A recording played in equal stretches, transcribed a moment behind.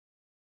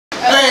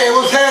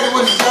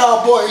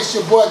y'all, boy? It's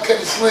your boy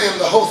Cutty Slim,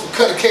 the host of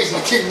Cuttacation,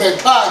 the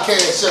Kickback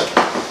Podcast Show.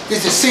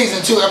 This is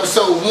season 2,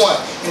 episode 1.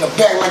 In the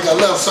back like I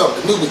love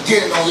something. The new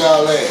beginning on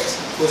y'all ass.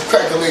 Was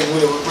crackling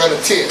with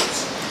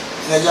relatives.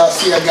 And as y'all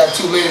see, I got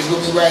 2 ladies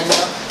with me right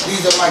now.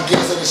 These are my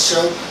guests of the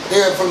show.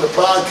 They are from the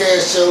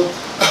podcast show.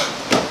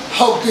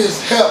 Hope this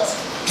helps,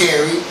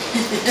 Gary.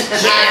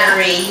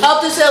 Gary.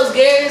 Hope this helps,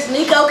 Gary. It's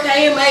Niko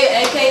and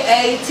Ms.,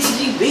 aka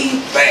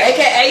TGB,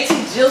 aka T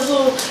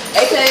Jizzle,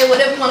 aka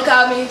whatever you want to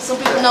call me. Some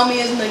people know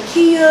me as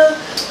Nakia.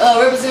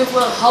 Represent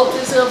for Hope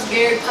This Helps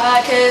Gary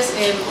podcast,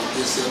 and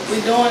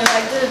we're doing it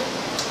like this.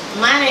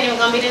 Mine ain't even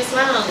gonna be this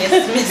long. It's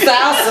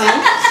Ms.Awesome.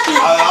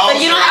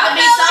 But you don't have to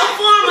be so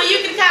formal.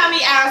 You can call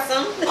me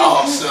Awesome.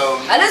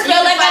 Awesome. I just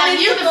feel like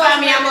you can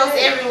find me almost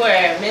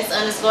everywhere.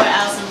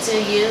 Ms.Awesome to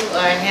you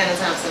or Hannah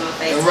Thompson on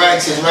Facebook.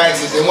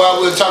 Righteous. And while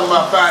we're talking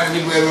about finding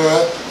people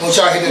everywhere, I want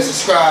y'all to hit the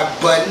subscribe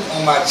button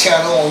on my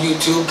channel on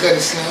YouTube,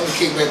 Cutty Slim, the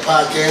Kickback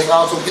Podcast.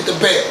 Also hit the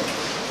bell.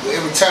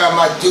 Every time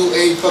I do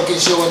a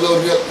fucking show and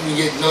load it up, you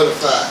get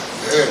notified.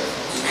 You heard me?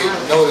 You get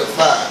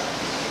notified.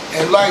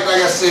 And like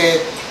I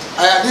said,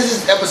 this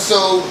is the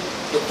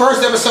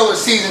first episode of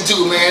season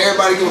 2, man.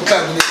 Everybody give a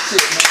clap to this shit,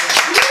 man.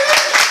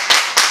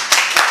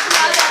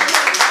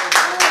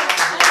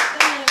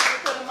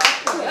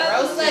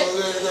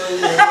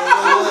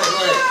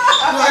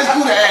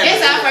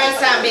 It's our first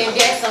time being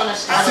guests on the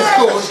show. It's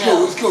cool.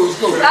 I was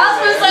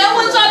gonna say, I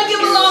wasn't trying to give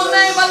a long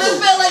name. I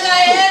just felt like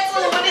I had to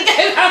when he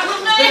gave out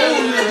the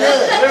name.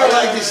 I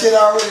like this shit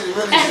already.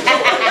 Really.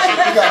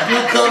 We got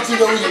blue cups, you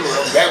know,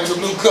 back with the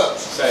blue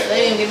cups.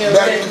 They didn't give me a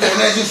red.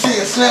 And as you see,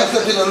 it slams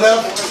up to the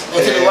left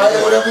or to the right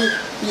or whatever.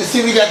 You can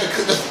see we got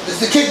it's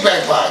the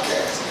Kickback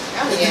Podcast.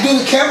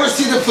 Do the camera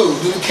see the food?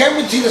 Do the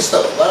camera see the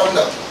stove? I don't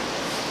know.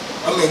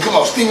 I mean, come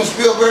on, Steven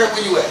Spielberg,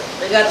 where you at?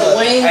 They got the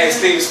wings. Hey,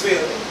 Steven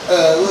Spielberg.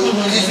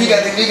 We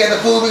got the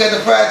food, we got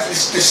the fries.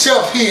 The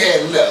chef he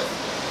had left.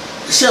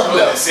 The chef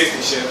left.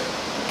 Assistant chef.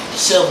 The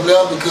chef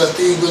left because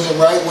Steve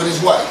wasn't right with his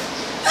wife.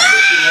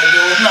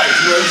 That was nice.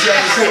 You know, you see how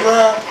you sit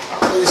around?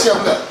 So the chef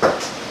left.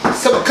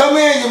 So come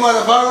in, you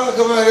motherfucker.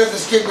 Come in,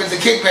 it's a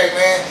kickback,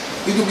 man.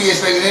 You can be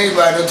expecting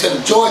anybody until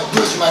George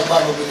Bush might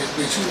pop up in this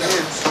bitch. Who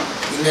knows?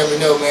 You never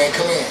know, man.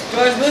 Come in.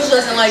 George Bush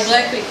doesn't like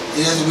black people.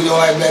 Yes, we don't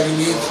like black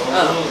people either.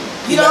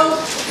 You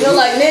don't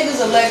like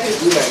niggas or black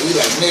people? We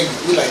like niggas.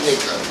 We like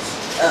niggas.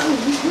 Tell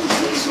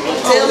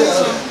me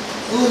something.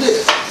 Who's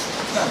this?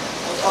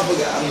 I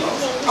forgot.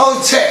 Oh,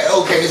 Chad.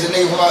 Okay, it's a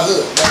nigga from my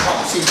hood.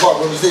 See Park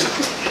representing.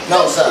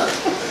 No side.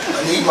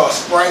 And he brought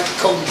Sprite,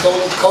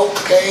 Coca-Cola,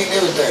 cocaine,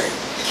 everything.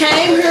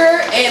 Came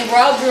here and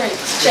brought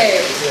drinks. Chad.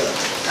 Yeah.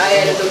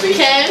 I added the beat.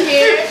 Came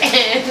here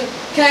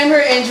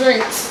and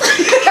drinks.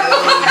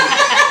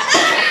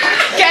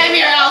 Came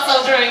here and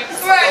also drinks.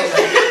 Right.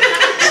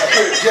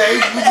 Jay,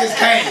 we just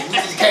came.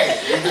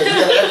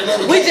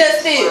 We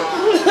just did.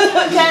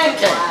 Came.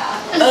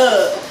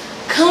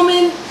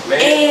 Coming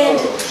and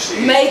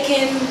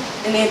making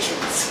an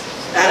entrance.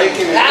 I'm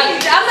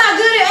not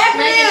good at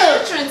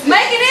acronyms.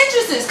 Making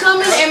entrances.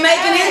 Coming and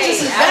making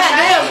entrances.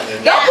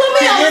 Goddamn. Don't put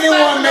me on the spot.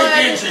 Anyone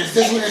make entrance?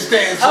 That's what it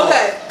stands for.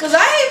 Okay. Because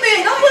I ain't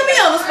been. Don't put me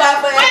on the spot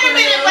for Wait a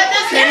minute, but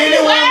this every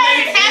word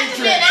has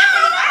to be an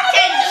acronym. I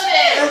can't do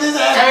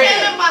that. I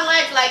can't live my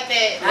life like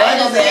that. I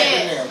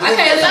understand. I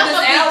can't live this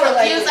hour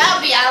like this.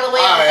 I'll be all the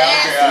way on the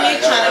last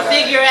week trying to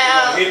figure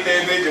out. Hit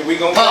that bitch and we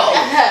gon' pause.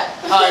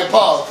 Alright,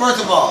 pause.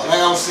 First of all,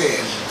 like I was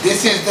saying,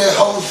 this is the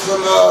host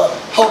from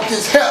Hope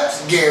This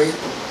Helps, Gary.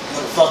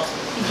 Motherfucker.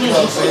 You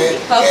know what I'm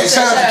saying? And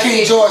shout out to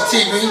King George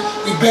TV.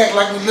 We back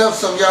like we love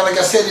some, y'all. Like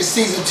I said, it's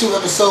season 2,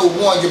 episode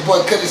 1. Your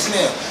boy Cutty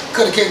Slim,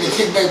 Cuttacation, the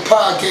Kickback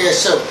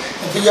Podcast Show.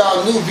 And for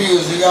y'all new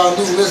viewers and y'all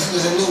new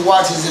listeners and new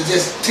watchers that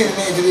just tuning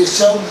into this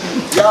show,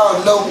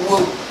 y'all know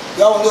what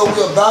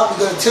we're about.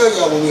 We're gonna tell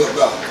y'all what we're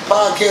about. The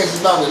podcast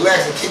is about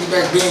relaxing, kicking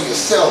back, being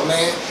yourself,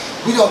 man.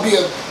 We don't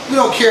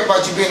care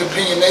about you being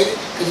opinionated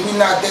because we're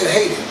not that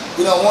hated.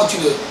 We don't want you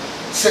to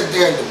sit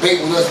there and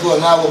debate with us for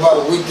an hour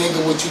about what we think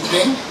or what you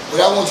think. What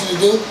I want you to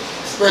do,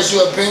 express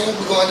your opinion.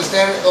 We're going to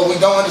understand it, or we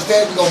don't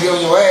understand it, we're going to get on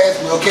your ass.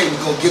 We're okay,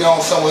 we're going to get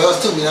on somewhere else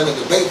too. We're not going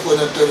to debate for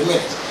another 30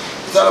 minutes.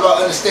 It's all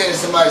about understanding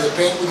somebody's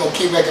opinion. We're going to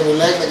keep back and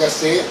relax, like I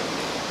said.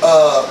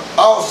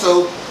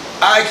 Also,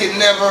 I can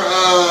never,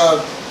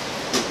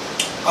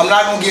 I'm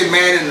not going to get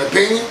mad at an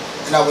opinion,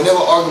 and I will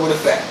never argue with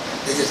a fact.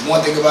 There's just one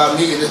thing about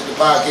me, and this is what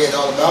the podcast is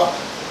all about.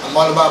 I'm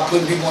all about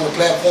putting people on the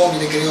platform that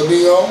they can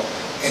be on.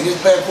 And this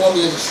platform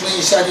is a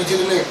slingshot you to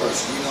the next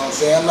person, you know what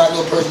I'm saying? I'm not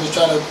no person who's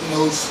trying to,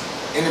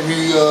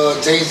 interview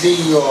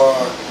Jay-Z or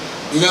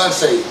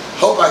Beyonce.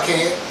 Hope I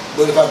can,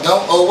 but if I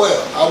don't, oh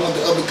well. I want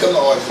the up-and-coming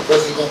artist, the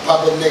person who's going to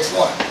pop up next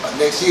month, or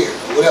next year,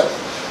 or whatever.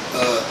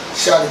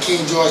 Shout out to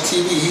King George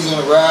TV, he's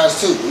on the rise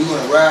too. We're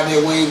going to ride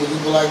that wave with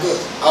people like us.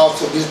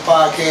 Also, this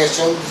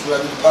podcast show, this is what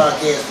I do the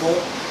podcast for.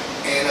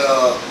 And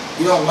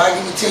you don't like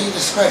it, we tell you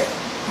to scram.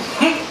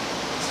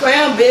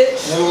 Scram,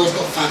 bitch. In other words,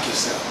 go fuck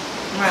yourself.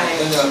 Right.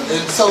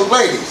 And so,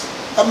 ladies,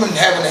 I've been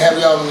having to have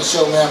y'all on the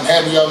show, man. I'm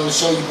having y'all on the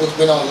show. You've both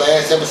been on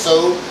last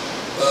episode.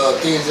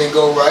 things didn't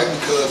go right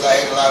because I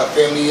had a lot of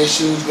family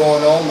issues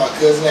going on. My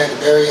cousin had to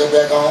bury her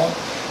back home.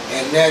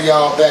 And now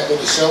y'all back on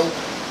the show.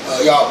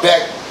 Y'all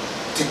back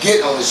to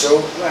get on the show.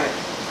 Right.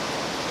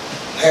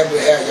 Happy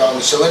to have y'all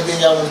on the show. Anything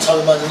y'all want to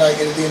talk about tonight?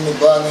 Anything been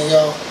bothering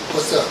y'all?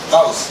 What's up?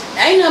 Boss.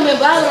 Ain't nothing been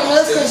bothering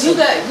us because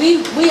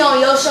we on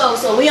your show,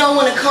 so we don't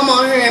want to come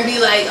on here and be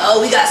like, oh,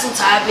 we got some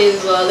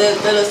topics or let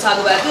us talk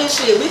about this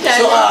shit. We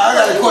can't. So I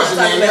got a question,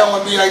 man. Y'all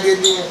want to be like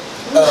this, then?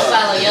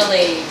 Follow your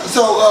lead.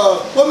 So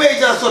what made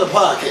y'all start a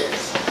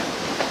podcast?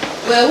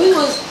 Well, we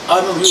was. I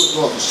remember you was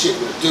doing some shit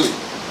with a dude.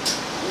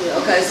 Yeah.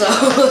 Okay, so. Not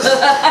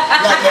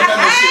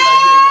shit like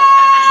that.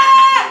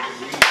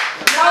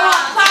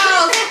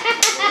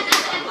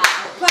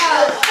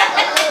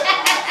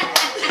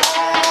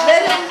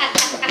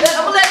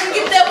 I'm gonna let him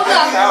get that one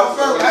up.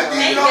 I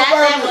did it on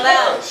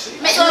purpose.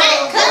 Cut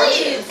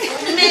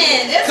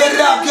it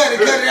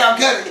out.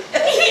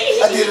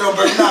 I did it on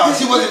purpose. No,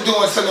 she wasn't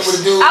doing something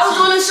with a dude. I was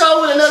doing a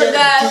show with another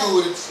guy.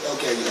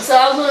 Okay, yeah. So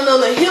I was doing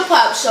another hip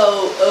hop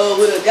show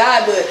with a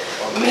guy, but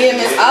me and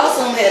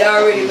Ms.Awesome had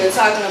already been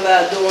talking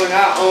about doing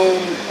our own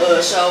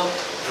show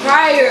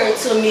prior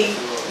to me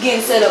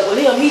getting set up with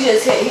him. He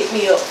just had hit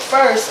me up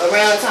first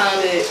around the time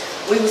that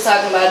we was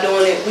talking about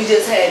doing it. We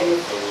just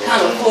hadn't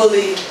kind of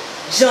fully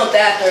jumped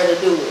out there to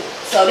do it.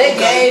 So that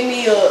gave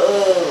me a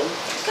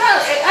kind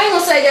of, I ain't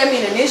gonna say it gave me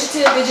an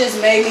initiative. It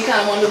just made me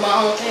kind of want to do my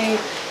own thing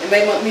and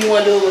made me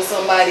want to do it with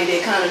somebody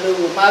that kind of knew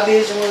what my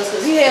vision was,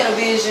 because he had a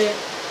vision,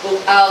 but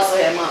I also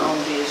had my own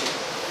vision.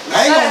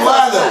 I ain't gonna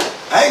lie though.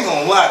 I ain't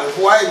gonna lie.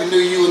 Before I even knew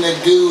you and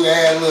that dude that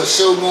had a little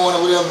show going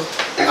or whatever,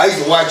 I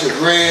used to watch your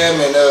gram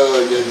and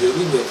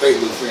we've been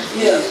Facebook friends for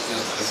years.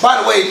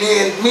 By the way,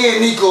 me and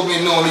Niko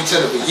been knowing each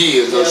other for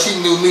years. Though. She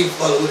knew me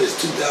for what is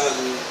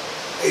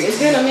 2018.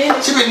 It's been a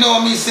minute. She been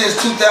knowing me since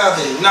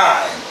 2009.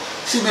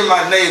 She been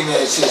my neighbor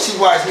and shit. She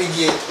watched me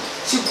get.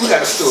 We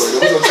got a story.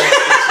 Though. We gonna take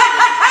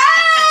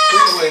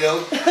anyway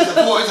though,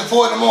 it's a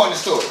 4 in the morning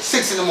story.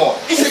 6 in the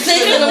morning. 6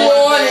 in the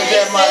morning.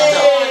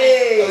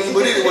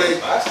 But anyway,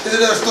 there's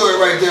another story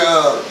right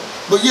there.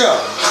 But yeah,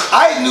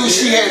 I knew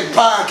she had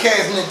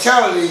podcast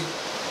mentality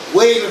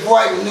way before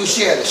I even knew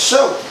she had a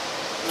show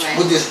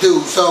with this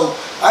dude. So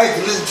I used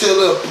to listen to a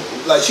little,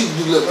 like she would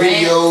do little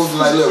videos, and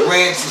like little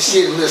rants and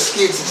shit, and little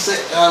skits and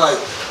shit. And I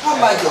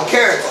like your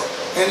character.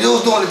 And it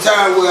was during the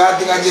time where I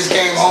think I just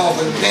came home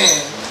from the pen,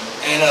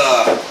 and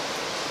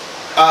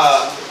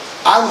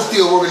I was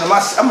still working on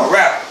I'm a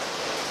rapper.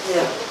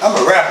 Yeah. I'm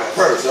a rapper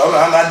first.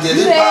 I did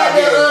this podcast.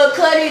 You had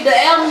Cutty, the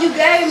album you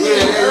gave me.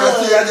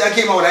 Yeah, I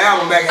came out with an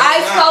album back in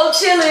Ice Cold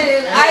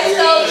Chillin'. Ice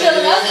Cold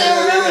Chillin'. I still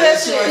remember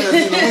that shit.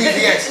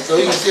 Louisiana. So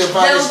you can still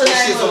find this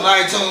shit on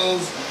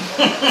iTunes.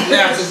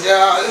 Now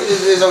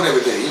it's on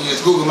everything. You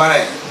just Google my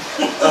name.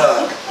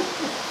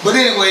 But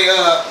anyway,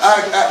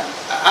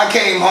 I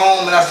came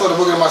home and I started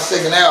working on my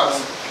second album.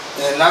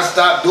 And I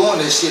stopped doing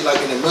this shit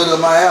like in the middle of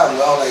my album.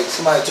 I was like,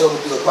 somebody told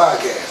me to do a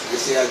podcast. They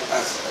said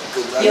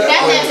you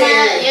got that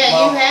time,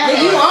 you have it.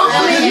 You on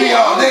it. Me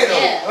all day though.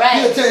 Yeah,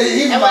 right.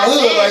 He's from my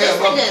hood right here.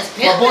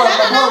 My boy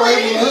right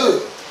here from the hood.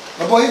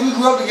 My boy, we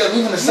grew up together.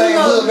 We from the same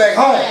hood back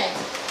home.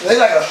 There's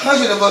like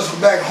 100 of us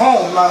back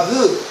home in my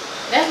hood.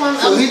 That's one.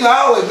 So he's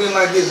always been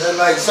like this. And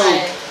like so,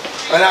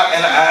 and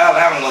I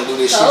don't want to do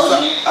this shit. So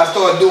I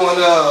started doing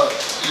a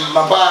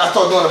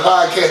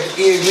podcast,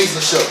 the Ian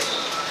Gleason Show,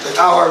 the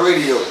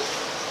iHeartRadio.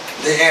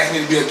 They asked me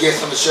to be a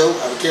guest on the show.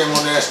 I came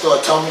on there and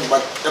started talking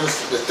about. That was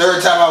the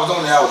third time I was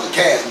on there. I was a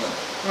cast member.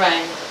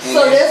 Right. And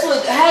so that's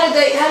what. How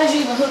did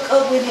you even hook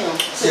up with him?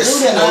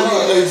 Just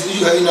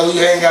you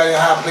hang out in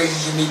high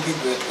places. You meet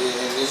people,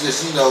 and it's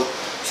just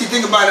See,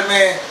 think about it,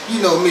 man.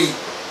 You know me.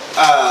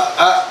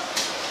 I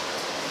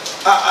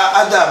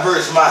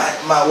diverse my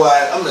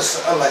wide. I'm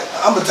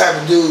the type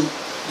of dude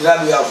that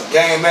I be out for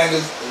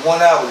gangbangers. 1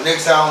 hour,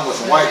 next hour with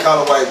some white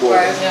collar white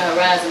boys. Your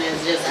horizon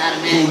is just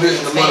automatic. Who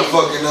listen to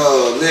motherfucking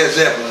Led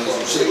Zeppelin or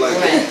some shit like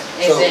that.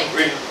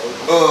 Exactly.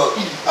 So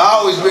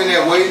I always been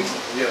that way.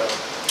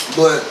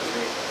 But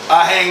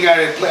I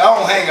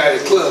don't hang out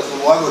at clubs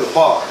anymore. I go to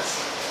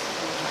bars.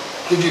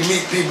 Cause you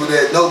meet people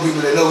that know people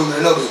that know people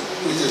that know people.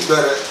 It's just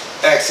better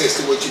access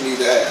to what you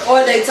need to have.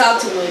 Or they talk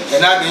too much.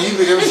 And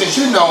ever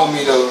since you know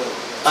me though,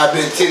 I've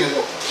been tending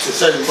to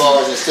certain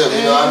bars and stuff.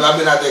 I've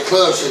been out that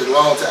club shit a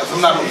long time. If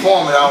I'm not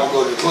performing, I don't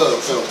go to the club.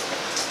 So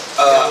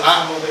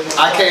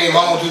I came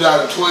home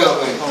 2012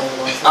 and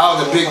I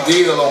was a big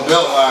deal on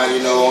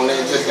Beltline, on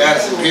that just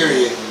Addison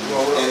period.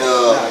 And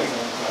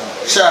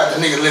shout out to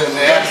niggas living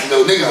in Addison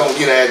though. Niggas don't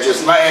get an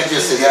address. My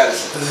address is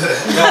Addison.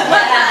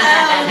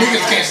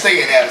 Niggas can't stay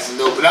in Addison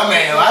though, but I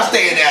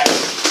stay in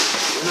Addison.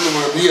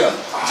 Yeah,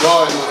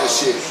 y'all doing that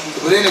shit.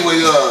 But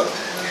anyway,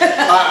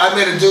 I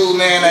met a dude,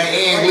 man, named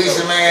Ian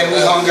Gleason, man.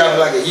 We hung out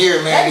for like a year,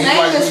 man.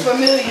 That name is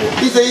familiar.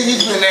 He's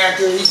been an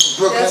actor. He's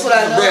from Brooklyn. That's what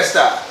I know.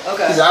 Bed-Stuy.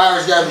 Okay. He's an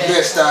Irish guy from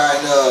Bed-Stuy,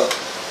 and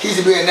he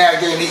used to be an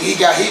actor. And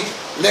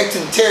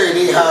Lexington Terry,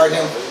 they hired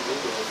him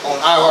on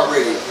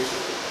iHeartRadio.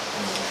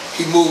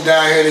 He moved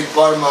down here. They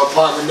bought him an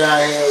apartment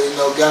down here.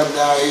 Got him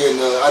down here.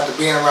 And after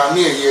being around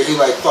me a year, he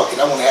like, fuck it,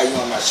 I want to have you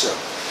on my show.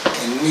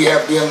 And me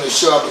have been on the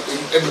show.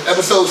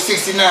 Episode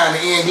 69, the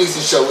Ian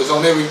Gleason Show, is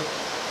on every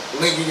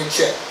link you can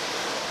check.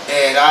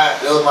 And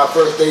that was my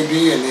first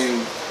debut, and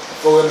then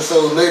 4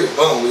 episodes later,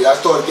 boom, I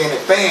started getting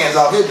fans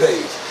off his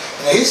page.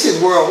 And his shit's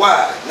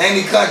worldwide,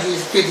 90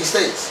 countries, 50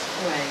 states.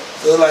 Right.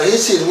 So like his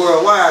shit's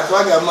worldwide, so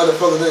I got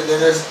motherfuckers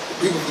there's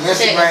people from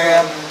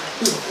Instagram.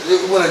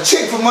 When a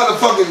chick from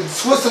motherfucking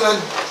Switzerland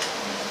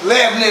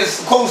laughing at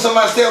quoting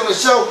somebody stay on the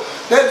show,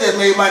 that just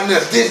made my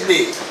nuts this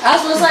big. I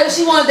was gonna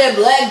say she wanted that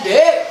black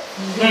dick.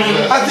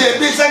 I said,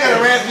 bitch, I got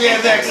a raspy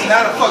ass accent.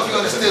 How the fuck you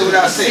understood what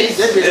I said?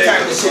 That bitch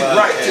typed the shit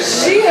right.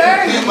 She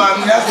heard me.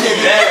 I said,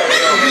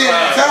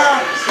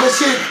 time, that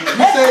shit,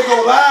 you say it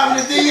go live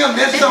in the DM,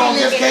 that song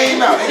just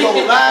came out. It go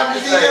live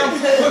in the DM.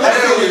 I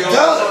said, it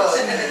does.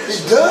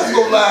 It does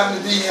go live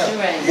in the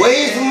DM.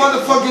 Way from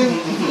motherfucking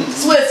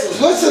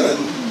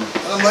Switzerland.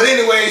 But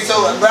anyway, so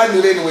I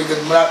knew it anyway, because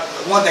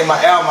one thing,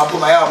 I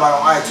put my album out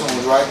on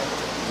iTunes, right?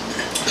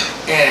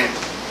 And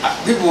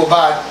people will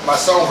buy my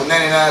song for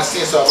 99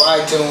 cents off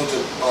iTunes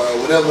or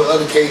whatever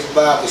other case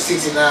buy for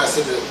 69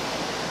 cents or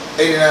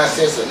 89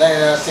 cents or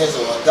 99 cents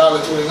or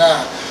 $1.29.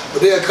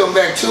 But they'll come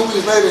back 2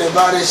 weeks later and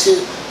buy that shit,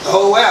 the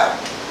whole album.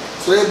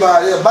 So they'll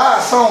buy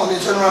a song and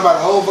then turn around and buy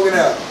the whole fucking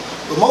album.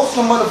 But most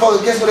of them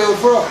motherfuckers, guess where they were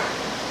from?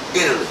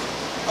 Italy.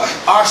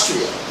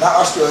 Austria. Not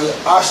Australia,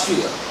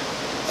 Austria.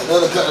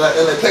 Another country,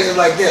 like places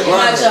like that.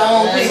 France.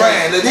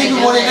 They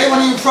weren't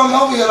even from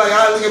over here. Like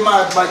I look at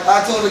my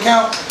iTunes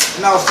account,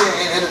 and I was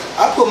saying, and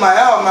I put my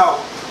album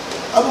out.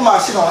 I put my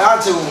shit on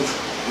iTunes.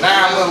 9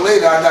 months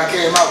later, I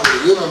came out with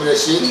it. You remember that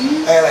shit?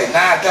 I had like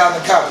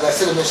 9,000 copies. I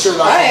sent them in shirt.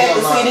 I had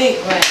the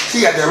CD.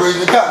 She got the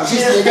original copy.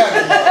 She still got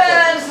it. I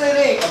had the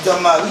CD. I'm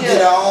talking about we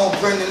did our own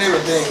print and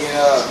everything. And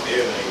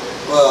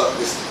well,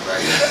 this is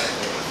right.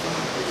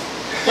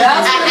 Well,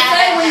 I was going to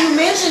say, when you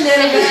mentioned that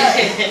about,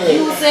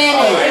 you were saying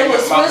that it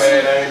was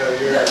Switzerland.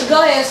 Go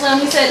ahead, Slim.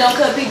 He said don't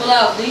cut people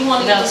out. Do you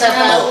want to get the host?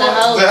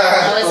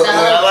 I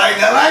like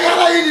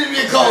you to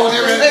be a co-host.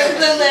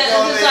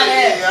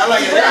 I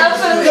like it.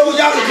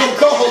 Y'all can come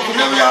co-host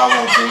whenever y'all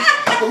want to.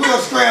 But we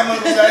gonna scram out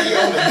here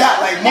on the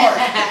dot like Mark.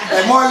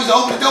 Like Mark used to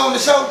open the door on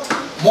the show.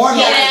 Mark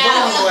used to go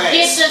on your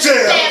ass.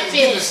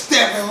 Get the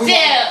step in.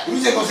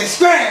 We just gonna say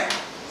scram.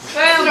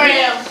 Scram.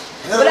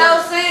 But I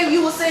was saying,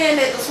 you were saying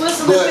that the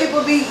Switzerland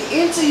people be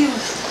into you.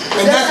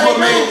 And that's what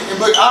made,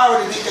 but I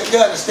already, you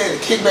understand, the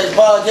Kickback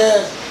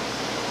podcast,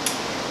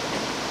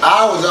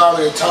 I was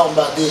already talking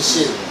about this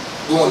shit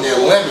during the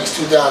Olympics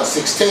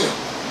 2016.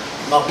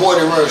 My boy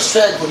that runs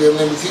track for the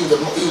Olympics, he was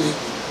the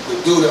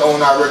dude that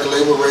owned our record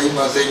label, Ray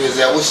Xavier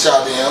Zell,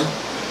 shout to him.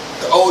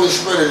 The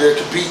oldest sprinter that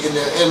competed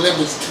in the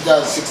Olympics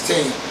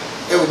 2016.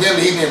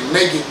 Evidently he didn't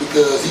make it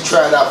because he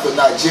tried out for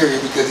Nigeria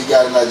because he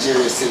got a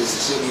Nigerian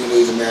citizenship, even though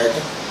he's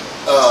American.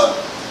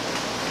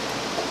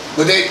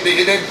 But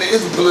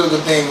it's a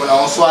political thing went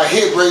on, so I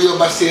hit Ray up.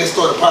 I said, let's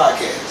start a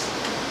podcast.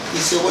 He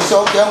said, what's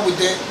up, done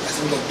with that? I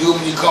said, we're gonna do it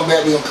when you come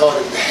back. We're gonna call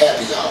it the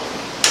Happy Hour.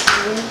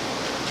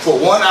 For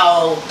 1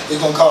 hour,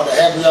 we're gonna call it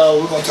the Happy Hour.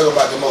 We're gonna talk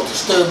about the most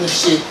disturbing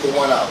shit for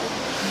 1 hour,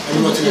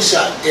 and we're gonna take a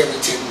shot every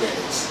 10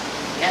 minutes.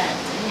 God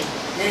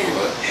damn.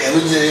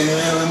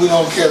 And we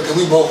don't care because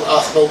we both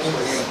outspoken.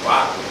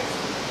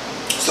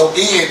 So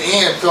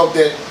Ian felt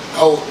that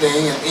whole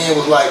thing, and Ian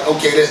was like,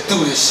 okay, let's do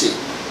this shit.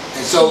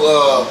 And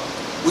so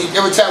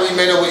every time we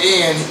met up with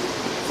Ian,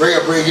 Ray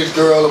will bring his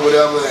girl or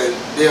whatever, and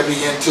they'll be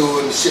into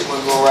it, and the shit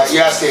wouldn't go right.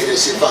 Yeah, I said that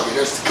shit, fuck it,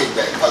 that's the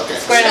kickback, fuck that.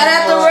 Shout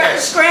out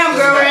to Scram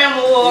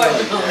Award.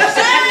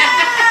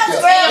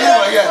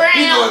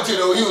 He knew it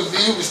too though, he was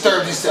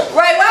disturbed himself.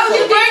 Right, why was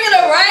you bringing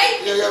her,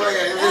 right? Yeah,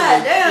 right.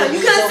 God damn, you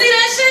couldn't see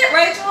that shit?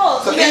 Ray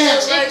Charles. So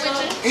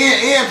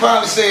Ian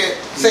probably said,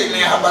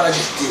 man, how about I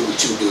just deal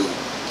with you, dude?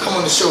 Come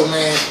on the show,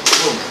 man.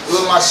 It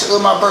was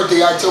my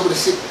birthday, October the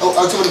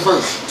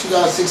 1st,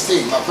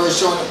 2016. My first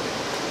show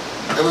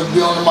ever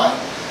be on the mic.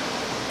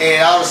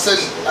 And all of a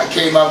sudden, I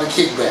came out with a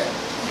kickback.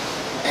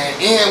 And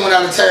Ian went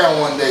out of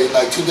town one day,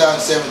 like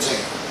 2017.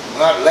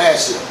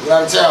 Last year, went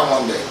out of town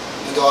one day,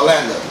 into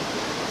Orlando.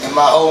 And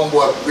my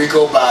homeboy,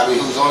 Rico Bobby,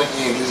 who's on the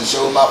English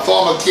show, my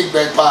former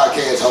Kickback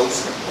podcast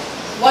host.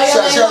 Why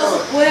y'all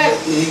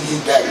ain't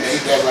He's back now.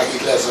 He's back like he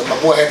left. So my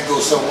boy had to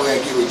go somewhere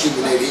and get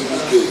rejuvenated. He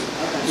good.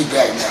 He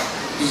back now.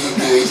 He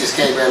good. He just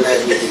came back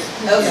last weekend.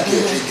 Okay.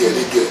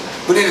 He good.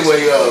 But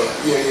anyway, y'all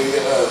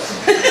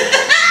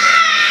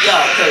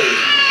crazy.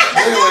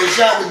 Anyway,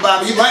 shout out to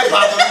Bobby. He might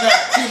pop up now.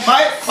 He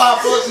might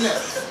pop up now.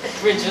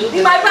 He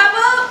might pop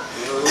up?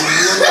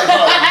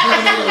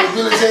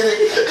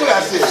 Rehabilitated. What I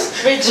said?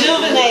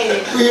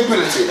 Rejuvenated.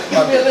 Rehabilitated.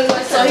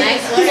 So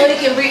he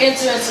can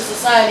re-enter into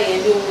society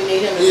and do what we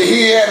need him to do. Yeah,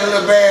 he had a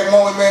little bad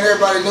moment, man.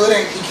 Everybody knew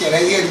it. He can't.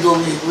 He had to go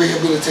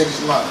rehabilitate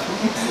his mind.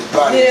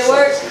 Did it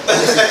work?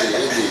 Yes, it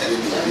did.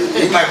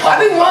 He might pop.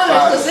 I be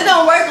wondering because it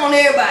don't work on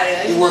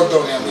everybody. He worked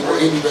on him.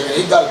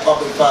 He got to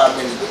pop in 5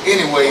 minutes. But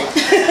anyway,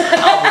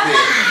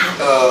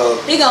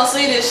 he gonna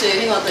see this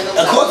shit. He gonna think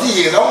of course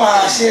he is. I don't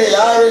hide shit.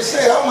 I already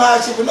said I don't hide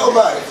shit for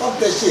nobody. Fuck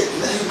that shit.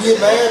 You get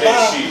mad,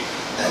 bye.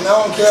 And I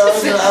don't care. I'm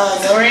gonna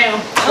hide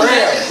them.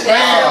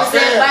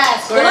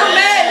 Well, I'm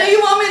mad. Do you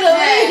want me to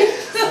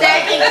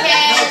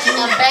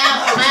Cuttacation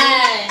about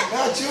mine.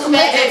 Not you.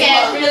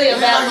 Cuttacation really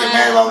about mine.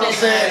 Man, what I'm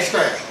saying,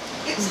 Scram.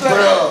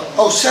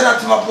 But shout out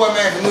to my boy,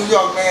 man, from New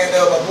York, man.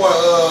 My boy,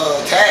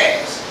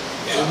 Taz.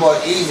 My boy,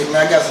 Easy,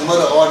 man. I got some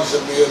other artists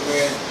up here,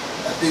 man.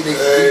 I think they.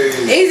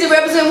 Easy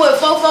represent what?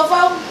 444?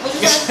 What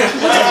you say?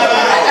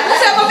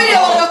 Let's have my video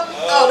on the.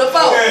 Oh, the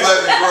phone.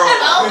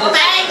 Oh,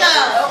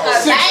 banger.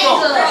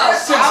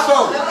 6'4".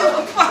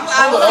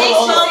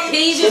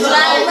 PJs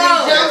lying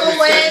jungle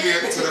wet.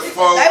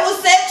 They was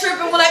set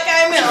tripping when I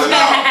came in. But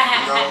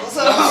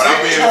I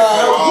be in the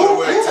phone all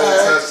the way to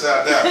the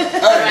touchdown down.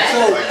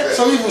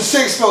 So you from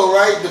 6'4",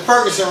 right? The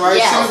Ferguson, right?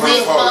 Yeah,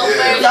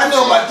 6'4". I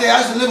know about that.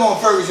 I used to live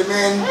on Ferguson,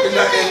 man. And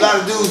a lot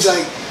of dudes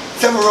like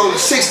some roll to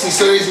 60,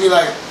 so they used to be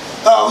like,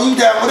 "Oh, you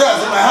down with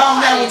us?" I'm like, "How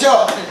I'm down with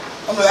y'all?"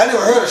 I'm like, I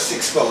never heard of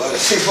 6'4", a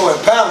 6'4"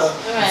 Impala,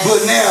 but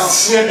now,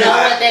 you know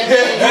what that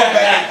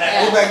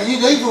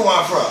means. you know where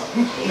I'm from.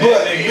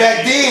 But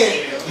back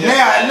then, now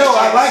I know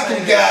I like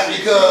them guys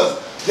because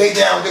they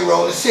down with the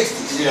rolling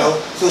 60s, you know.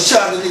 So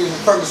shout out to niggas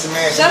from Ferguson,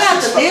 man. Shout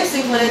out to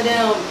Dipsy for that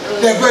damn.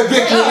 That great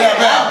victory that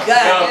about.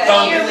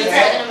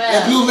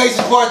 That Blue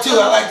Laces Part 2,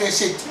 I like that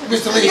shit.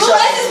 Mr. Lee, Blue shout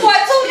out Laces to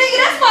Part 2, nigga,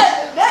 that's what.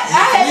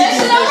 I had that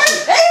shit on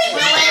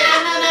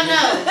No.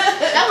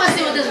 I want to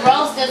see what this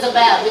roast is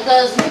about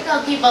because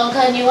Niko keep on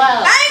cutting you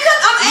out. I'm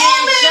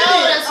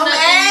ad-libbing.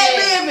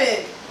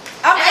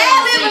 I'm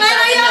ad-libbing. I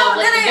know y'all.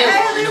 That ain't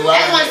ad-libbing.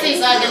 I want to see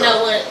so I can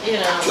know what, you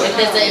know, if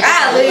it's a...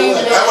 That's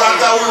what I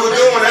thought we were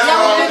doing. That's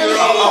all.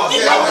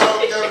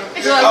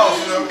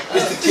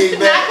 It's the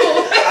kickback.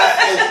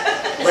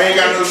 We ain't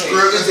got no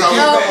script. It's the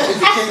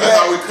kickback. That's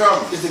how we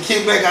come. It's the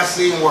kickback I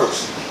seen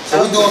worse. So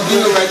we doing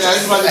good right now.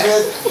 This is about the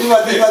best.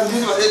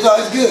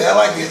 It's good. I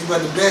like this. It's about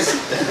the best.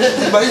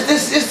 But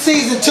it's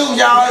season 2,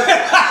 y'all.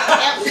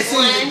 It's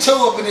season 2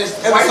 up in this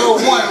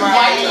episode 1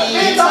 right now.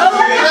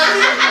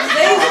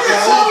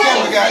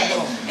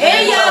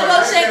 And y'all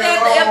go check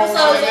out the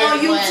episodes on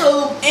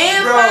YouTube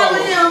and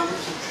follow him.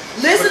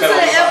 Listen to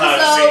the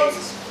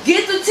episodes.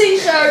 Get the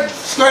t-shirt.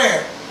 Scram.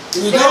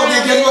 If you don't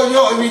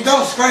if you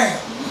don't scram.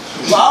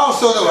 But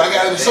also though, I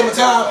got in the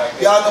summertime,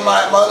 y'all know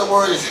my other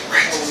word is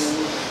righteous.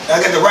 I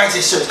got the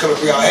righteous shirts coming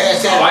for y'all.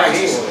 Hashtag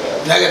righteous.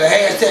 And I got the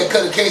hashtag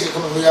Cuttacation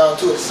coming for y'all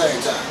too at the same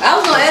time. I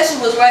was gonna ask you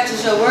what's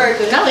righteous your word,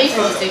 cause No, he's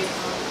supposed to.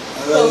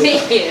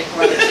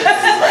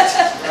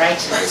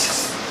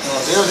 Righteous. You know,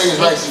 so everything is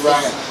righteous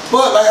right here.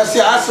 But like I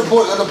said, I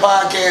support other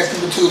podcast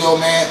people too though,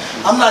 man.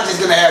 I'm not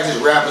just gonna have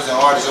just rappers and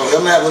artists on here.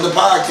 I'm gonna have other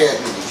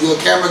podcast people. If you're a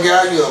camera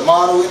guy, you're a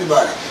model,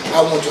 anybody. I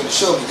want you on the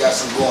show. You got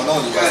something going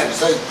on, you got something to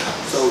say.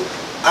 So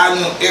I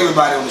want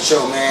everybody on the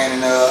show, man,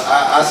 and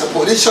I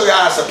support. This show you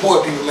how I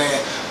support people,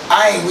 man.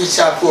 I ain't reached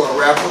out for a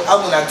rapper.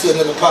 I went out to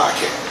another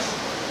podcast.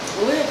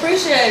 we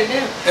appreciate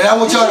it, And I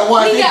want y'all to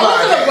watch this podcast.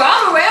 We could have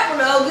brought a rapper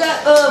though.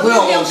 We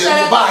don't want to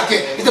the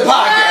podcast. It's the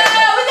podcast.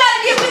 We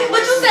gotta get.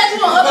 But you said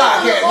you want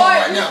up and coming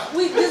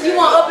artists. You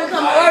want up and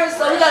coming artists,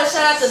 so we gotta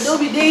shout out to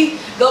Doobie D.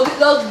 Go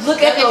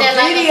look at the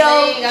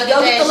video.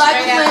 Go get the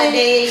like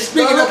thing.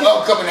 Speaking of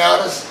upcoming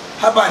artists,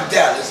 how about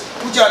Dallas?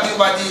 What y'all do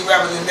about these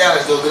rappers in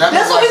Dallas though?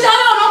 That's what we talking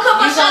about. Don't come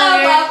my shout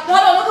out.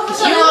 Hold on, don't come my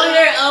shout out. You want to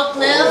hear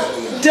Uplift?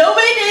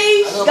 Doobie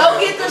D. Go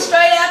get the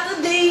Straight Out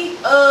the D.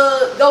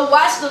 Go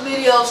watch the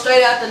video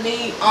Straight Out the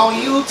D on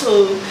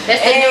YouTube.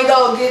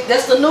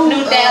 That's the new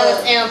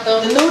Dallas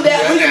anthem. The new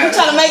Dallas. We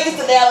trying to make this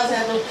the Dallas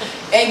anthem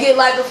and get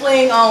like a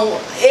fling on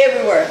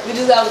everywhere. We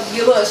just gotta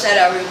give her a shout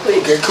out real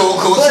quick. Okay, cool.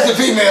 She's the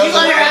female. You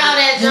gonna hear all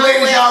that?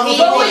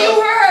 But when you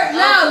heard,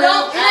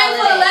 no, it ain't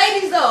for the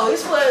ladies though.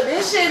 It's for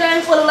this shit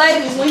ain't for the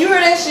ladies. When you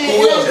hear that shit,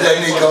 who else is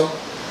that, Niko?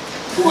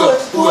 Who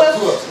else?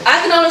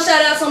 I can only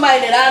shout out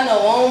somebody that I know.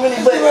 I don't really.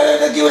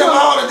 But give them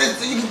all of this.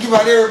 You can give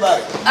out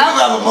everybody. You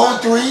have a Mo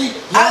 3.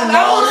 I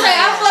want to say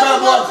I fuck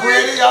with Mo 3.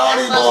 Freddy, all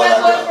these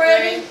boys like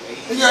that.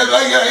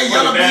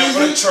 Yellow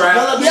Beezy.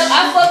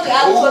 I fuck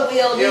with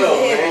Yellow Beezy.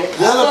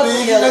 Yellow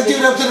Beezy. Let's give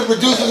it up to the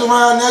producers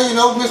around there. You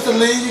know, Mr.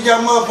 Lee. You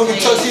got motherfucking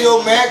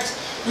Tuxedo Max.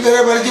 You got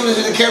everybody giving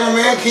it to the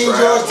cameraman, King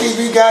George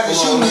TV guys, and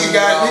shooting these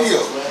guys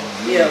videos.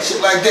 Yeah. Shit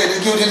like that.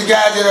 Let's give it to the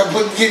guys that are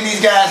getting these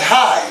guys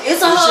high.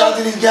 It's a whole. Shout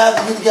out to these guys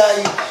that get the guys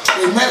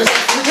in medicine.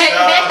 Shout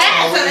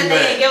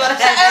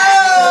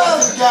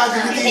out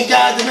to these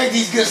guys that make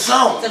these good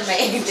songs.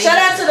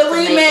 Shout out to the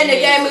weed man that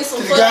gave me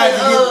some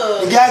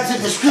fucking the guys that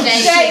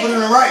prescription shit put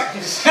in the right.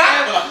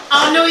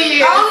 On New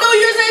Year's. On New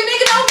Year's Eve,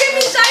 nigga, don't give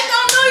me shit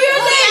on New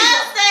Year's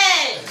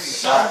Eve.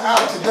 Shout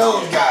out to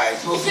those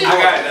guys. I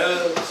got it.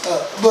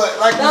 But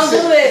like you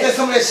said, that's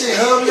some of that shit.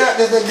 Hub,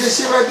 that's that good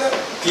shit right there.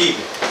 Keep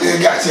it. Yeah,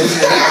 gotcha.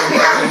 That's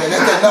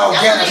that no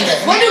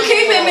Afghanistan. What do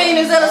keep it mean?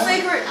 Is that a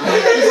secret?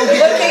 What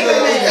keep it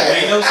mean?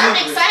 Ain't no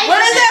secret. What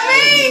does that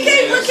mean?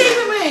 What keep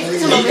it mean?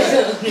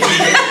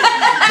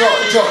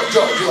 George,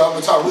 I'm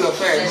gonna talk real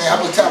fast, man. How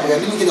much time we got?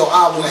 Let me get on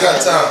album. We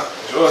got time.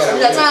 We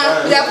got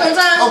time? We got plenty of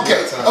time?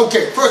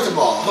 Okay. First of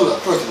all, hold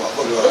up.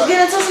 Let's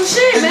get into some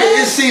shit, man.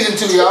 It's season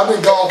 2, y'all. I've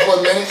been gone for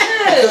a minute.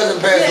 Cousin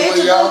passed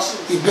away, y'all.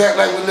 He back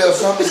like we left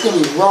something. It's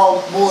gonna be raw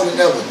more than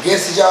ever.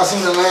 Guess that y'all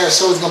seen the last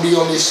show. It's gonna be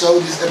on this show,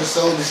 this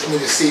episode. This is gonna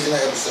be the season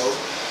episode.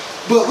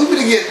 But we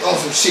gonna get on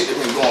some shit that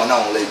been going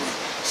on lately.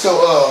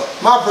 So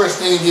my first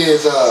thing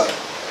is I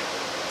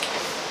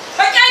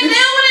can't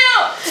deal with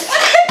him. I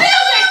can't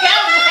deal with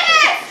him.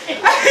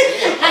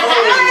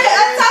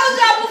 I told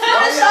y'all before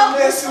the show.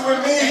 Messing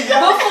with me,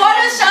 before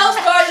the show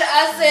started,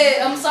 I said,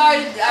 I'm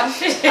sorry, I'm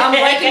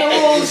breaking the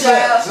rules,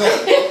 y'all.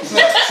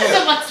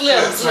 Slim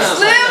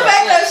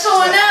back there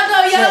showing out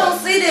though. Y'all don't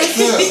see this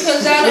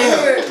because y'all don't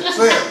hear.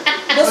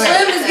 But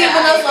Slim is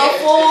giving us a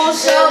full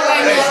show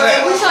right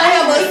now. We trying to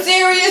have a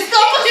serious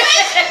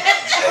conversation.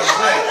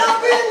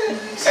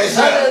 Hey,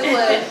 Slim.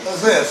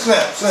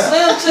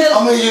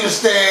 I'm gonna need you to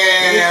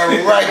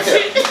stand right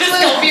there. It's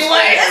gonna be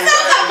late. It's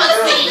not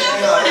gonna be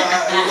late.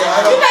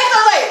 You make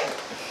her late.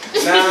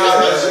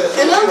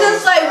 And I'm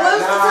just like, what's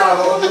the time?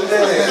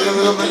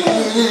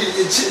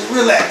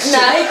 Relax.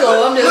 Nah, he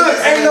cool. I'm just look,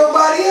 ain't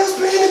nobody else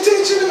paying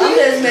attention to me. I'm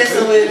just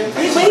messing with him.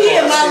 But he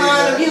in my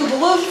line of view. But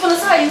what was you finna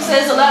say? You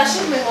said there's a lot of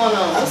shit been going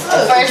on. What's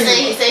up? First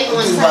thing he said he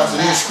wanted to talk about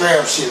some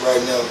Scram shit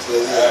right now.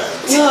 Scram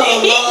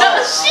Award.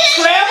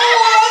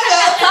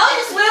 I told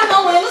you Slim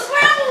gonna win the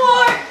Scram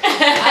Award.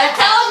 I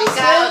told you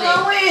Slim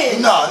gonna win.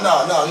 No.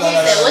 He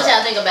said, what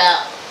y'all think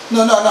about?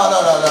 No.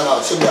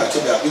 Chill out.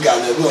 We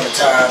got it. We on the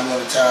time.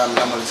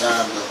 I'm on the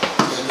time.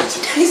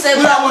 He said,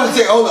 what I want to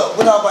say, hold up.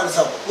 What I about to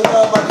talk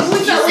about?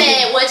 He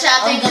said, what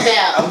y'all think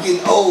about? I'm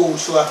getting old,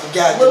 so I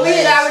forgot. Well, we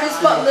had already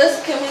spoken.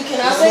 Listen, can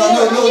I say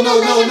No.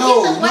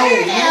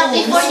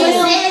 Before you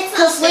said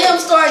because Slim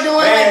started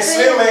doing man, like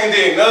Slim ain't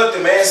did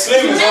nothing, man.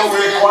 Slim is over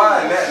here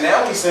quiet.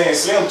 Now we saying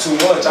Slim too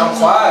much. I'm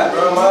quiet,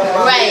 bro.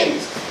 Right.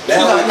 No.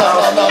 And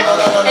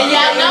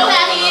y'all know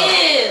how he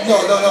is.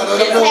 No.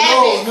 This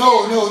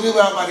is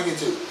what I'm about to get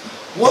to.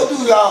 What do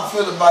y'all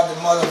feel about the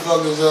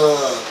motherfuckers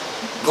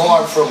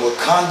going from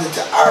Wakanda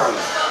to Ireland?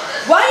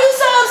 Why you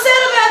so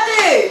upset about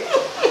that?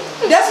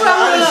 That's what I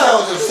want to know. I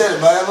was upset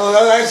about it.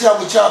 I'll ask y'all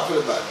what y'all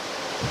feel about it.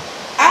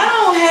 I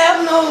don't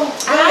have no.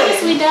 I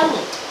honestly don't.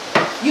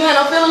 You had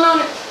no feeling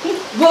on it?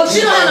 Well,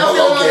 she don't have no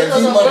feeling on it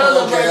because her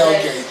brother's birthday.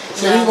 Okay.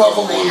 So he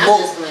motherfuckers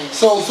both.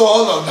 So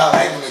hold up now.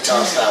 I ain't gonna let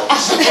y'all start with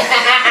shit.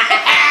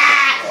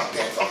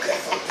 Okay.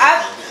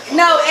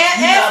 No, ask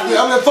me.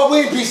 I mean, fuck,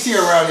 we ain't PC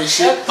around this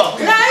shit. Fuck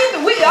that.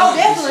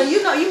 Definitely.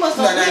 You know, you must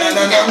know.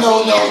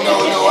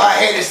 No. I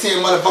hated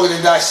seeing motherfuckers in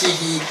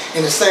dashiki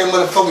in the same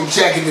motherfucking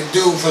jacket the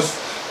dude from,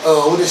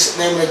 what is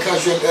the name of the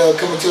country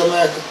coming to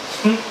America?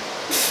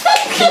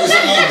 King of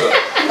Samunga.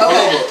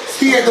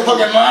 He had the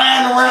fucking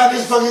line around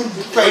his fucking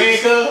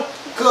face. Samunga?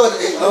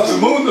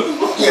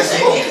 Yes,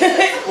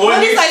 Samunga. What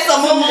did he say,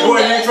 Samunga? What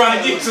are you trying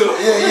to get to?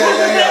 Yeah.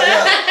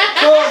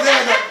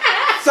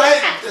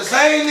 The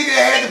same nigga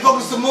that had the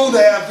fucking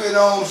Samunga outfit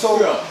on, so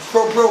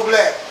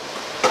pro-black.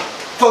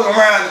 Fucking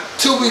around,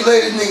 2 weeks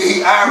later, nigga,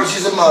 he Irish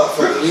as a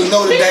motherfucker. He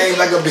know the game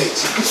like a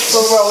bitch.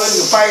 So bro,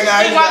 nigga fighting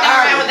out, he was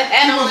Irish.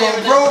 He was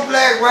on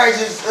pro-black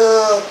righteous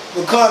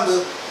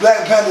Wakanda,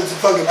 Black Panther to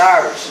fucking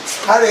Irish.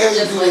 How the hell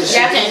you do that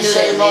shit? Y'all can't do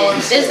that, man.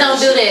 Just don't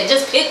do that.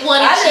 Just pick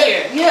one each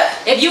year. Yeah.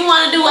 If you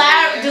want to do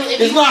Irish, do it.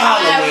 It's not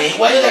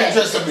Halloween. Why you gotta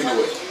dress up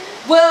anyway?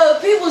 Well,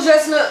 people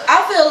dressing up.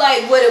 I feel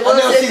like what it was.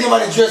 I never seen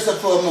nobody dress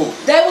up for a movie.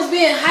 They was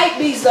being hype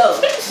beasts though.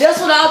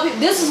 That's what all people.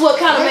 This is what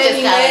kind of made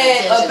me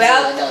mad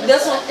about it.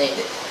 That's what it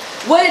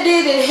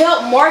did. It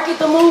helped market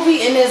the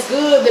movie, and that's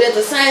good. But at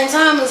the same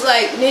time, it's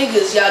like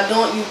niggas, y'all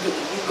you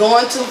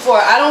going too far.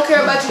 I don't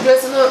care about you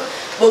dressing up,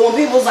 but when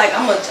people's like,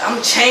 I'm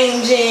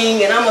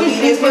changing and I'm gonna be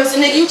this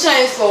person, nigga, you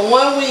changed for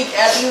 1 week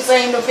after you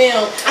seen the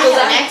film. I have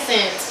an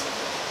accent.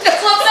 That's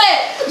what I'm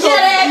saying. You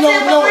had an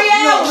accent for 3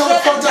 hours.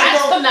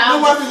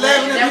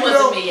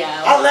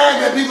 I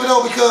laugh at people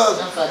though because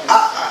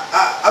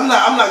I'm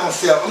not gonna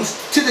say it.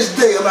 To this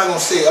day I'm not gonna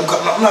say it. I'm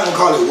not gonna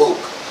call it woke.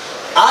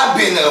 I've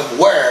been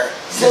aware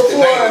since the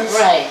 90s.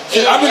 Right.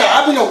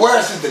 I've been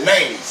aware since the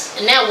 90s.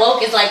 And now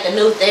woke is like the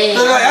new thing.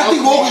 I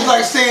think woke is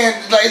like saying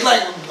it's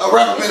like a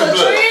rapper being a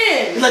blood.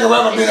 It's like a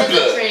rapper being a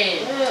blood.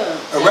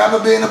 A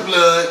rapper being a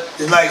blood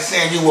is like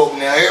saying you woke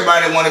now.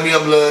 Everybody want to be a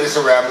blood, it's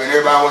a rapper, and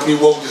everybody want to be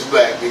woke is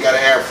black. They got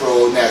an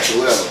afro,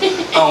 natural, whatever.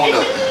 I don't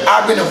know.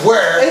 I've been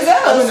aware. Is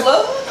that a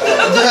slogan? It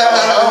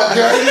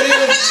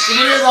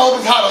is. I hope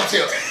it's hot on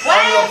tip.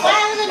 Why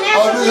is it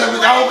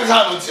natural? I hope it's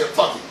hot on tip.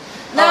 Fuck it.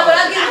 No, but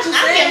I get what you're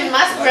saying. I'm giving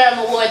my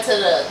Scram Award to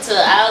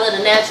all of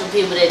the natural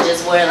people that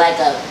just wear like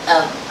a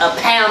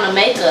pound of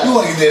makeup. You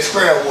want to get that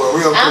Scram Award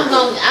real quick.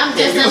 I'm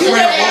just gonna do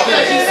that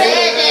because you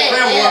said that.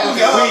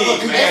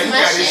 That's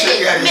my shit.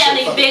 You got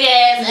these big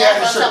ass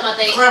afros talking about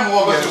they. Scram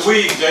Award with the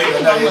weed, Jay.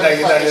 You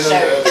already want the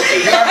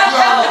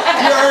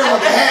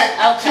hat.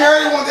 Okay. You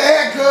already want the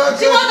hat, cuz.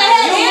 She want the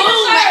hat. You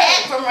move my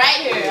hat from right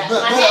here.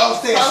 But I'll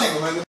stay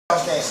single, man. I'll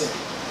stay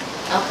single.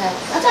 Okay.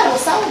 I thought it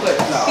was sober.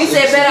 No, He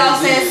said better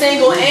off saying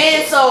single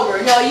and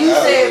sober. No, you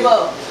said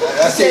both.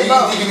 I said you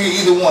can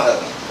be either one of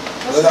them.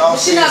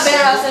 She's not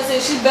better off saying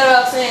single. She's better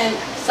off saying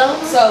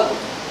sober.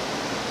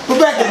 But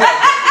back to Black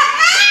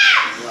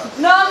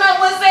No, I'm not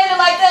going to say it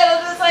like that.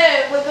 I'm just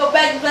saying we'll go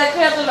back to Black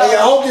Panther. Hey,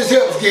 I hope this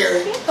helps,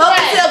 Gary. Hope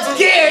this helps,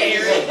 Gary.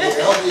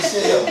 I hope this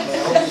shit helps, man.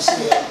 I hope this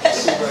shit helps.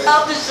 This shit right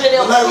Off the shit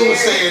else. Like we were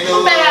saying,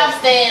 though. Better I'm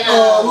staying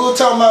up. We were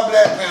talking about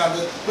Black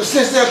Panther, but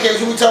since that case,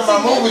 we talking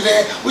about movies,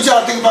 and we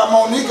trying to think about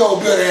Niko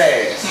bitter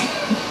ass.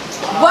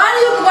 Why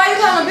you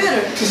calling her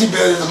bitter? Cause she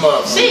bitter as a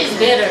mother. She's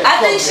bitter. I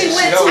think she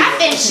went too.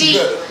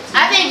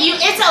 I think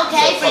it's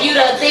okay for you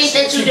to think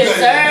that you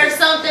deserve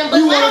something,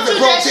 but why don't you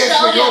just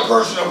show your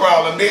personal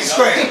problem, bitch.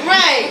 Scram.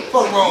 Right.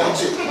 What's wrong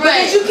with you?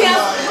 Right. Because you can't.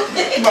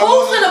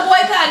 Who's gonna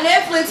boycott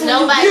Netflix?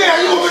 Nobody.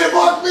 Yeah, you want me to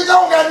boycott? Bitch, I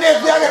don't got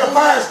Netflix. I got a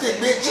Fire Stick,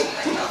 bitch.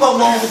 What's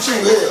wrong with you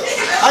here?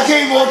 I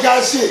can't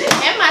boycott shit.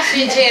 And my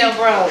shit jail,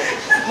 bro.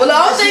 Well, the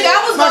only thing I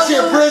was my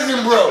shit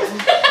prison, bro.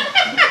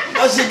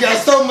 My shit got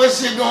so much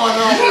shit going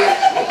on.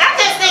 I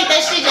just think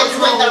that she took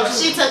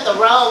the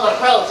wrong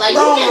approach. Like,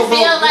 you can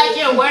feel like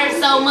you're worth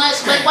so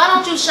much, but why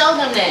don't you show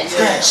them that?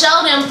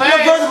 Show them first.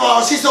 You know, first of all,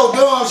 she's so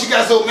dumb, she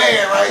got so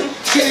mad, right?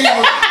 She didn't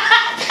even...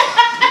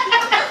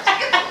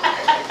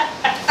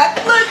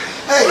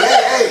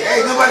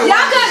 Hey, nobody...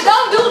 Y'all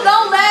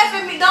don't laugh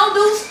at me. Don't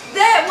do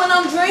that when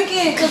I'm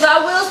drinking, because I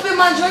will spit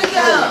my drink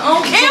out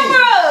on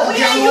camera. We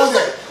ain't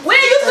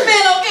used to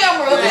being on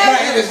camera,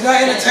 okay? It's not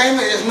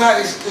entertainment. It's not.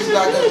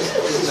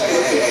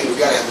 Hey, we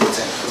gotta have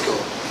entertainment. Let's go.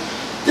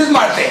 This is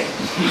my thing.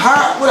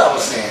 What I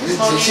was saying. This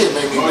shit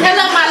made me.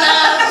 Hello, my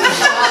love.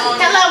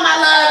 Hello, my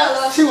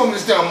love. She want me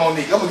to stay on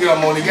Monique. I'm gonna get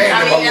on Monique. You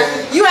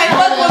ain't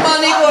fucking with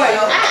Monique, are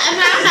you? I'm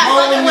not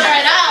fucking with her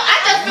at all. I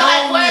just feel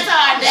like words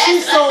are that.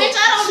 Bitch,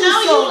 I don't know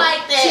you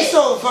like that. She's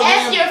so fucking.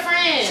 Ask your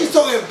friends. She's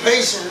so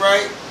impatient,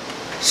 right?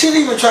 She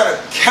didn't even try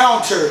to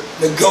counter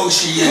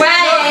negotiate.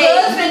 Right.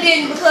 Her husband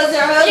didn't because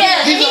her husband.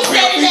 Yeah, and he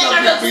said it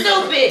that look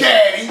stupid.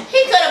 Daddy.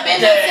 He could have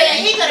been upset.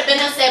 He could have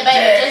been upset,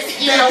 baby. Just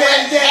you know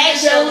what?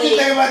 Actually, what you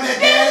think about that,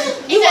 Daddy?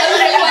 You know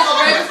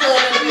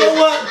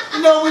what?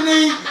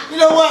 You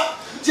know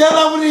what? Just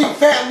like we need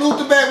fat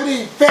Luther back,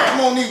 we need fat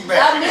Monique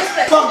back. I miss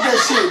that. Fuck that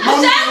shit.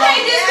 But y'all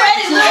can't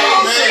discredit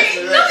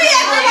Lil. Don't be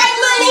acting like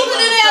Lil Luther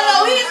didn't have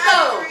no hit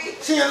though.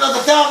 She another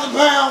 1,000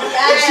 pounds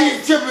and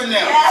she's tripping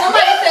now.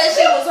 Somebody said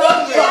she was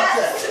hungry.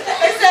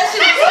 They said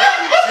she was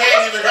hungry. She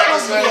ain't even got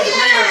the same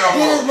ingredient no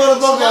more. This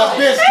motherfucker a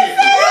biscuit.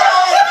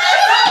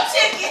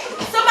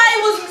 Somebody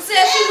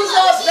said she was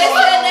up. They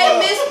said they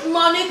missed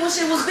Monique when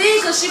she was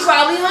big because she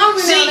probably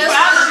hungry now.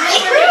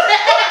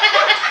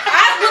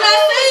 When I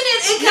seen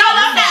it,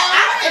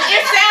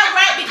 it sounds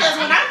right because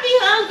when I be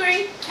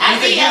hungry,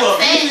 I be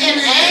upset and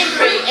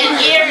angry and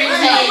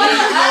irritated.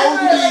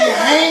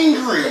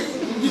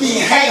 You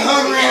be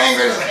hungry and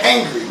angry and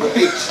angry,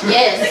 bitch.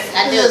 Yes,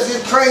 I do.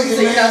 It's crazy,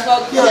 man.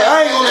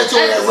 I ain't gonna let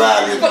your ass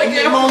ride.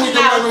 Monique,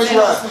 don't let me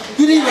ride.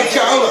 You didn't even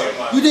count.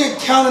 You didn't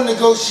count and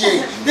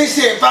negotiate. They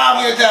said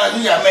 500,000.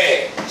 You got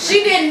mad.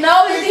 She didn't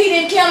know that he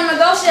didn't count and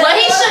negotiate. Well,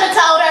 he should have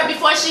told her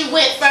before she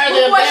went further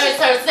and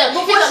embarrassed herself.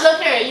 He could look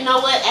here. You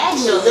know what?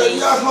 Actually,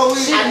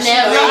 I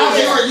never.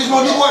 You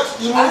want to do what?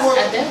 You want to do what?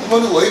 You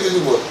want to do what? He just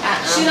do what?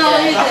 She don't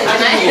need that.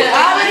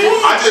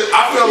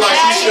 I feel like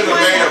she should have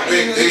made a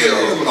big deal.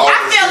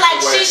 I feel like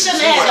she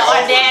shouldn't have the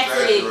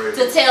audacity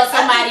to tell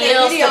somebody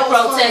else to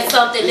protest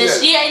something that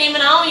she ain't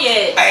even on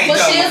yet. But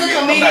she is a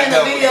comedian.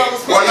 The video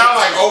was well, not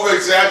like over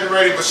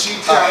exaggerated, but she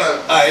kind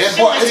of trying to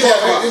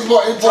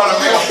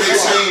make a big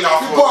scene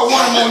off of it. They brought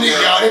one Monique,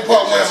 y'all. They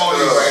brought one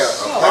Monique right here.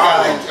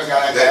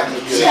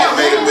 She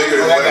made it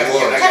bigger than what it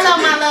was. Hello,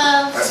 my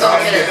love.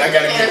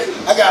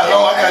 I got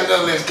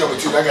another list coming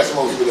too. I got some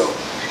more people though.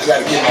 I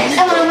gotta get Monique.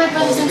 Hello, my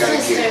brothers and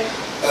sisters.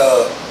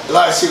 A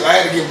lot of shit. I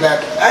had to get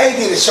back. I ain't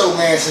did a show,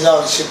 man, since all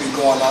this shit been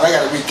going on. I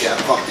got to recap.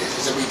 Fuck this.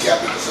 It's a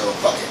recap episode.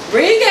 Fuck it.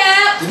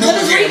 Recap? What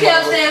does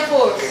recap stand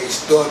for?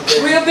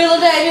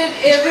 Rehabilitated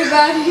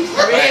everybody.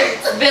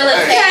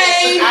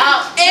 Rehabilitated.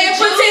 And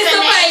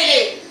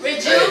participated.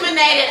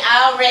 Rejuvenated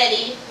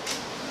already.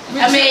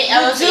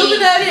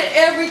 Rejuvenated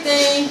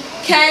everything.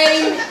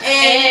 Came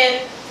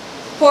and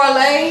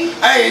parlay.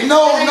 Hey,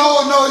 no.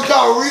 It's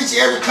called reach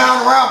every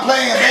clown around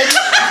playing, baby.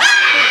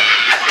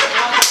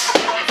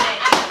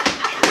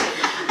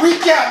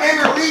 Recap,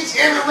 baby, reach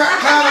every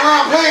clown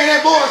around playing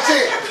that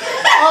bullshit.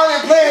 All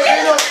that players,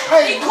 they know.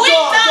 Hey,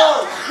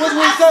 what do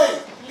we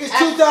say? It's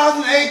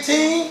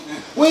 2018.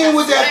 We ain't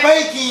with that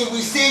faking.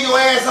 We seen your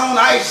ass on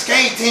the ice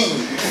skate team.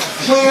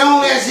 We ain't on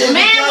that shit.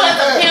 Man was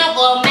a pimp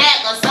or a Mac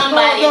or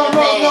somebody. No.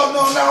 I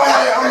don't have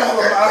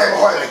a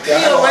heart like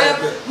that.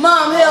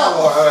 Mom,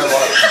 help.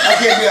 I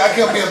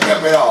can't be a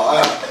pimp at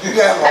all. You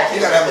gotta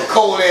have a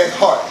cold ass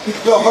heart.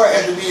 Your heart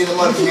has to be in the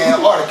motherfucking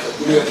Antarctica.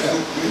 You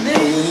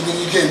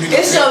can't be.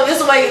 It's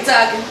the way you're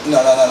talking. No.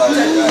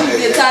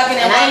 You're talking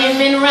and I ain't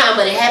been around,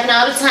 but it happened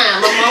all the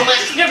time. I'm on my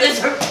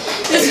scriptures.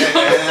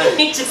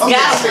 He just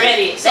got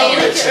ready. So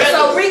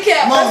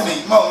recap.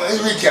 Monique, let's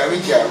recap.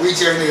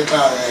 Reach every nigga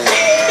clown.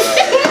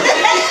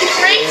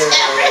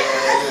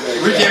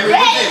 Reach every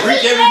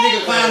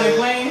nigga clown and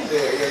playing.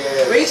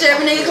 Reach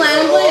every nigga clown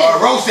and playing.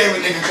 Roast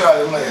every nigga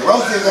clown and playing.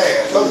 Roast his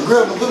ass.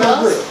 Put him on the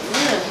grill.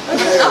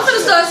 I'm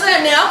finna start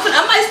saying now.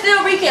 I might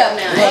still recap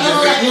now.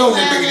 You don't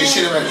just bring this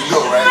shit up as you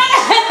go, right?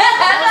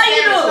 I know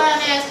you do.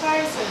 Clown ass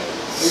person.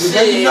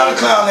 You're not a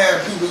clown ass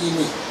people you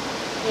meet.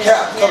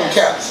 Cap, call them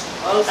caps.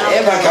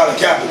 Everybody call them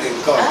cap, they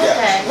call them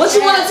cap. What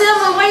you want to tell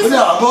them? Wait,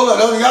 no, hold on,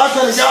 y'all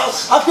trying to,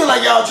 I feel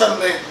like y'all trying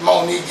to let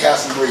Monique have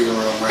some breathing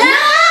room, right?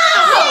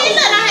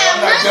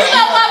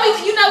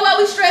 You know why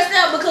we stressed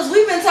out? Because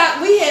we've been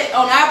talking. We had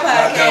on our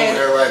podcast.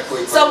 Right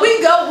quick, so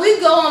we go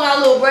on our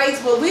little breaks,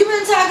 but we've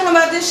been talking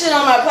about this shit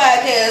on our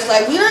podcast.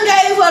 Like we done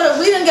gave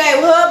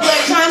her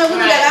Black China.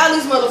 We done got all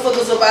these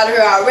motherfuckers up out of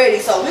here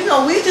already. So we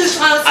just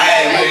trying to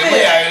say.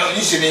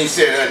 You shouldn't even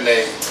say her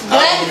name.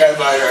 I don't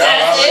about her.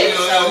 You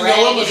know what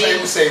I'm gonna say?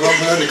 We say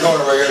I'm in the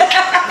corner right here.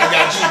 I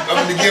got you.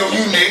 I'm gonna get on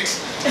you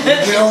next.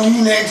 Get on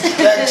you next.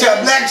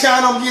 Black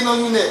China, I'm getting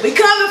on you next. We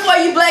coming for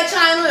you, Black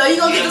China. Are you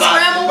gonna get the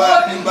Scram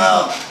Award?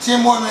 About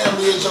 10 more minutes, I'm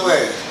gonna get your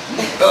ass.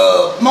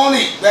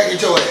 Monique, back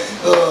at your ass.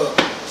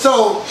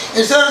 So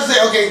instead of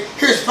saying, okay,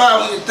 here's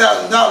 $500,000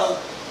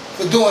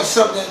 for doing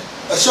something,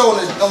 a show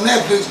on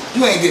Netflix,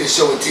 you ain't did a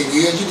show in 10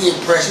 years. You did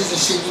Precious and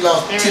shit. You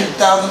lost $10,000. She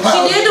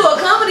did do a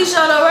comedy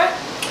show though, right?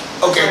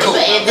 Okay, cool.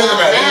 It doesn't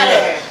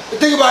matter. The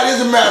thing about it,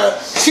 doesn't matter.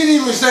 She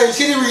didn't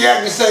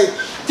react and say,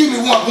 give me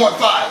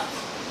 1.5.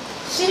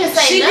 She didn't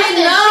say she nothing.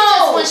 Didn't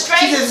know.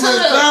 She just went straight to the.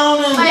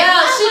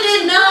 She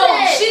didn't know.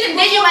 She didn't.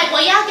 Then you're like,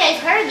 well, y'all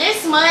gave her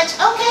this much.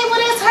 Okay, well,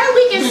 that's her.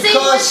 We can see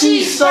what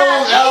she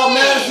sold out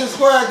Madison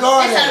Square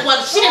Garden.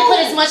 She didn't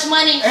put as much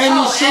money.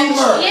 Amy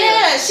Schumer.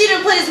 Yeah, she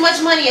didn't put as much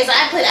money as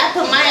I put. I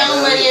put my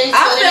own money in.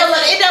 I feel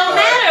like it don't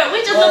matter.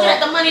 We just looking at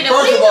the money that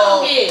we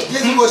gonna get.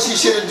 This is what she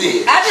should have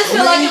did. I just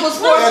feel like it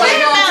was foreplay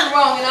going too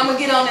wrong, and I'm gonna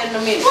get on that in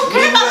a minute. Who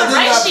cares about the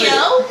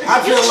ratio?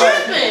 I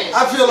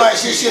feel like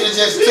she should have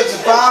just took the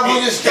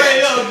 500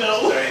 straight up.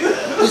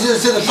 We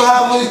just said the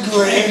 500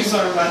 grand. What you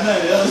talking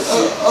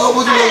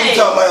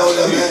about over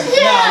there, man?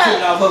 Yeah.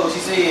 She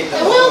said.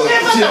 We don't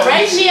care about the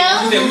ratio.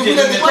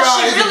 Well,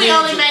 she really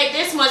only made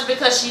this much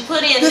because she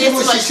put in this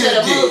much to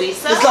the movie.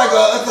 So. It's like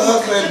a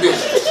hustling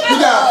business.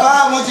 You got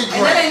 500 grand.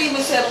 That ain't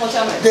even telling what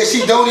y'all make. That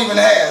she don't even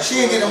have.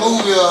 She ain't get a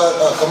movie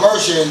or a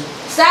commercial.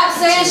 Stop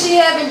saying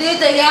she haven't did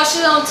that. Y'all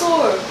shit on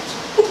tour.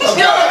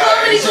 She on a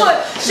comedy tour.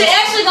 She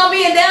actually gonna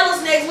be in Dallas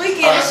next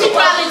weekend. And she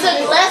probably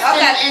took less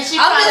than, and she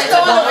probably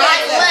took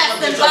less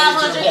than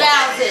 500,000.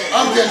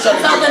 I'm just trying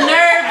to. So the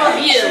nerve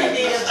of you.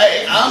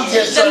 Hey, I'm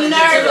just trying to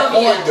get to the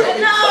point though.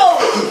 No.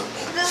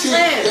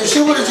 If she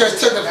would have just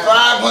took the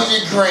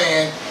 500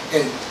 grand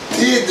and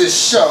did the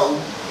show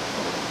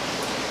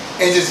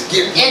and just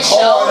get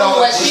hard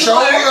on it,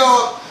 show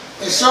her up.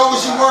 And show what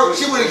she worked,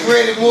 she would have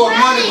created more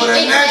money for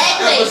the next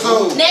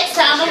episode. Next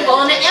time I'm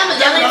going to Amazon.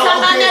 Y'all ain't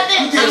talking about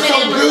nothing? I'm in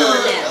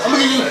Amazon now. I'm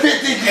going to give you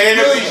 50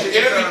 it'll be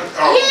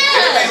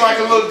like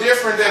a little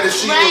different than if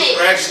she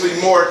was actually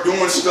more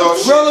doing stuff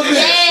at the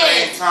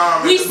same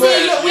time. We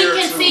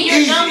can see your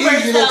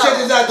numbers though.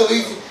 Check this out though,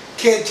 Easy.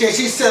 Can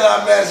she sell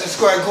out Madison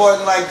Square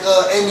Garden like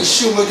Amy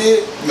Schumer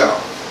did? No.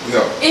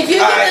 If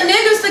you get the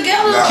niggas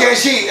together. Can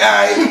she?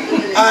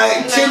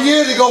 10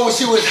 years ago when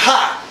she was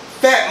hot,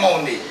 Fat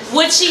Monique.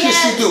 Would she have?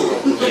 She do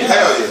it?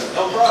 Hell yeah.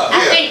 No problem.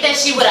 I think that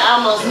she would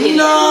have almost did it.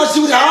 No,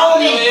 she would have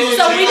almost did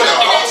it. So we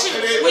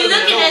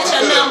looking at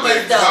your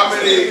numbers though. How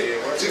many?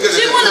 She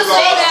would have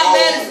sold out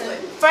Madison.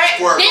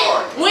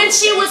 When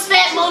she was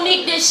Fat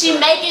Monique, did she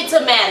make it to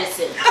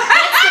Madison?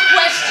 That's the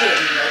question.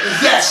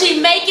 Did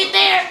she make it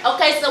there?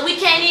 Okay, so we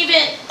can't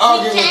even.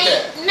 No.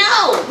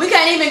 We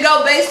can't even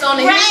go based on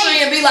the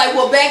history and be like,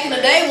 well, back in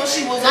the day when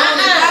she was on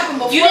and popping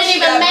before you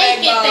didn't even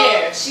make it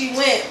there. She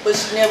went, but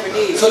she never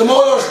did. So the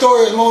moral of the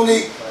story is,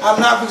 Monique, I'm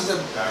not supposed to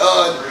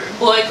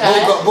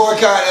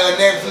boycott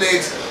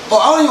Netflix. Oh,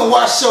 I don't even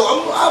watch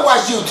shows. I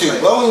watch YouTube.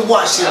 I don't even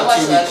watch shit on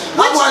TV.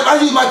 I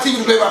use my TV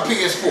to play my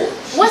PS4.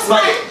 What's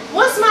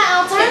my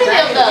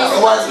alternative though?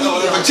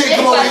 If a chick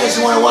come over here,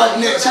 she wanna watch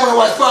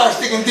Fire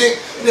Stick and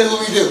Dick, that's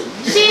what we do.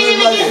 She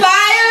didn't even get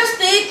Fire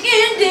Stick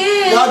and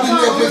Dick. Y'all do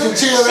Netflix and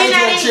chill. I ain't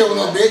gonna chill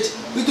with no bitch.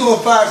 We doing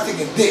Fire Stick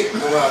and Dick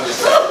around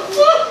this time.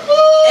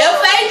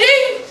 FAD.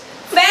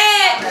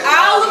 Fat.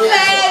 All the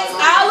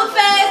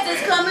fads that's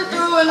coming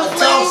through and the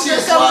flames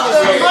that's coming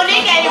through.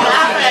 Monique ain't even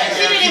offer.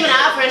 She didn't even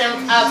offer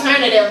an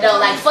alternative though.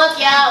 Like fuck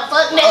y'all,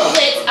 fuck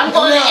Netflix. I'm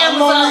going to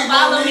Amazon.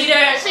 Follow me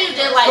there. She was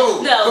just like,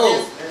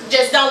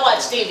 just don't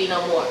watch TV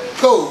no more.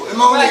 Cool. And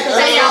Monique,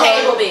 pay your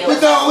cable bill. We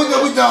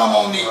done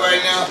Monique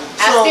right now.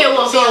 I still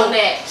won't be on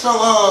that. So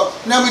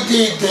now we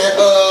did that.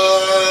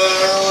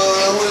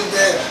 What is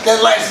that?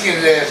 That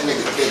light-skinned ass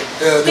nigga.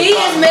 He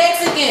is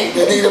Mexican.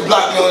 That nigga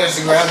blocked me on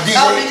Instagram.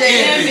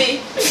 DJ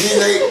Envy.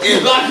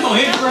 DJ blocked me on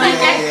Instagram.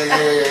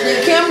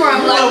 The camera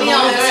blocked me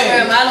on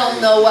Instagram. I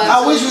don't know why. I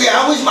wish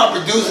my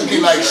producer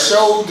could like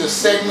show the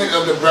segment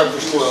of the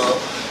Breakfast Club.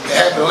 It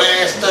happened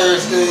last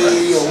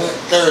Thursday or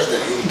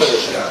Thursday.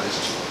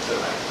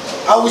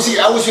 I wish we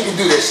could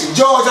do that shit.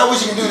 George, I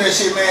wish you could do that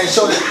shit, man.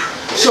 Show the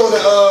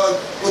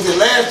was it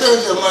last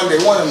Thursday or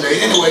Monday? One of them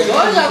days. Anyway.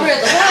 George over at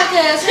the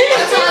podcast. He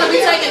was trying to be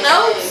taking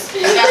notes.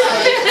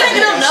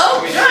 Taking up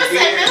notes. George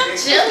said, man, I'm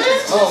chilling.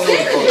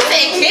 He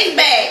said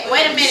kickback.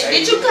 Wait a minute.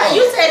 did you cut?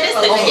 You said this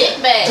the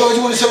kickback. George,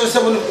 you want to show us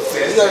something? You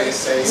want to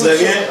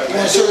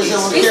show us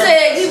something? He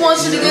said he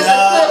wants you to get the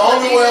clip. The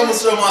only way I'm going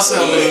to show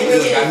myself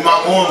is my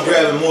arm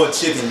grabbing more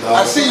chicken, dog.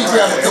 I see you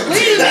grabbing a couple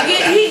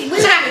chicken. We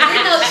didn't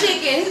get no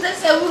chicken. He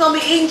just said we're going to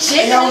be eating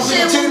chicken and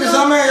shit. Chicken or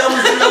something?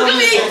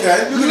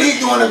 Okay. You can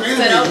eat during the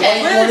interview.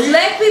 Really,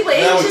 black people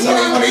eat chicken.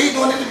 You want to eat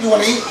during the interview? You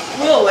want to eat?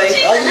 We'll wait.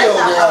 Oh,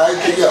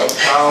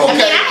 yeah,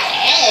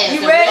 okay.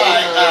 You ready?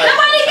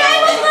 Nobody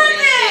gave us nothing.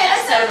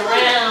 Turn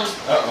around.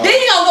 Then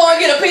you gonna go and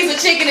get a piece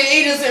of chicken and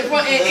eat it in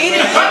front of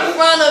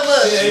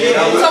us. Talking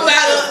about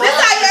it.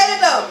 That's how you ate it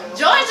though.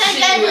 George ain't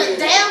gave a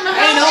damn no.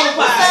 Ain't no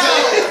pie.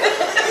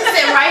 He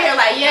said right here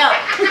like, yeah.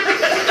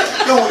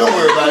 Don't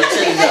worry about it.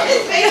 Check this out.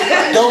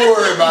 Don't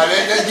worry about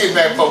it. Let's get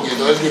back focused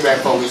though. Let's get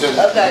back focused.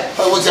 Okay.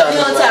 What time? You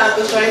on time,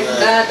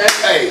 right?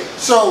 Hey,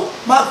 so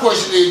my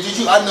question is,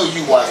 I know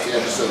you watched the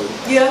episode.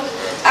 Yeah,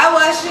 I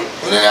watched it.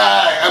 Well, then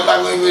I'm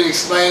not going to really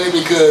explain it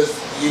because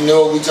you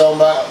know what we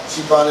talking about. She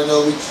probably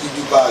know we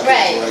do podcasts,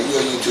 right? You're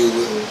a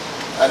YouTuber.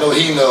 I know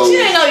he knows. She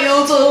ain't no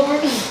YouTuber.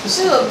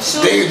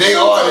 They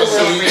artists,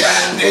 so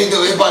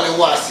they probably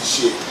watch this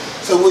shit.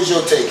 So what's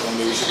your take on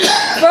this shit?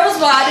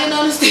 First of all, I didn't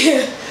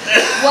understand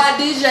why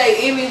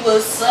DJ Emmy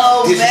was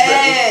so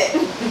mad.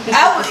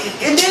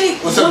 And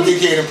then what's up,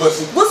 dickhead and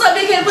pussy? What's up,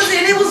 dickhead and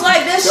pussy? And it was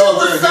like that shit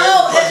was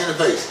so. Punch in the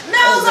face. No,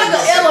 it was like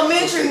an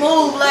elementary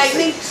move. Like,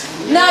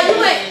 now you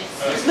ain't.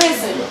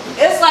 Listen,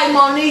 it's like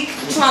Monique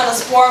trying to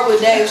spar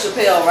with Dave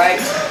Chappelle,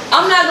 right?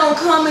 I'm not gonna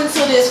come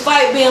into this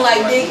fight being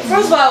like Dick.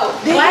 First of all,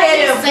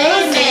 dickhead and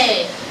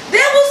pussy.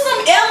 There was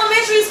some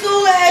elementary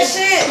school ass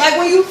shit.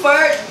 Like when you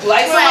first,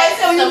 like somebody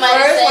said when you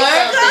first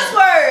learn cuss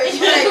words.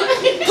 Like,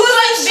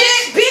 pussy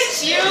shit,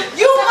 bitch.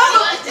 You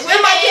mother. In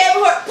my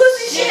cabin,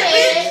 pussy shit,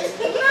 bitch.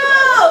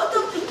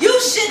 No, you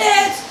shit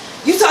ass.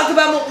 You talked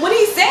about when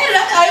he said it,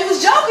 I thought he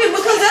was joking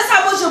because that's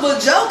how much of a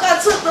joke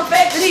I took the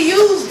fact that he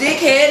used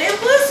dickhead and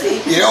pussy.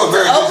 Yeah, that was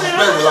very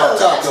disrespectful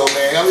off top though,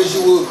 man. I wish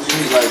you would agree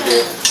with me like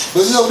that.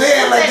 But you know, they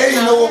had like they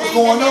didn't know what was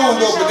going on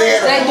though, but they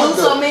had a point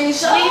though. They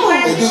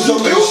do so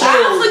many shows.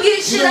 I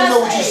forget shit. You don't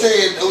know what you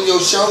said on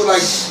your show,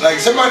 like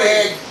somebody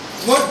had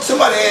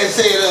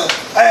said,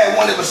 I had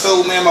one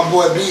episode, man, my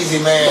boy Beezy,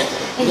 man,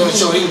 on the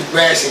show, he was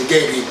bashing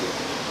gay people.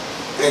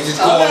 And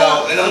just going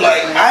out, and I'm like,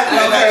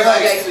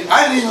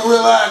 I didn't even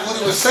realize what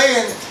he was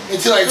saying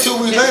until like 2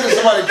 weeks later,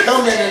 somebody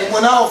come in and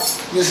went out,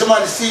 and then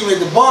somebody see me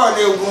at the bar,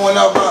 and they were going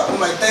out, I'm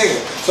like, damn.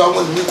 So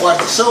I went to watch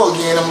the show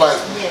again, I'm like,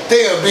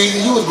 damn, Beezy,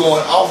 you was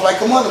going off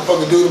like a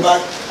motherfucker, dude, about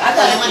it. I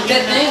thought it was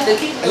that thing to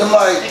keep. And I'm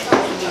like,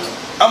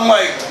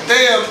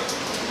 damn.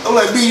 I'm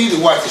like, B, you need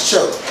to watch the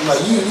show. I'm like,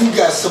 you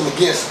got something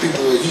against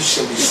people that you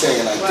shouldn't be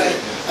saying like that.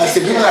 I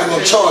said, people not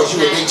gonna charge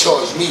you if they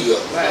charge me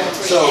up.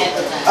 So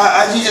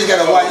you just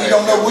gotta watch. You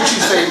don't know what you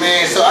say,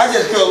 man. So I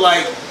just feel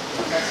like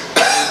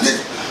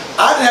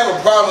I didn't have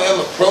a problem with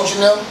him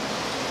approaching them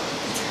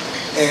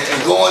and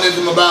going at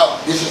them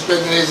about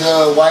disrespecting his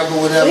wife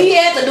or whatever. He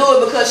had to do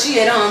it because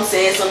she had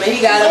saying something.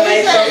 He got to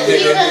make something.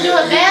 He gonna do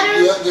it better.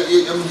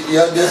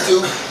 Yeah, that too.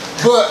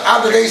 But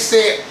after they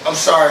said, I'm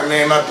sorry,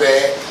 man, my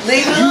bad.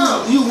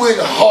 You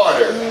went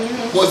harder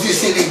once you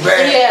see these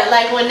bad. Yeah,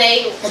 like when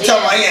they. I'm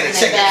talking about he had to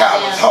check the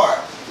cop's heart.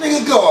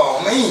 Nigga, go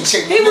on, man. He ain't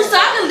checking. He was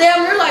talking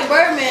damn near like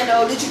Birdman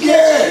though. Did you get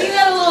that? He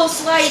had a little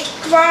slight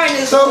cry in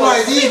his voice. So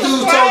like these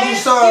dudes told you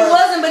sorry. He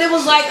wasn't, but it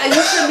was like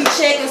you shouldn't be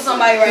checking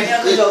somebody right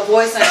now because your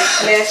voice ain't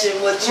matching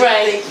what you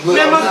think.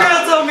 Man, my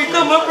girl told me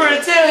come up here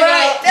and tell you.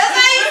 Right, that's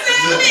how you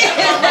feel it.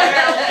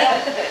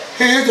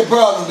 Here's the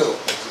problem though.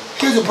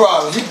 Here's the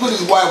problem. He put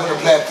his wife on the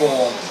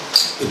platform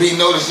to be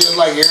noticed just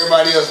like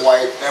everybody else's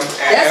wife.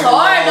 That's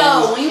hard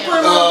though. When you put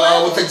him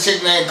on with the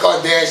chick named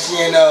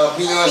Kardashian,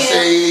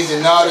 Beyonce's,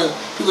 and all the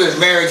people that's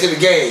married to the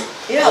game.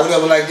 Or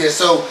whatever like that.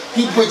 So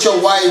he put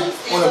your wife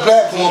on the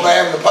platform by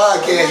having a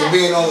podcast and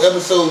being on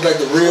episodes like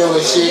The Real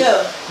and shit.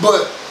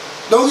 But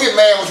don't get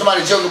mad when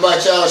somebody joke about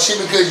y'all shit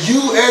because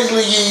you, Angela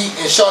Yee,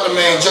 and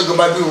Charlamagne joke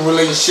about people's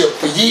relationship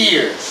for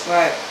years.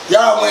 Right.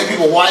 Y'all wanted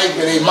people's wife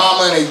and their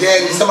mama and their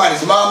daddy,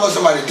 somebody's mama,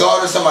 somebody's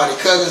daughter, somebody's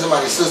cousin,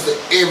 somebody's sister,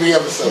 every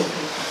episode.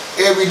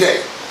 Every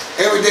day.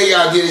 Every day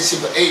y'all did this shit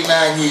for 8,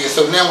 9 years.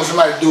 So now when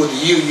somebody do it to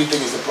you, you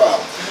think it's a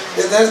problem.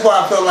 That's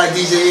why I felt like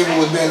DJ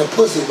Evil was being a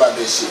pussy about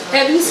this shit.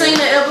 Have you seen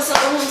the episode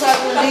of him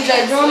talking with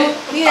DJ Drummer?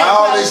 He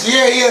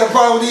had a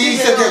problem with it.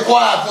 He sat there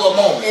quiet for a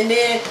moment. And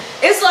then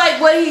it's like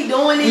what he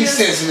doing is... He's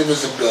sensitive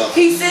as a dog.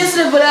 He's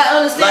sensitive, but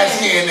I understand.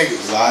 Light-skinned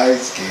niggas.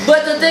 Light-skinned.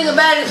 But the thing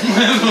about it...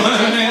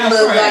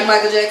 look like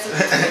Michael Jackson.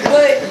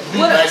 But...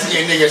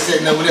 Light-skinned nigga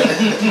sitting over there.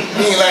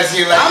 He ain't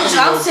light-skinned like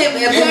I'm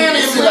tipping.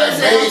 Apparently Slim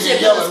said I'm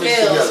tipping the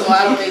scale, so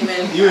I don't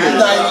even... He's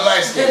not even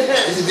light-skinned.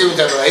 It's a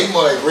different type of light. He's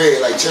more like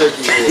red, like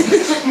Cherokee red.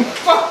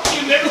 Fuck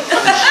you, nigga. He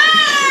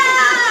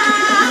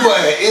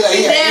got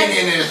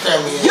Indian in his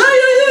family. Yeah. I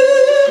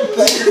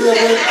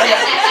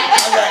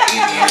got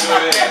Indian in my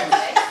family.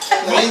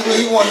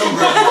 He want them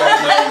girls. You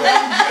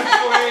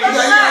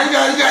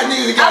got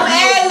niggas that got... I'm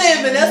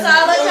ad-libbing. That's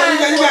all I got.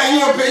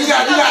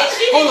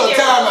 Hold on,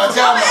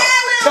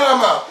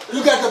 time out.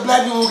 You got the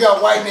black people who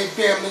got white in their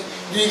family.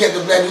 Then you got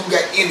the black people who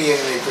got Indian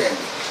in their family.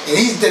 And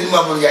he's the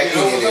motherfucker got any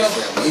of this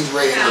family. He's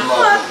ready to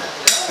motherfucker.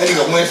 That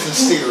nigga Winston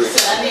cigarettes.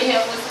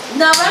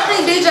 No, but I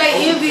think DJ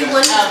Envy,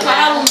 what his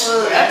problem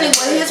was, I think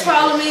what his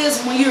problem is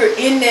when you're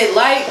in that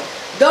light,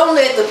 don't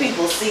let the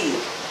people see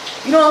it.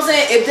 You know what I'm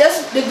saying? If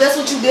that's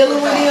what you're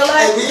dealing with in your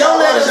life, hey, y'all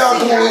let y'all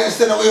come over here and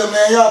stand over here,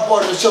 man. Y'all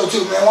part of the show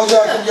too, man. Why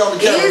y'all come on the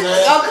camera,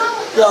 man? Oh, come on.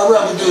 Y'all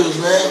rapping dudes,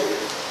 man.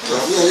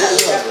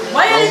 Yeah.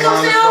 Why y'all didn't come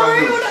stay over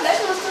here with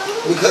us?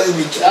 Because it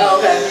be too. Oh,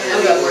 okay.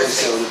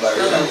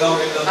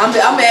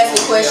 I'm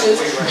asking questions.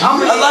 I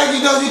like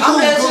you, though. You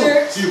cool.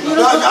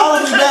 Y'all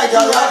will be back,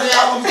 y'all.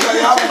 Y'all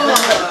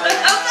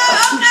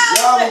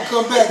will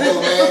come back,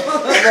 though, man.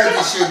 I like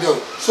this shit, though.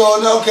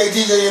 So, okay,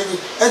 DJ Envy.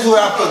 That's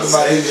what I feel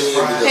about DJ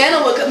Envy.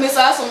 Hannah would,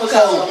 Ms.Awesome would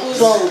come.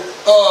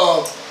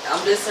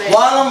 I'm just saying.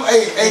 While I'm,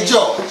 hey,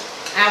 George.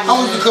 I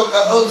want you to come,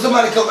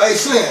 somebody come, hey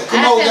Slim,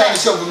 come over down the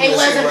show for me. He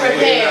wasn't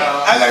prepared.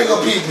 I gotta go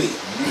pee-pee. We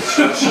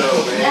can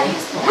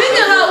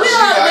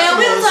man.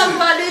 We don't talk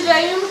about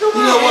DJ. You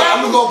know what?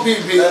 I'm gonna go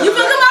pee-pee. You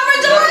can come over,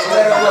 George?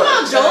 Come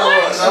on,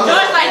 George.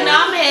 George like, no,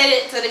 I'm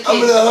headed to the kitchen. I'm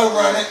gonna let her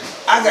run it.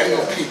 I gotta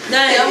go pee-pee.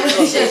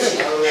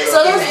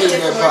 So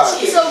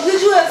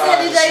did you have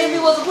said DJ Envy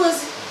was a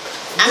pussy?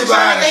 I'm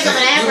trying to think of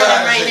an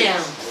acronym right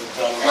now.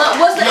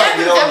 What's the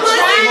acronym?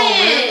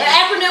 The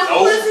acronym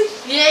for pussy?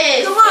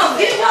 Yes. Come on,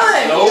 get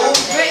one. No.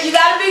 You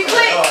gotta be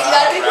quick.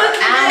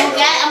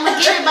 I'm gonna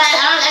get it, but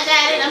I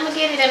got it. I'm gonna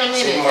get it in a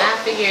minute. I'll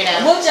figure it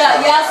out. What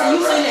y'all so you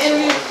seen the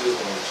interview?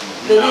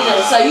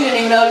 So you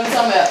didn't even know what you were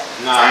talking about?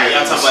 Nah,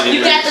 y'all talking about it.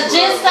 You got the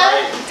gist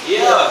of it?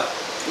 Yeah.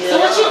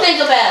 So what you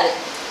think about it?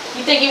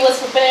 You think he was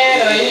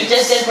prepared, or he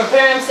just didn't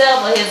prepare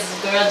himself, or his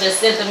girl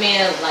just sent him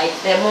in like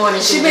that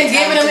morning? She been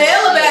giving him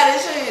hell about it,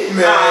 shit.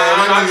 Man,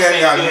 that nigga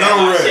got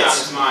no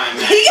rest.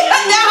 He got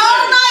that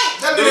whole night.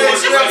 That nigga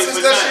ain't slept since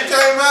that shit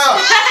came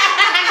out.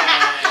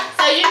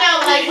 So you know,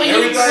 like when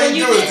you did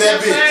your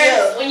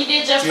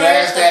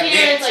first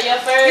appearance or your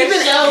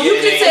first show, you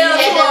can tell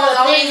I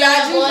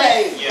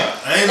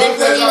ain't looked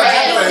at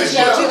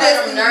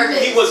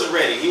He wasn't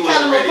ready.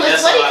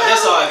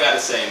 That's all I gotta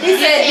say, man. He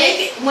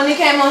said when he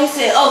came on, he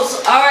said, "Oh,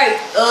 so, all right,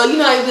 you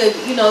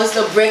know, it's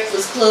the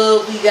Breakfast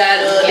Club. We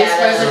got this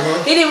person."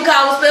 He didn't even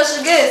call him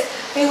special guest.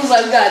 He was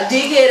like, "We got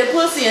dick-headed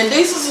pussy," and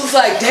Desus was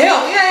like,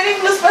 "Damn, we ain't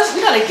even a special.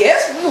 We got a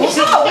guest. What's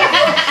up?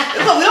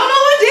 We don't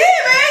know what did,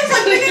 man. It's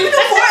like, nigga, we do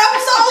 4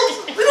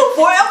 episodes. We do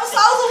 4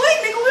 episodes a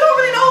week, nigga. We don't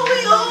really know who we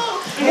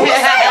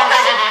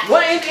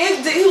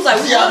he was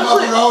like, "We run the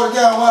clip. Run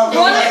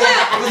the clip."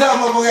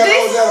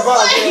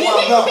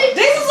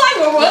 Desus like,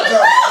 "We're running the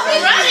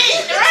clip. Run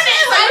it.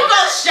 Like, you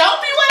gonna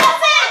show me what I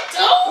said,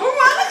 too? We're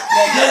running the clip."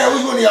 Now, Gary,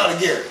 which one of y'all to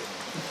Gary?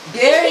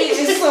 Gary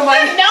is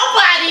somebody.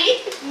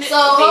 Nobody. So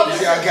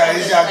y'all got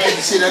it. Y'all get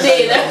the shit.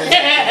 Hey,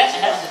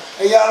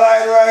 y'all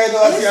like it right here?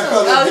 Though I see I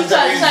felt it. We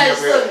talking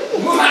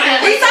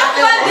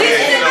about this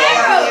in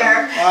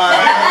there.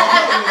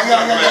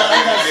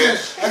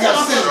 I got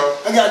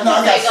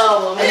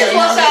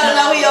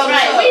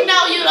We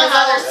know you the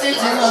other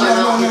sisters.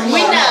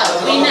 We know.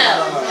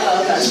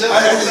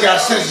 I just got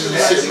sisters and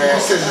shit,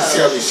 man. Sisters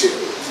tell me shit.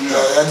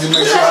 I just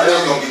make sure I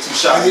don't be too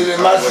shy. I just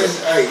my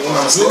sisters, hey, when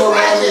I'm blue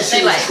around this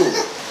shit, it's cool.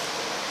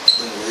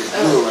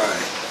 Blue around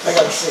it. I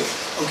got to say.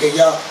 Okay,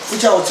 y'all,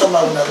 what y'all were talking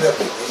about when I left?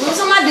 We were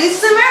talking about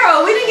Desus and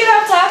Mero. We didn't get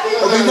off topic.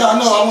 Okay, no,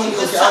 I was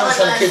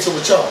trying to catch up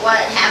with y'all.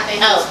 What happened?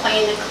 He was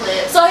playing the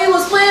clip. So he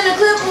was playing the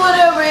clip or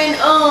whatever, and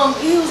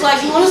he was like,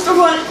 "You want us to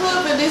run the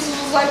clip?" And Desus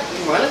was like,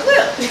 "Run the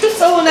clip."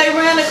 So when they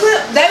ran the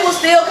clip, they were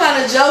still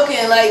kind of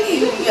joking. Like,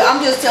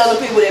 I'm just telling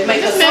people that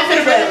make us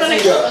something better.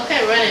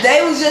 Okay, run it.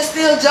 They was just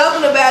still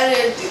joking about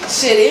it.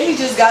 Shit, and he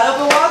just got up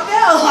and walked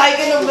out, like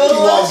in the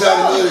middle of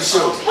the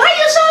show. Why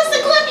you show us the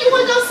clip? You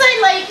wouldn't go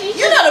say like,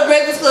 you know, the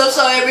Breakfast Club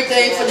show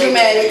everything for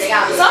dramatics.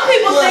 Some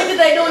people think that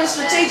they doing it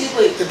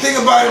strategically. The thing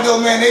about it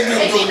though, man, they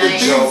been doing the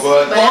thing.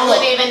 But I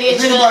wouldn't even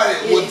need you. Think about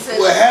it.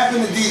 What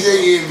happened to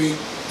DJ Envy?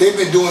 They've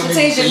been doing it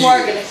for years.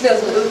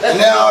 And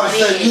now all of a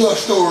sudden you a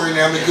story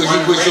now because you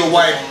put your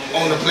wife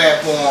on the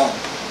platform.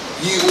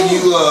 You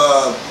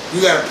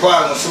got a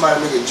problem when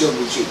somebody make a joke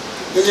with you.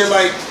 It's just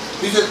like.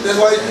 That's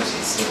why.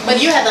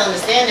 But you have to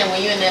understand that when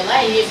you're in that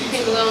light,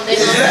 people gonna.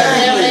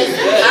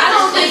 I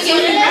don't think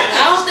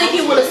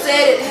he would have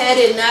said it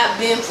had it not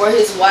been for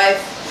his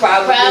wife.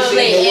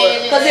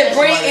 Probably, because it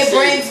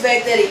brings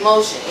back that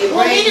emotion.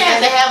 Well, he didn't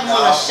have to have him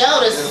on the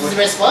show to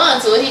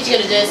respond to it. He could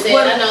have just said,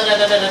 "I know, and then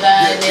left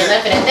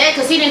it at that,"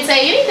 because he didn't say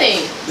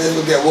anything. That's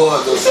what that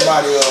was, though.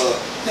 Somebody,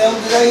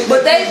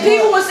 but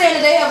people were saying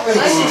that they have a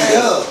relationship.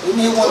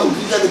 You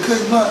got the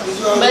Cutty blunt.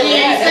 But he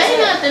didn't say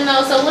nothing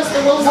though. So what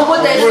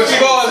they I don't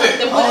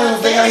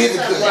even think I hit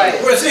the Cutty. Right.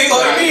 What's he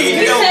gonna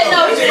be? He said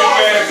no.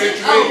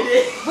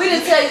 We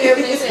didn't tell you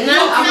everything.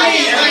 No,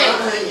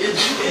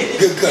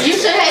 good cut. You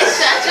should have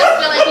shot. I just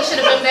feel like you should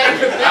have been better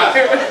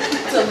prepared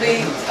to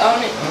be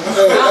on it.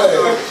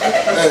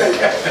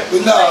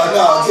 But no. I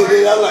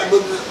like,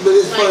 but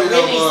it's funny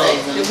though.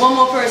 If one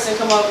more person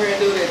come over here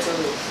and do that to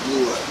me.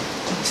 Do what?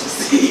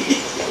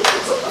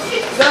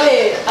 Go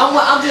ahead. I'm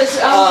just.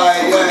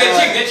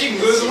 That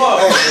chicken good as well.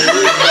 Are you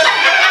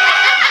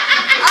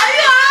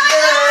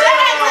high?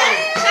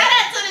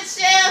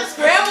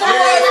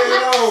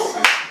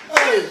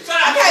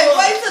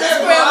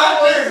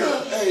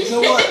 Hey,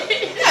 you know what?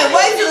 Hey,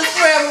 wait till the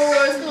Scram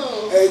Awards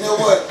come. Hey, you know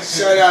what?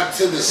 Shout out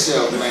to the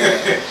show,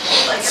 man.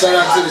 Shout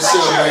out to the show,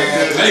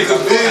 man.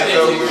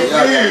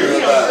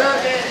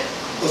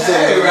 What's up,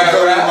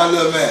 man? My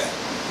little man.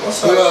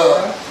 What's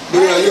up,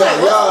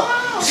 y'all?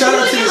 Shout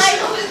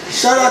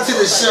out to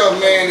the chef,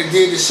 man, that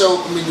did the show,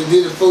 that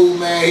did the food,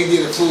 man. He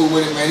did the food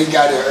with it, man. He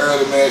got there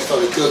early, man,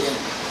 started cooking.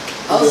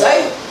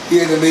 Jose? He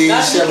had to leave,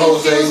 Chef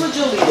Jose.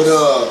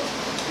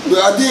 But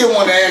I did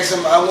want to ask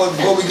him,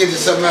 before we get to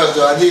something else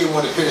though, I did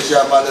want to finish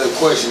out my little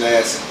question to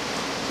ask him.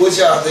 What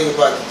y'all think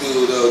about the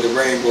dude, the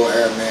rainbow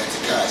hair man,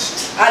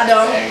 Cuttacation? I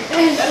don't.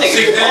 That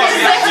nigga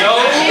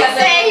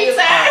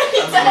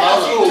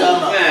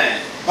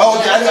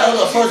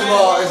First of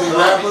all, as a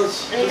rapper,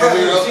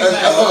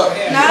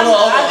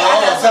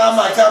 time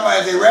out,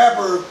 as a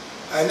rapper,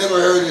 I never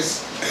heard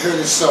his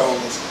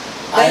songs.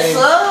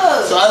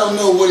 So I don't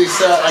know what he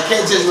sound. I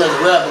can't just like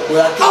a rapper,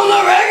 but I think. On the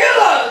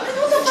regular.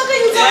 What the fuck are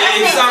you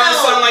talking about? It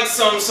sound like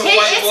some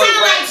white boy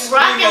rap. It sound like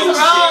rock and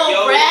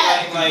roll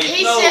rap.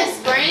 He's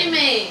just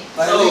screaming.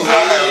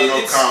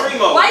 It's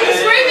screamo. Why you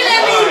screaming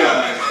at me?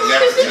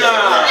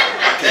 Nah,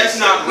 that's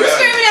not. You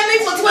screaming at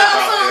me for 12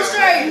 songs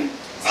straight.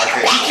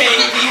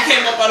 He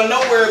came up out of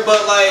nowhere,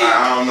 but like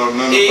I don't know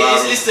none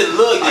about it's the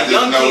look. The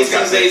young kids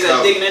these days are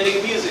digging that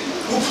nigga music.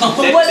 That's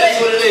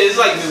what it is. It's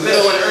like the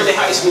middle and early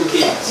high school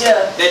kids.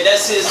 Yeah.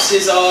 That's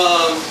his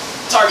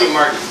target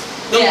market.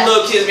 Them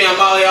little kids being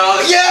out here all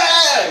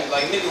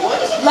like nigga what?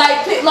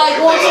 Like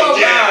going to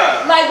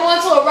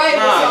a rave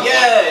or something.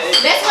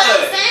 That's what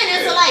I'm saying.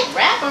 It's like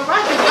rap and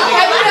rock and roll.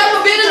 Have you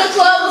ever been in a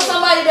club with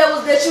somebody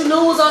that you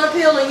knew was on the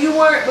pill and you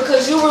weren't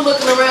because you were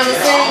looking around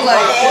and saying like,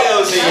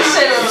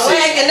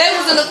 and they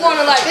was in the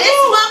corner like this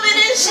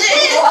bumping and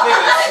shit.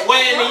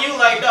 Sweating to you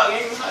like dog.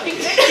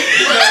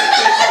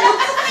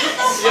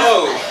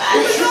 Yo.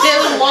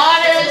 Stealing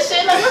water and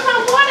shit. Like where's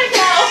my water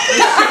go?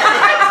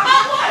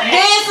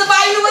 Dancing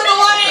by you with the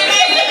water in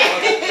there.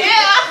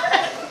 Yeah.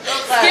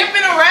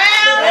 Skipping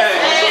around.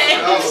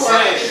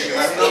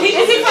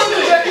 Is he from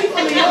New York? He's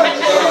from New York.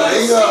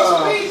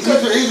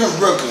 He's from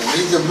Brooklyn.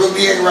 He's in Brooklyn.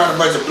 He hang around a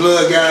bunch of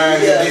blood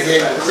guys. He's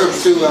hanging with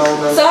Crips too. I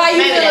don't know. So how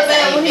you feel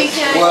about when he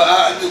came?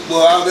 I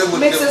was with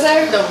Mix his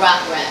hair? The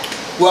rock rap.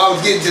 Well, I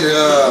was getting to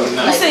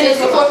you seen this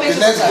before picture?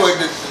 the next point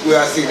where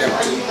I seen them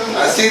too.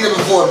 I seen them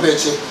before a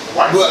picture,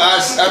 but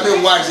I've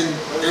been watching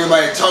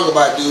everybody talk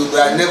about dude,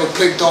 but I never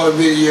clicked on the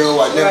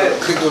video. I never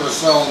clicked on the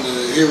song to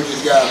hear what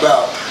this guy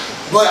about.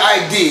 But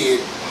I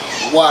did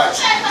watch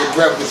the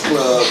Breakfast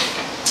Club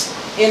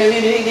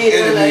interview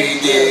that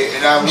he did,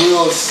 and I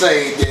will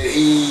say that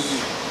he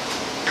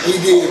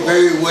did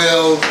very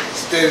well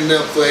standing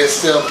up for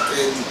himself,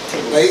 and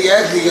he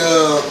actually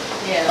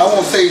I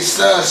won't say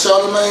son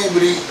Charlemagne,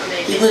 but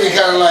he really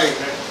kind of like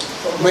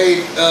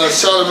made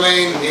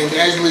Charlemagne and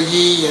Angela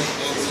Yee and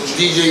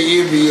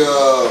DJ Envy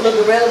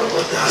look relevant.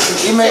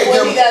 He made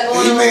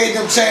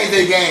them change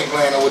their game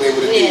plan or whatever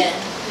they did.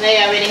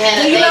 They already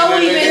had it.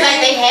 It's like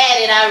they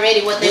had it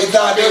already. What they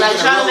thought they like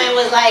Charlemagne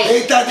was like.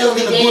 They thought they were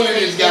gonna bully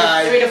this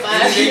guy. 3 to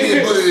 5 They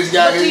didn't bully this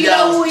guy. But do you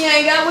know who he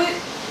ain't got with?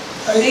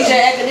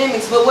 DJ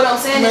Academics, but what I'm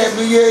saying is,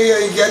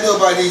 you got to know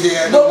about DJ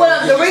Academics.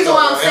 But the reason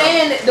why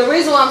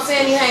I'm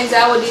saying he hangs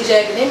out with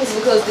DJ Academics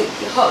because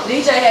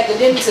DJ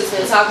Academics has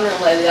been talking to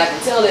him lately. I can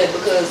tell that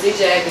because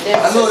DJ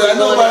Academics has been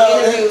going to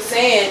interviews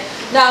saying,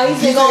 no, he's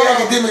been going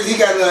on. DJ Academics, he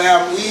got a little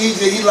album. He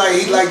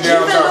like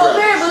down south.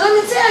 But let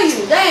me tell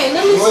you, dang,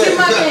 let me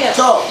skip my damn.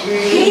 Talk.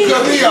 She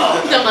cut me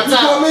off.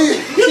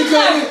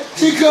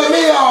 She cut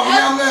me off.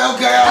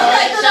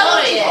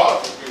 Okay.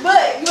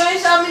 But you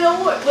ain't shot me no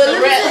more. But let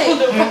me tell you,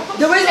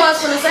 the reason why I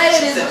was gonna say that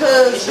is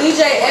because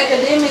DJ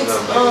Academics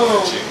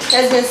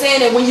has been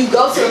saying that when you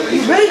go to,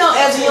 you really don't,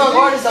 as a young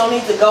artist, don't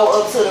need to go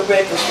up to the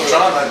Breakfast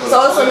Club.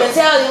 So it's a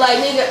mentality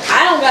like, nigga,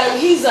 I don't gotta.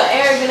 He's an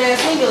arrogant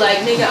ass nigga.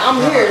 Like, nigga, I'm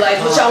here. Like,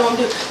 what y'all want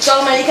to do?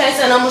 Charlemagne, you can't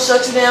say I'm gonna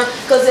shut you down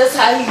because that's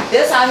how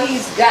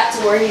he's got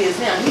to where he is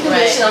now. He do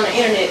that shit on the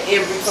internet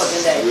every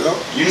fucking day.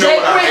 You know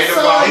what I hate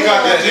about he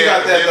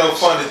got that though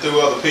funded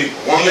through other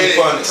people.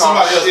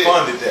 Somebody else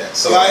funded that.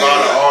 So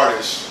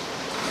artist,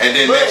 and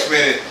then next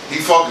minute he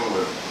fucking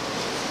with him.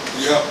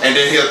 Yeah. And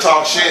then he'll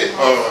talk shit.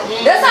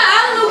 That's how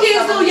I know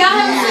kids do. Y'all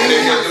haven't seen. And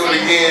then he'll do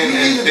it again,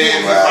 and then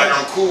he's like,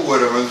 I'm cool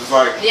with him. It's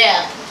like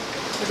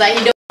it's like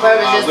he do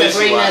purpose just to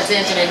bring the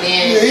attention, and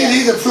then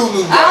he's a fruit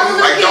loop guy.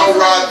 Like don't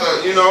ride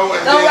the,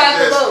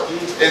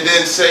 and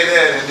then say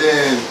that, and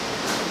then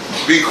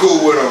be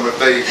cool with them if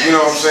they, you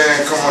know what I'm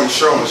saying, come on the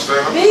show and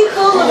stuff. Be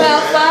cool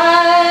about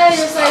fire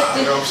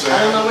safety. You know what I'm saying?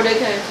 I don't know where they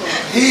came from.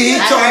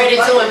 I heard it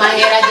too in my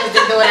head, I just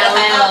didn't do it out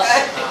loud.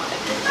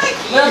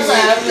 But I'm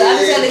sorry, I'm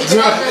telling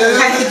you.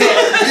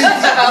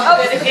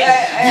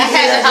 I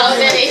had to hold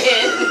that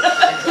in.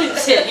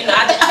 You know,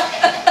 I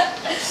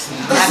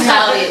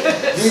called it.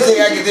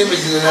 DJ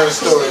Academics is another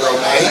story though,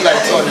 man. He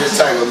like Tony the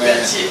Tiger,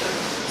 man.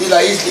 He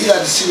like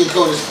to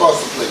sugarcoat his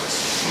frosted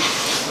flakes.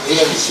 He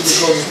like to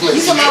sugarcoat his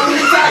flakes.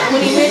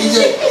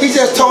 He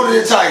just Tony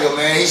the Tiger,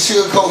 man. He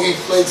sugarcoat his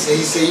flakes and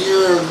he said,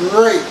 you're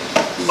great.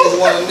 He's just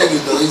one of them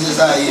niggas though. He's just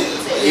how he is.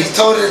 He's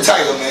Tony the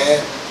Tiger, man.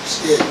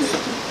 Yeah,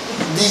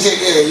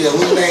 DJ, yeah,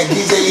 what's his name?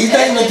 DJ, he's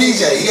not even a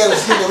DJ. He got to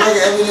spin the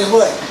record every this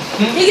way.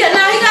 He got a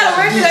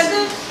record, I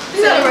think.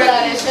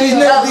 He's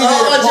never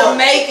a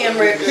Jamaican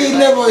record. He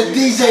never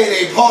DJ'd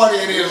a party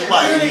in his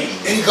life,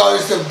 and he called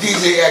himself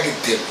DJ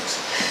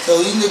Academics. So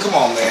come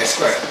on, man,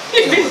 scrap.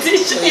 We're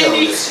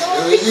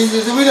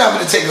not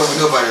gonna take over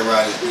nobody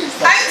around here.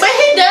 But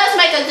he does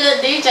make a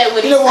good DJ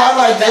when he's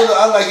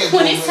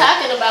when he's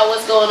talking about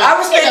what's going on. I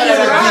respect his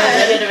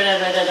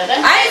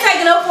grind. I ain't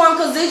taking up for him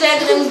because DJ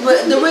Academics,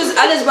 but the reason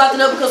I just brought it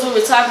up because we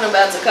were talking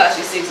about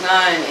Cuttacation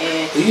 6ix9ine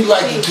and. You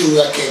like the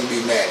dude? I can't be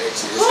mad at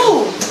you.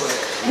 Ooh.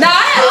 Nah,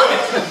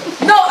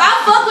 I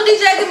fuck with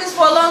DJ Academics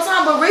for a long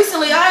time, but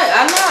recently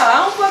I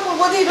don't fuck with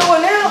what he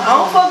doing now. I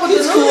don't fuck with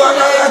the new. Cool.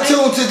 I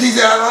tune to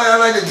DJ.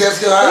 I like the desk.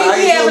 I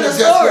having the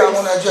stories. I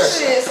want to address.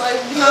 Shit, it's like,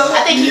 you know.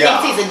 I think he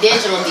thinks he's a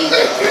digital DJ.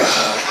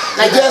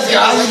 Like the desk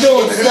guy, how you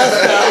doing? The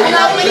desk guy. You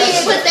know when he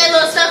put that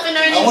little stuff in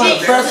there and he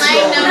playing them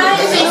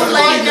games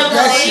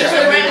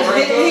around.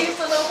 He's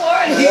a little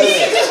party.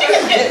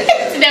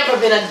 He's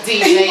never been a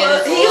DJ.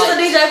 He used to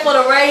DJ for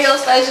the radio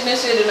station and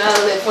shit and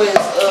all that for his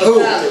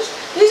college.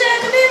 DJ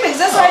Academics,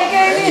 that's how he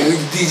came in. You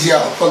can DJ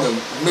out fucking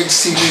mix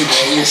CD,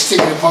 man. You're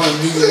sticking the fucking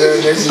DJ there,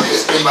 that shit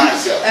just spin by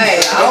itself. Hey,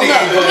 I don't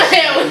know.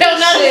 We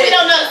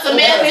don't know the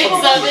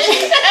semantics of it.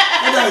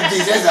 You're not a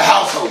DJ, that's a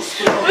house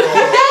host.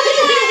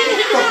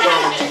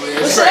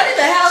 Shut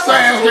the house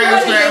Scram.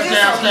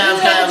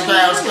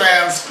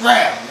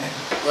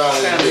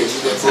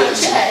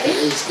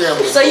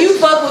 So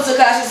you fuck with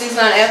Cuttacation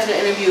 6ix9ine after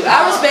the interview.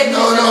 I respect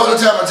No,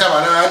 tell me.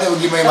 I never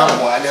made my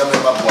point.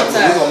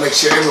 We're gonna make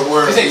sure every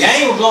word. Because the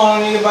game was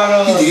blowing on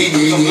about He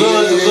did.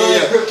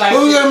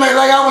 But we're gonna make,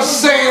 like I was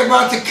saying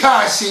about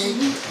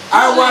Cuttacation.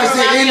 I watched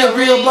the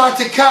interview about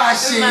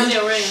Cuttacation, and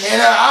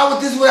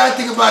this is what I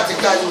think about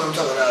Cuttacation. What I'm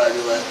talking about,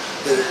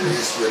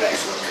 just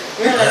relax for a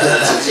minute.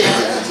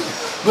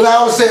 But I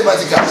always say about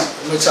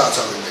Cuttacation. What y'all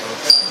talking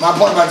about? My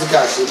point about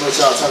Cuttacation. What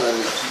y'all talking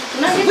about?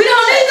 We don't need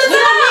to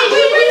talk.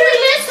 We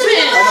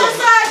listening.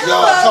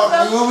 Y'all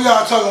talking. We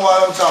all talking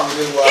while I'm talking.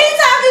 He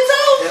talking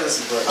too.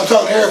 I'm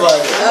talking to everybody.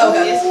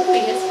 Okay.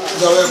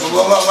 So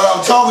when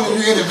I'm talking and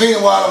you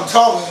intervening while I'm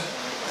talking,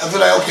 I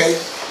feel like,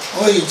 okay,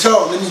 when you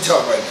talk, let me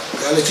talk right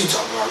now. I'll let you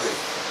talk already.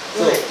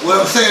 So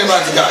what I'm saying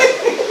about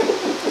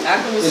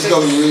Cuttacation. It's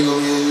gonna be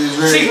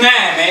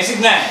 6ix9ine, man.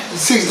 6ix9ine.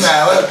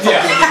 6ix9ine. What the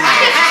fuck?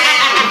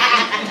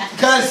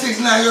 Cuttacation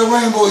 6ix9ine, you're a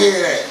rainbow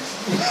head ass.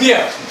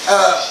 Yeah.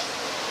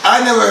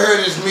 I never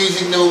heard his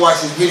music, never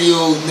watched his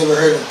videos, never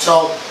heard him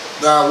talk.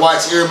 But I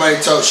watch everybody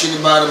talk shit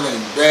about him and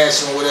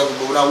bash him or whatever.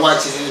 But when I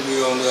watched his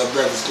interview on the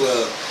Breakfast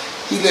Club,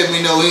 he let me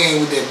know he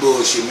ain't with that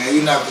bullshit, man.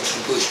 You're not fixing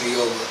to push me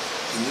over.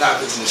 You're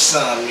not fixing to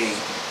son me.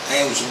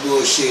 I ain't with some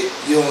bullshit.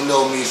 You don't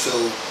know me, so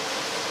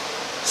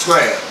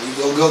scram. You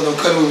don't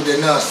cut me with that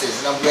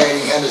nonsense. And I'm glad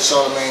he handled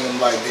Charlamagne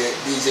like that.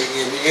 DJ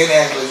Envy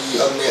and Angela,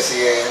 her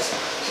messy ass.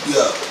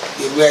 Yeah,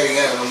 you're glad he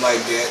handled him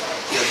like that.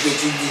 Yeah, bitch,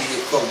 you need to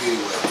get fucked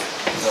anyway.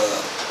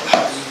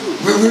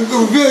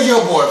 Reveal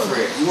your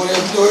boyfriend. You want to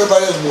know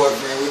everybody else's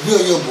boyfriend.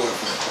 Reveal your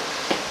boyfriend.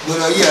 But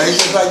yeah, it's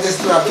just like this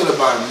is what I feel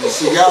about him.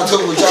 Y'all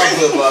told me what y'all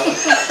feel about him.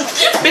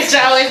 Bitch, I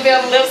always be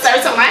on lip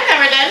service. I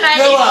never done that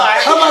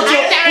before. How about you?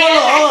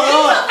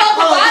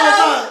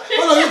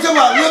 Hold on, you talking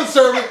about lip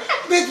service?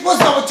 Bitch, what's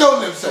up with your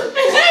lip service?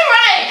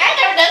 Right, I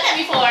never done that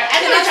before.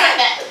 I never tried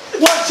that.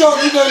 What's your,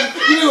 you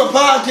do a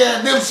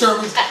podcast, lip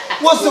service.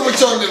 What's up with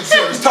your lip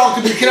service? Talk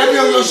to me. Can I be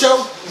on your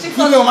show? You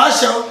be on my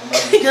show.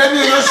 Can I be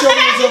on your show?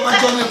 What's up with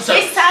your lip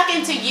service? He's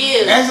talking to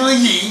you. Angela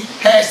Yee,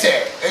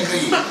 hashtag Angela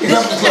Yee.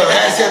 Breakfast Club,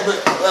 hashtag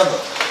whatever.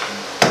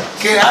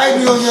 Can I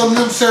be on your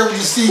lip service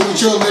to see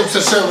what your lips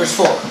are service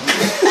for?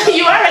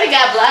 You already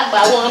got blocked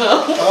by one of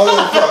them. Oh,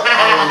 fuck.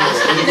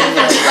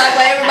 Blocked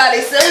by everybody.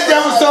 This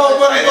episode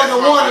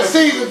motherfucking 1 of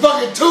season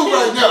fucking 2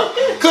 right now.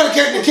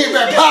 Cuttacation the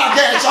Kickback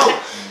Podcast Show.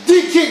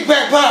 The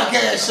Kickback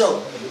Podcast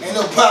Show. Ain't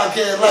no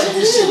podcast like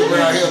this shit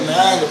around here, man.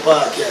 I ain't a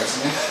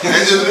podcast.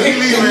 It's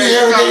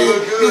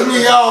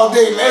me all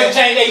day, man.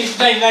 They used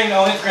to change name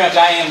on Instagram to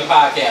I Am the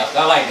Podcast.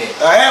 I like that.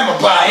 I am a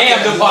podcast. I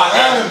am the podcast.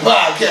 I am the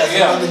podcast.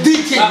 Yeah. The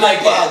D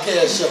Kickback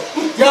Podcast Show.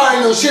 Y'all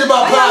ain't know shit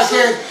about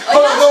podcasts.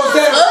 Hold on, go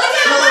stand up.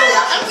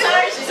 I'm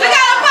sorry. We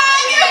got a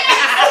podcast.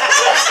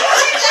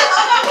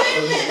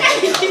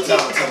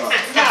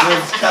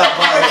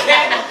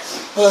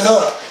 Hold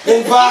on.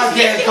 This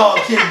podcast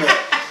called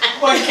Kickback.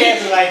 Why can't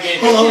be like that?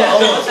 Hold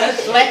on.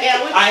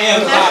 I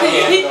am the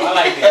podcast, though. I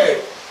like that.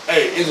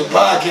 Hey, it's a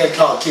podcast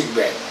called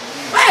Kickback.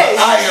 Hey.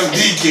 I am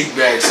the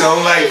Kickback, so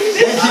I'm like,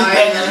 that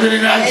Kickback is really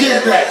not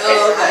Kickback.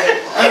 Oh,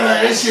 okay.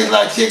 Alright, this shit's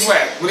like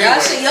Kickback. Your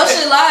shit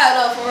live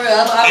though, for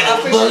real. I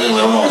appreciate it. We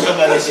won't talk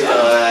about that shit.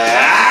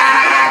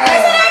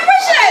 I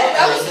appreciate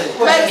it. I was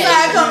ready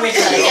to come.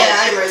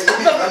 Yeah, I'm ready.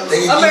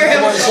 I'm very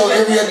happy.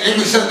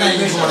 Every Sunday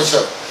you come on the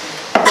show.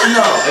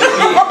 No.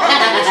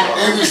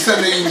 Every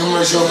Sunday you come on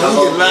the show. We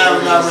get live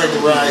and not ready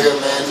around here,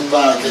 man. It's a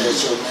podcast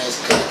show, man. It's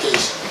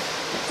Cuttacation.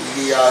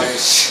 We get all this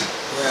shit.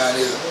 around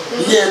here.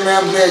 Yeah,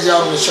 man, I'm glad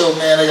y'all on the show,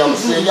 man. Like I was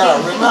saying, y'all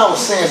remember I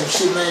was saying some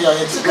shit, man. Y'all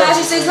into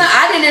Cuttacation 6 9.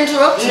 I didn't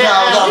interrupt you. No,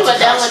 we were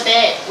done with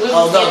that. We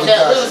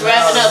was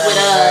wrapping up with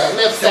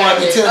lip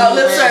service. Oh,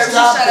 lip service.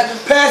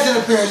 Passing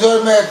appearance,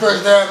 automatic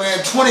first down,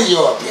 man.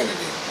 20-yard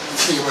penalty.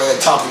 See right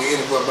there talking to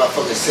anyone about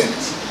fucking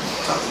sentence.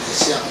 Talking that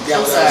shit. I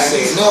forgot what I was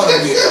saying. No,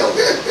 I get over.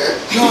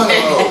 No.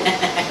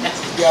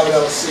 Forgot what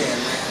I was saying,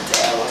 man.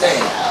 Damn.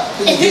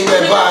 We can get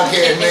that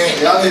podcast, man.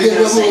 Y'all get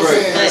Nancy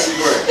Gray. Nancy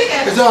Gray.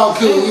 It's all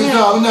cool. We're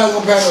not gonna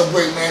pass no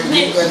break, man.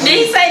 Did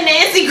he say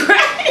Nancy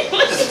Gray?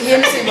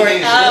 Hennessy break.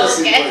 Oh,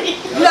 okay.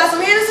 You got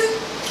some Hennessy?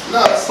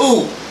 No.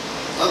 Ooh.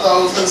 I thought I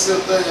was gonna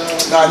sit there.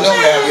 Nah, no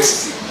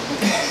Hennessy.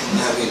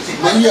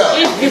 But yeah,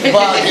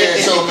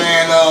 podcast show,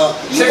 man.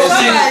 You were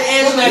talking about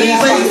Angela, but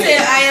you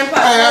said I am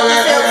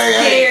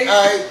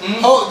podcast.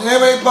 The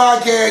name of the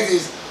podcast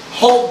is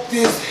Hope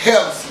This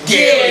Helps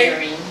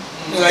Gary.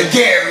 Like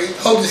Gary,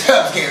 hope this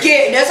helps Gary.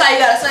 Gary, that's how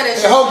you gotta say that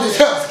shit. Hope this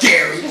helps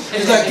Gary.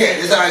 It's like that.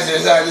 It's how I say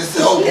it. It's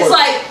the whole word. It's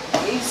like,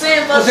 you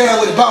saying fuck. I'm saying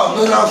with the ball,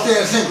 but I'm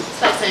saying simple.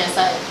 Stop saying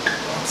sorry.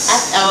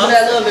 But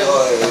a little bit.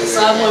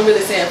 So I wasn't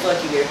really saying fuck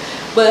you, Gary.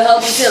 But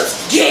hope this helps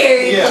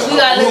Gary. Yeah. We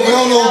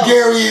don't know who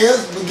Gary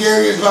is, but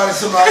Gary is probably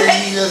somebody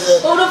he is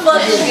a. Who the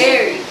fuck is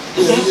Gary?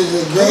 He's a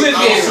great,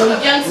 awesome,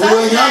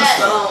 real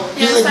youngster.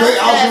 He's a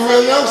great, awesome,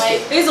 real youngster.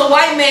 He's a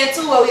white man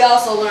too, what we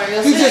also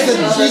learned. He's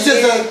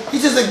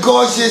just a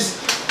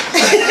gorgeous.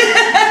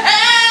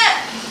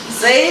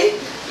 See?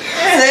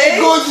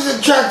 Gorgeous,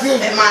 attractive,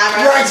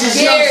 righteous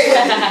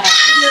youngster.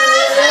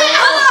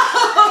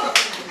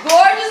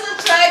 Gorgeous,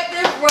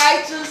 attractive,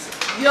 righteous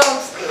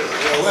youngster.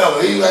 Well,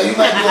 he might be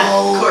a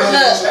whole.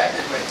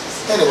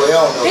 Anyway, I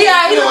don't know. He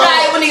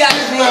died when he got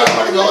his video.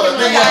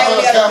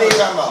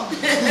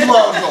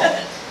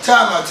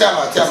 Time out.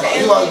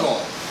 You all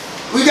going.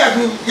 We got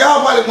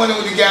y'all probably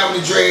wondering with the guy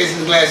with the dreads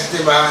and the glasses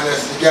sitting behind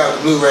us, and the guy with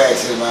the blue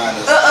rags sitting behind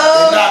us.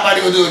 They're not about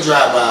to go do a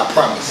drive-by, I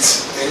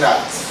promise. They're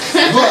not.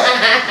 But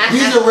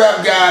these are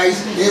rap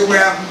guys. They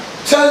rap.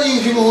 Tell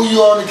these people who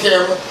you are on the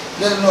camera.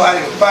 Let them know how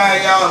they can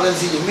find y'all. Let them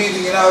see your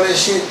music and all that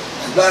shit.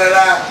 And blah blah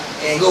blah.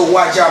 And go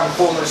watch y'all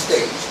perform on the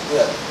stage.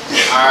 Whatever.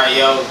 Alright,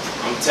 yo.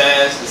 I'm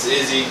Taz. This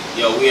is Izzy.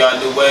 Yo, we are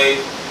New Wave.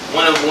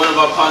 One of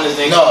our partners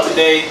didn't come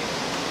today.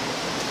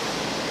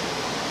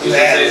 You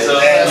say so?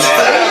 But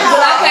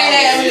I can't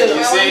have you.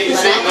 You see?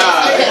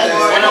 Nah.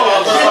 One of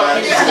our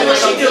partners.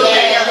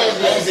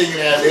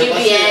 You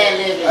be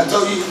ad-libbing. I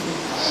told you,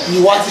 you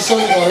watch the show,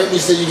 you're gonna hear me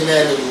say you can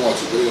ad-lib if you want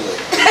to. But anyway.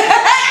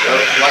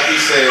 Like he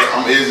said,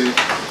 I'm Izzy.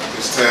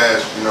 It's Taz,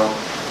 you know.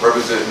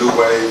 Represent New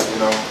Wave, you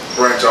know.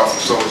 Branch off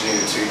from Soul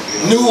G&T.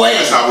 New Wave.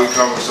 That's how we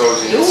come with Soul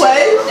G&T. New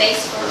Wave.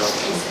 Facebook,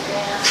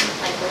 Instagram,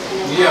 like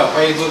yeah,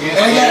 Facebook. And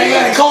they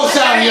got a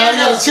co-sign, y'all.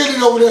 You got a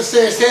cheerleader over there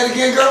saying, say it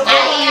again, girl.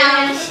 I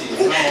am.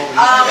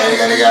 I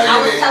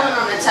was telling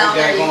on the town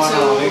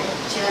YouTube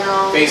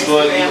channel.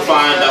 Facebook, you can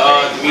find the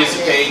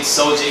music page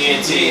Soul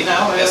G&T.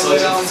 That's Soul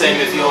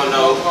Entertainment if you don't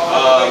know.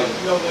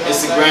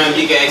 Instagram,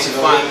 you can actually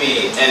find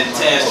me at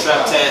Taz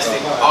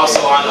Traptastic.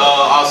 Also on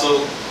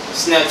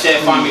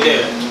Snapchat, find me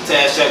there.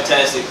 Taz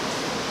Traptastic.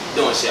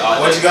 Doing shit all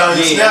day. What you got on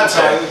your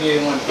Snapchat?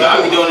 Yeah,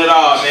 I be doing it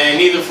all,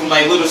 man. Either from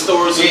like little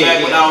stories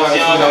back when I was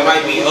young, I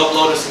might be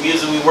uploading some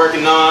music we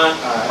working on,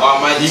 or I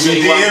might just show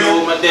you what I'm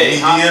doing with my day.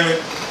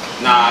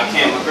 Nah, I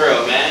can't, my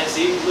girl, man.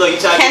 See, look,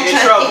 you try to get me in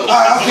trouble.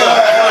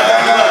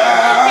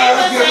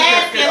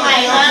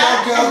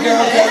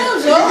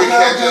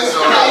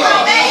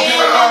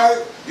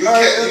 You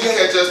can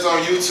catch us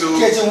on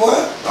YouTube. Catching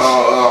what?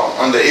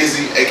 Under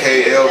Izzy,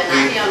 aka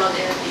LP.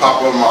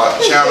 Pop up my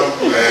channel,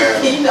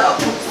 and we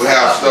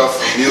have stuff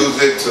from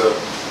music to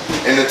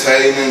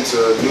entertainment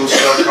to new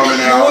stuff coming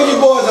out. Where you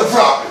boys are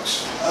from?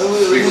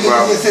 We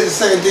just said the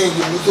same thing.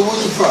 So where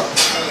you from?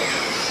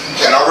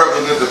 And I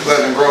represent the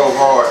Pleasant Grove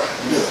hard,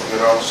 you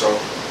know, so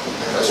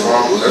that's where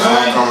I'm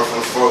coming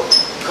from,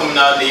 folks. Coming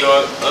out of New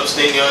York,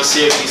 upstate New York,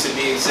 Syracuse to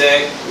be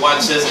exact.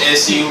 Watch us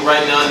SU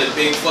right now in the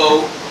Big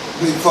Four.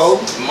 Big Four?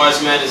 March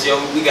Madness,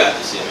 yo, we got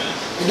this shit, man.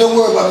 And don't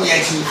worry about me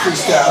asking you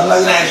freestyle. I'm not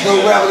gonna ask no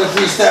rapper to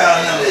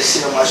freestyle, none of that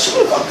shit on my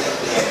show. Fuck that,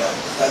 man.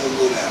 It's not gonna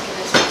go down.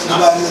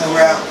 Nobody's gonna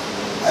rap.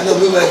 I know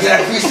people that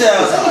can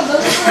freestyle.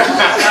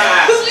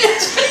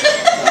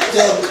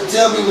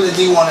 Tell people that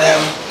you want to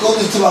have. Go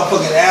listen to my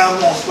fucking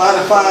album on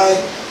Spotify,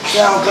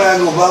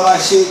 SoundCloud, go buy my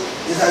shit.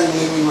 This how you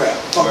make me rap.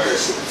 Fuck that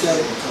shit.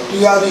 Do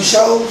y'all do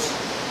shows?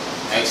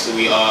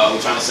 Actually, we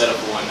trying to set up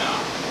for one now.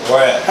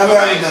 Where? How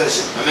many done this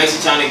shit? I'm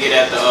actually trying to get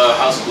at the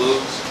House of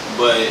Blues,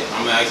 but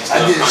I'm actually still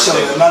I did a show.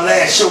 My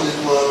last show was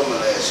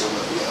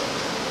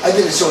I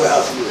did a show at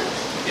House of Blues.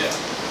 Yeah.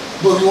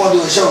 But if you want to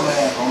do a show,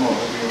 man,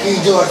 King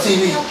George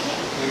TV.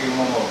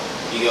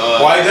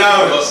 White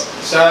Diamonds.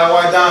 Shout out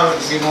White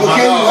Diamonds. Can you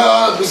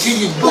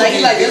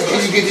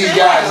get these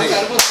guys in?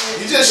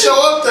 You just show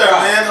up there,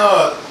 man.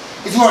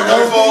 It's more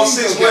than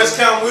 406 West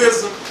Camp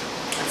Wisdom.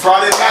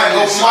 Friday night,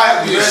 open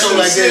mic. You show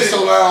like that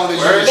so long.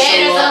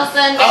 Gators on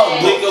Sunday.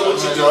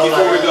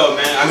 Before we go,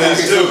 man, I got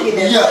to do.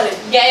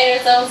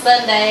 Gators on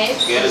Sundays.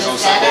 Gators on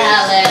Sundays.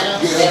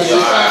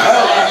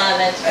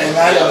 And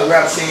I I got the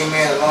rap scene,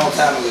 man, a long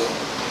time ago.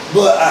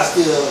 But I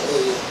still,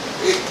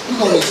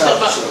 we're gonna need time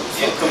for shows.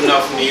 Yeah, coming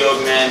out from New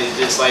York, man, is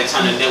just like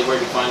trying to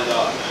network and find it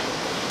all, man.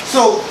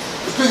 So,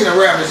 speaking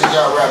of rappers and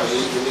y'all rappers,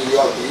 you from New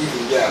York and you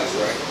from Dallas,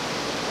 right?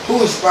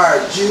 Who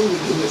inspired you and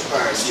who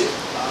inspired you?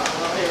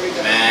 Here we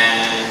go.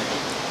 Man,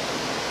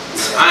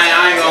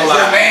 I ain't gonna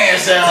lie. Man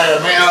sound like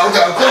a man.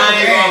 Okay, I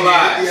ain't gonna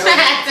lie.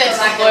 That's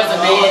of course a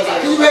man.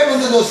 Can you make me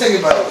do those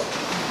singing, by the way?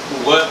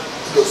 What?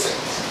 Those singing.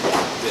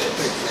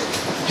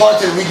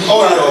 Bartender, we can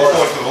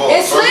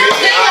It's Slim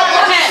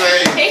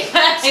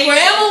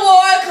Scram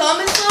Award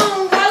coming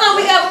soon. How long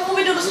we got before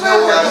we do the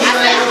Scram Award? I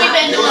think we've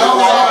been doing I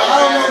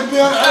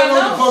don't know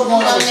what the fuck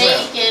going on.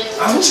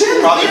 I'm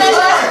chilling. I'm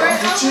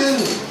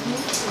chilling.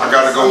 I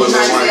gotta go with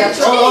Lil Wayne.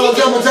 Hold on,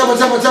 tell me,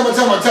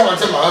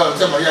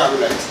 y'all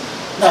relax.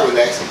 Not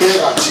relax,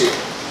 y'all chill.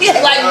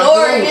 Yeah, like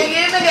Nori,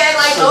 nigga act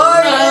like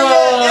Nori.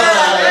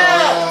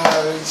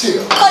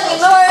 Chill.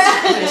 Fucking Nori.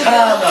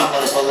 Time out,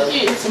 motherfucker.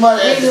 Somebody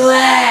ask you.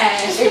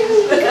 Relax.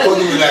 What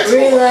do you relax for?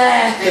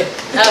 Relax.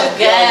 Oh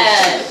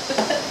God.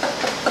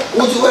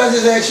 What I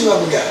just asked you, I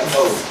forgot.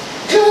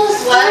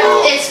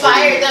 What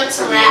inspired them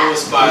to rap? You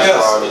see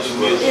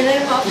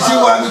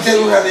why I be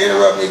telling you not to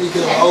interrupt me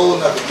because I'm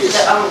old enough to get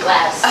The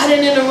glass. I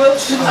didn't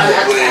interrupt you.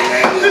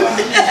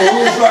 Who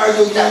inspired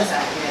you again?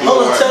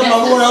 Hold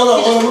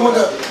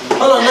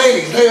on,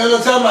 ladies.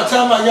 Time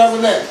out, y'all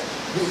relax.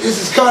 This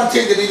is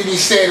content that need to be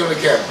said on the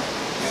camera.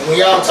 And when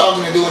y'all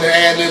talking and doing the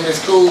ad-lib, it's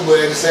cool, but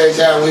at the same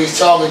time, when he's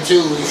talking to,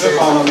 he says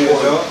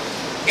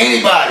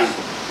anybody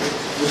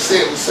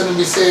something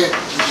be said,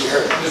 you be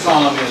heard. It's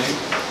on me,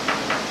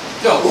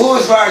 Who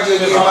inspired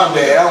you again? My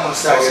bad. I don't want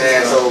to suck an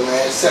asshole,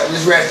 man.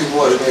 This raspy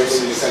voice, man,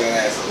 make me suck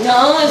an asshole.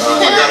 No, it's I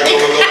gotta go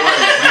with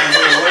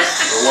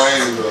Lil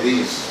Wayne. Lil Wayne,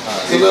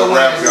 he's a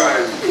rap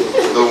guy.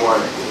 Lil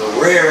Wayne.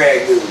 Rare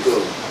rag dude,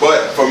 good.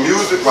 But for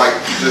music, like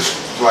just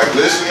like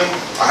listening,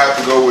 I have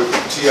to go with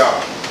T.I.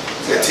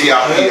 T.I.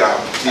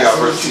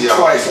 versus T.I.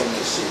 Twice on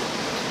this shit.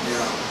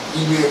 Yeah.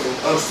 You be from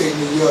upstate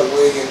New York,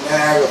 where you in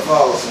Niagara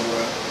Falls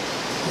somewhere.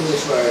 Who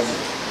inspired you?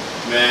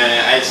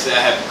 Man, actually,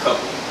 I have a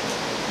couple.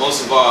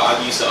 Most of all,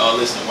 I used to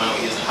listen to Wayne when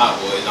he was in Hot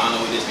Boys. I don't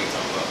know what this big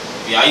talking about.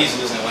 Yeah, I used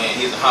to listen to Wayne.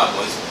 He was in Hot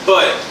Boys,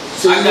 but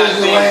so I got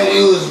Wayne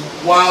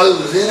while he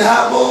was in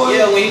Hot Boys.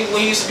 Yeah, when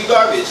he used to be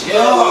garbage.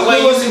 Yeah, no,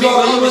 when he used to be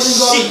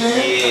shit.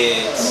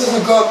 Yeah.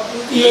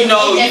 You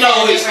know,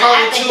 his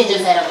Carter 2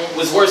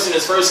 was worse than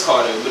his first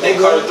Carter, but then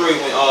Carter 3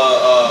 went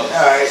all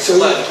right, so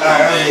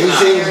he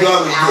was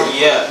garbage.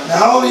 Yeah. Now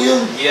how old are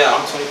you? Yeah,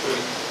 I'm 23.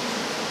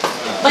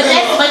 But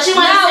you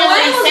understand what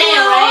he's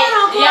saying, right?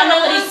 Y'all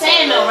know what he's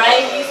saying though,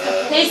 right?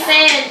 He's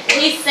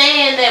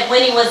saying that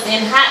when he was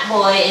in Hot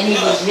Boy and he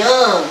was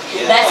young,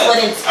 that's what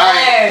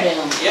inspired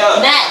him.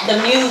 Not the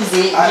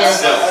music.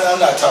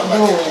 I'm not talking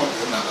about that point.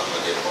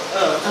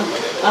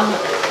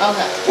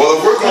 Okay. Well,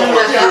 if we're going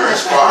with pure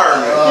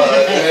inspiring,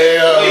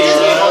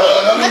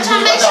 I'm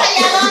trying to make sure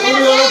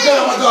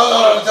y'all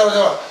don't have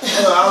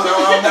I'm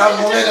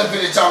gonna let her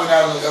finish talking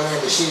out of the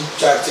but she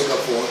tried to take up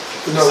for it.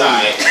 For no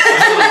reason.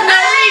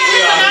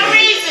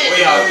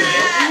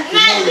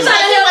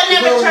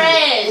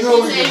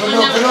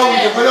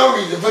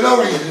 No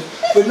reason.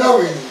 For no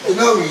reason.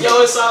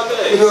 Yo, it's all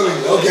good. For no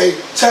reason. Okay,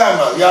 time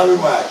out. Y'all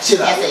rewind.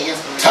 Chill out.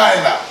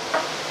 Time out.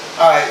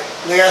 Alright,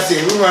 like I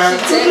said,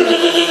 rewind.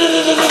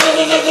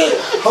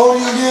 How old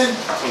are you again?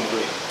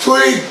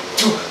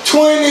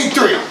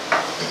 23.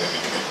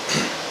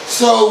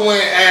 So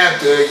when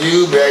after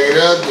you back it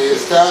up, then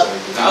stop.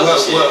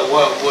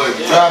 What?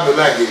 Drop it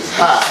like it's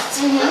hot.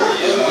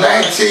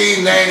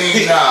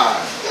 1999.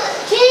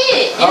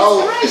 Kid,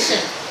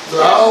 inspiration.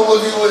 So how old was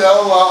you when I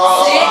was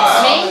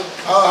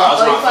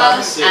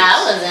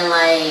in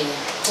like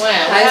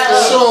high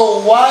school. So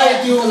why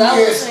do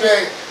we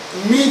expect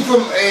me to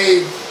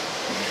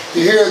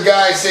hear a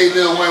guy say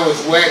Lil Wayne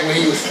was whack when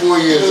he was 4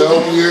 years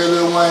old? You hear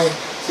Lil Wayne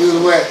say he was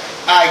whack?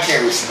 I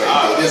can't respect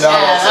that. This is all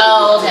I'm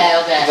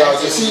saying. Okay.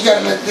 So you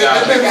gotta let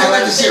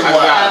the shit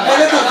ride.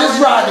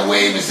 Just ride the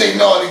wave and say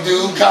naughty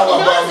dude,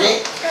 cowabunga.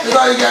 That's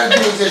all you gotta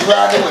do is just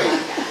ride the wave.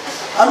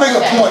 I make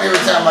a point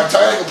every time I talk.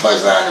 I make a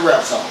punchline in the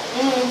rap song.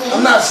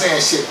 I'm not saying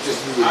shit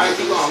just to be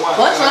ridiculous.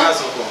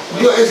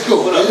 It's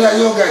cool. You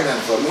don't got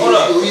nothing for me.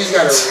 You just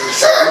gotta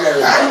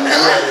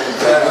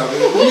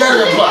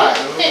reply.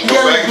 You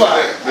gotta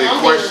reply.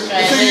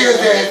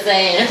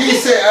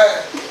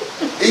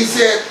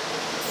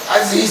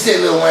 He said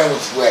Lil Wayne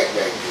was whack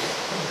back then.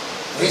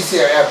 He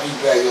said after you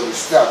back up and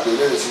stopped, they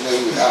let us know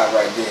he was hot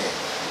right then.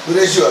 But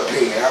that's your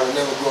opinion. I would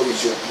never go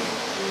against your opinion.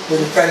 But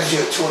the fact that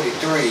you're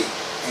 23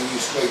 and you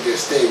make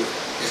that statement,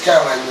 it's kind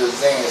of like Lil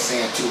Zan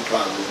saying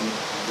Tupac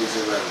was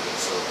irrelevant.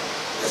 So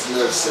that's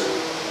another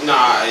subject.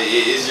 Nah,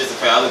 it's just the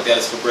fact I looked at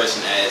his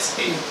progression as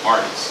an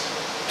artist.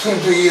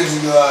 23 years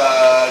ago,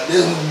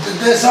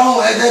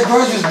 that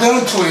verse was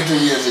done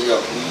 23 years ago.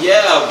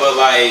 Yeah, but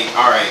like,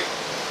 alright.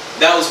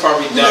 That was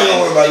probably done.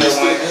 Don't worry about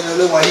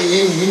Lil Wayne.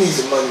 He needs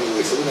some money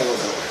anyway, so we're not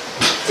gonna talk about it.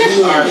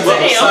 Alright, but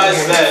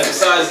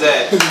besides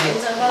that,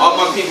 all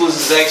my peoples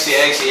is actually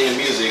in the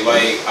music.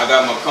 Like I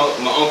got my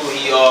uncle,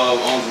 he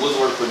owns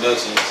Woodwork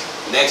Productions.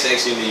 That's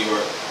actually in New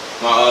York.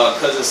 My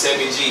cousin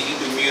Sammy G, he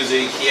do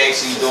music. He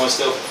actually doing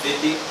stuff for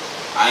 50.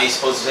 I ain't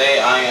supposed to say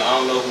it. I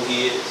don't know who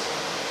he is,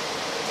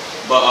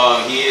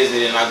 but he is.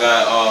 And then I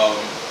got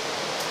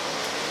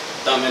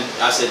Thumb and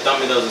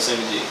Dozen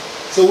Sammy G.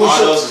 So what's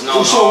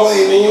your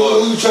way?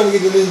 What you trying to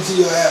get to listen to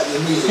your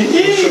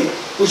music?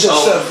 What's your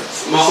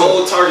substance? My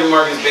whole target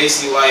market is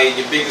basically like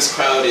your biggest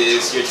crowd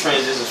is your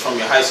transitions from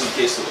your high school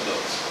kids to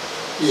adults.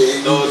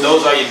 Yeah.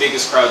 Those are your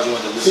biggest crowds you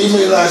want to listen to. So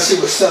you make a lot of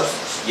shit with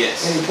substance?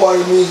 Yes. Any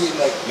party music?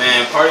 Like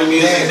man, party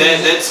music,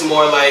 that's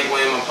more like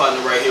when my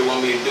partner right here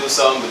want me to do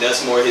something, but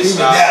that's more his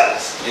style.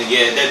 Dallas. And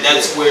yeah,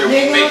 that's where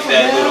we make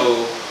that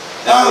little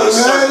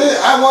circle.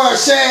 I want to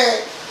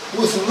share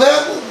with some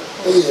level.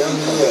 Yeah,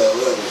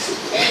 whatever shit.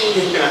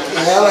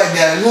 I like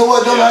that. You know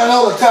what? Don't I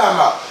know the time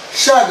out.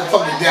 Shout out to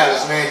fucking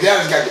Dallas, man.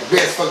 Dallas got the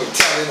best fucking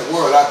talent in the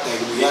world, I think.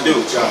 I do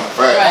with y'all.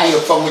 Right. I don't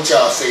give a fuck what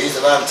y'all say. There's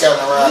a lot of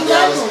talent around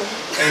Dallas.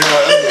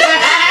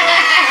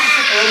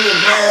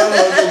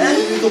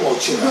 Come on,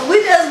 chill out.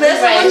 We just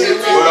messing with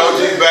you too. But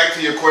OG, back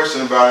to your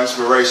question about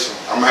inspiration.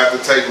 I'm gonna have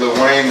to take Lil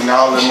Wayne and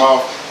all them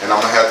off, and I'm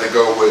gonna have to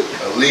go with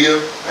Aaliyah,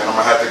 and I'm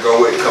gonna have to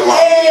go with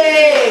Kalani.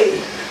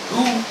 Hey!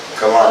 Who?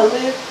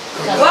 Kalani.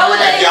 If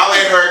y'all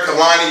ain't heard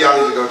Kalani, y'all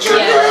need to go check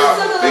her out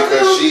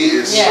because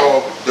she is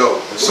so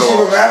dope. So,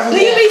 do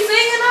you be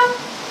singing them?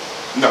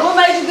 No. What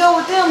made you go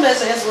with them?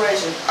 That's an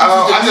inspiration.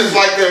 I just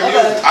like their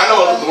music. I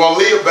know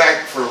Leah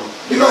back from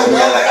I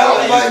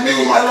like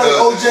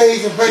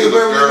OJ's and Freddie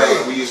Mercury.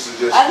 We used to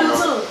just I do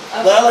too.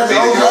 But I like the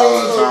OJ's all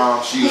the OJ's.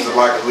 time. She used to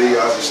like Aaliyah.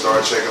 I just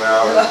started checking her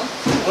out.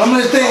 I'm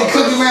in the thing,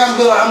 Cookie Man.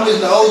 I'm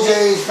listening to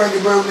OJ's,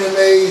 Frankie Burton,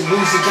 Mays,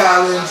 Lucy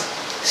Collins.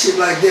 Shit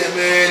like that,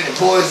 man, and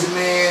Poison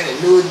Man, and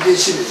New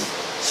Edition, and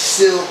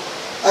Silk.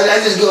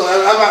 I just go,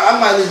 I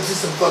might listen to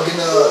some fucking,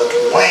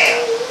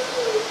 Wham.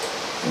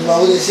 You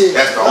know, that shit.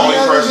 That's the only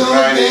person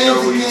I didn't know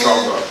who you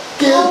talking about.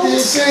 Get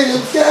this shit,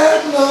 it's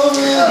got no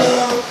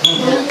rhythm.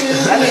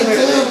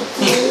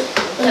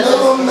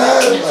 No, I'm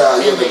not.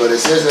 You know, but it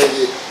says like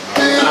it.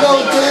 There's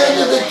no time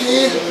to the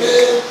kid,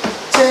 man.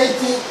 Take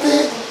this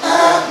thing,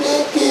 I've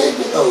been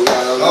kidding.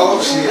 Oh,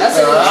 shit.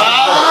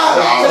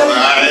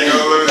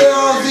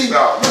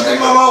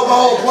 My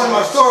whole point of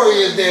my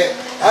story is that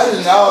I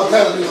listen to all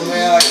kinds of people,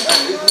 man. Like,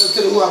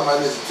 to who I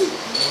might listen to.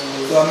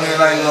 So I mean,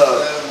 like,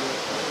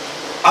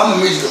 I'm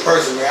a musical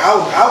person, man. I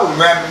was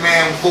rapping,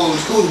 man, before it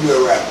was cool to be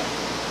a rapper.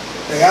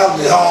 Like, I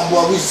was at home,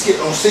 boy. We skip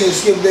on senior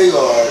skip day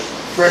or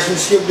freshman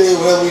skip day,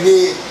 whatever we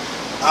did.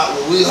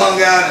 We hung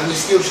out and we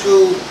skipped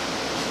school.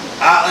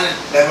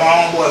 Like my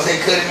homeboy say,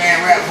 Cutty,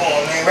 man, rap for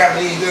him, man. Rap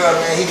for these girls,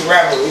 man. He's a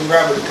rapper. He's a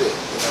rapper to Cutty.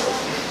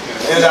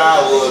 That's how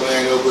I was,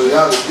 man. But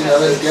I was, you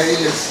know,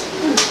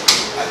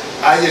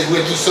 I just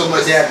went through so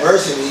much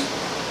adversity.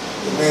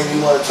 It made me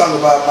want to talk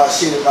about my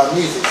shit and my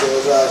music. So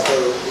that's why I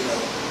started, you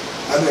know,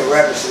 I've been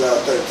rapping shit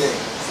out 13.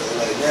 So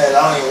like that,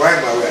 I don't even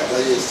write my rap.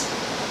 I just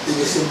it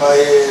in my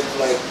head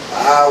for like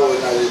an hour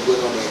and I just put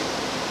it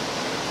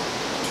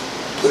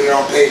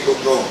on paper,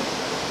 boom.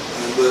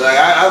 But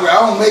like I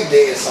don't make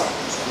dance songs.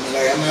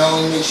 I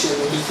don't make shit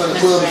for the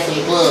club,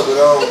 but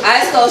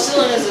Ice Cold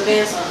Chillin' is a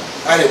dance song.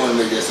 I didn't want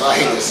to make that song.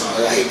 I hate that song.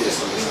 I hate that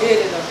song. You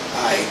did it though.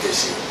 I hate that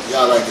shit.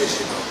 Y'all like that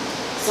shit though.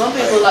 Some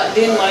people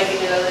didn't like it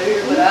over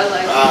here, but I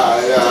like it.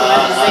 I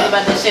just think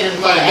about that shit and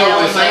put it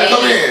on my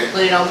head,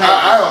 put it on paper.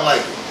 I don't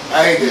like it.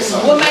 I hate that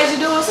song. What made you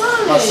do a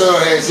song? My son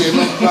had said,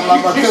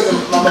 my cousin,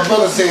 my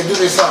brother said, do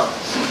this song.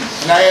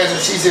 And I asked her,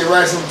 she said,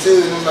 write some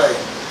too. And I'm like,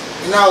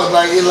 and I was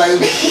like, it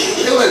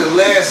was the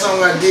last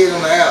song I did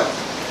on the album.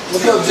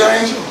 What's up,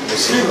 James?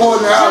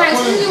 Streetboard in the house. James,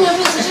 can you want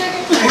a piece of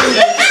chicken?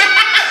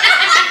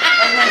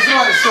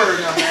 Somebody's shirt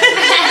now, man.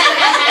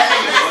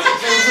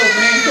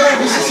 Right,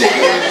 me too.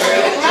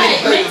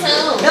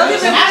 Don't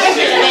give me a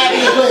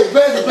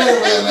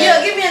Yeah,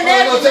 give me a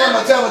napkin.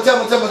 Tell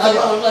me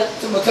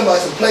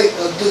some plate.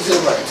 Do to the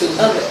right. To the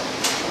left.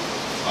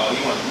 Oh,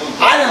 you want to move?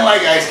 I didn't like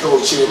Ice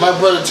Cold shit. My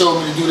brother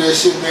told me to do that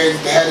shit, man.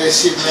 To have that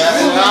shit,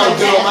 man. And I was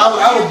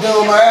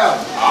done with my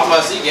album. I'm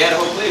about to see you had a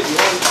whole plate if you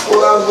want.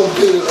 Well, I was gonna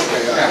do it.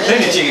 Okay, all right.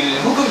 Plenty of chicken.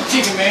 Who cooked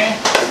chicken, man?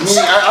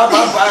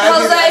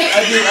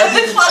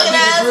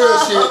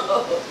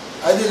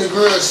 I did the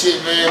grill shit,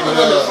 man. But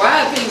the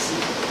fried pieces.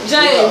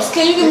 James,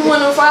 can you give me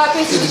one of the fried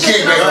pieces? The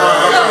kickback.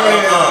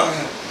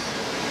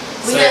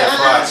 We had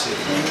fried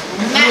chicken.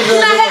 I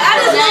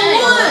just want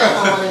one.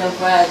 I want them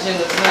fried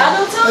chicken. I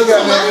don't tell you.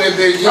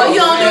 Oh,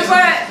 you on the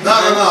fried? No.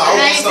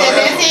 I ain't said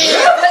that's it.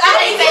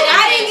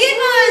 I didn't get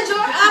none,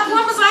 George. I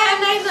promise I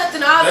haven't ate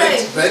nothing all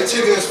day. Baked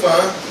chicken is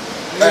fine.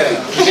 Hey.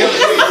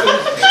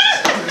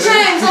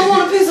 James, I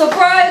want a piece of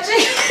fried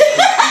chicken.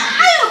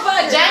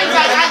 James,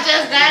 I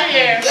just got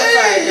here.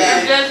 James.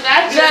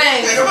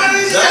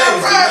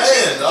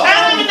 I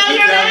don't even know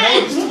your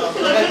name.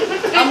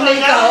 I'm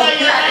Niko.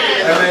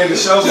 That ain't the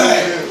show.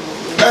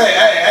 Hey,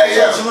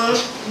 yeah.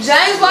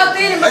 James walked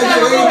in and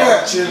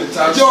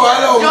Joe,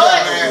 I know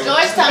man.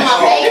 George talking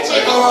about baked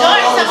chicken. George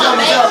talking about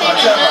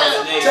baked chicken.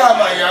 Talk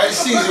about y'all. It's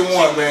season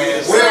 1,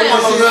 man.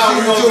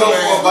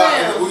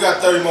 We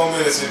got 30 more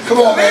minutes. Come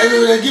on, man.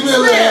 Give me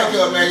a little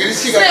haircut, man. Get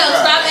this shit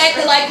out. Stop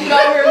acting like you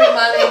don't hear me,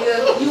 my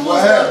nigga. You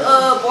was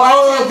the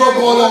bartender.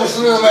 Going on with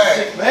Slim,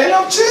 man. Man,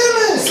 I'm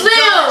chilling.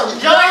 Slim.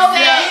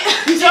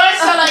 George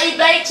told her eat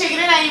baked chicken.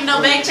 There ain't even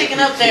no baked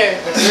chicken up there.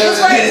 It's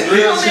like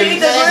real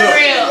chicken.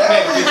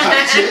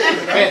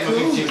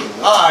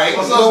 Alright,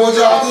 so what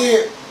y'all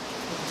did?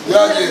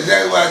 Y'all did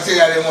exactly what I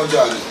said I didn't want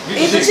y'all to do.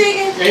 Eat the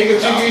chicken? Yeah, you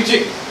can eat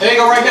chicken. There you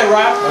go right there,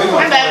 Rob. We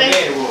want to you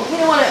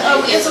don't want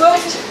to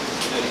interrupt?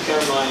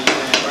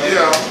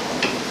 Yeah.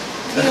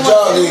 What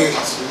y'all did?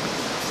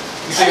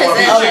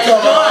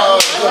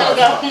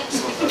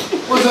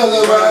 What's up,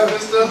 little Rob?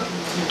 What's up,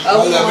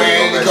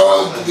 man?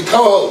 The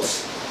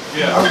co-host.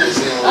 Yeah.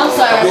 I'm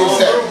sorry.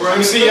 Let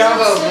me see y'all.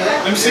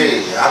 Let me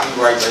see. I'll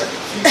be right back.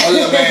 Oh,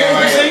 yeah, man.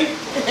 Let me see.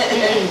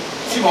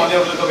 She won't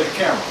never look up at the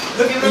camera.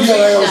 Look at me. You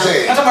know what I'm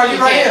saying? I'm talking about you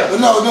right here.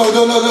 No. Back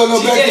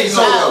to the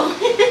show.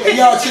 Hey,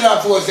 y'all chill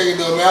out for a second,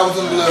 though, man. I was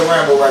doing a little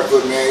ramble right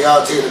quick, man.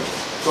 Y'all taking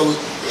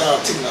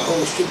the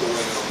whole strip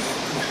away, though, man.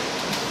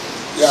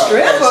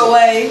 Strip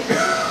away?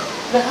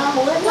 The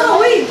whole what?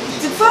 No,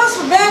 first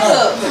for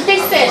backup.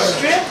 They said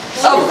strip.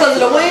 Oh, because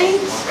of the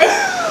wings?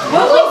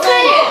 What we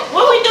saying?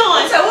 What we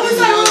doing? What we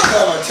saying?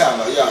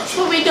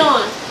 What we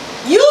doing?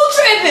 You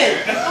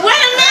tripping? Wait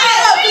a minute.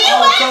 You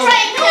ain't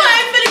tripping. You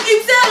ain't finna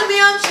keep telling me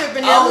I'm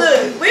tripping. Now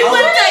look, we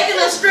wasn't taking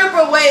a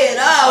stripper away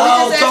at all.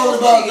 I was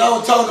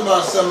talking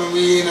about something.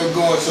 We ended up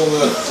going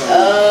somewhere else.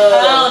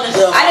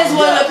 I just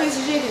wanted a piece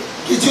of chicken.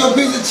 Get you a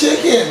piece of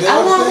chicken.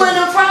 I want one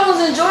of them problems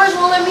and George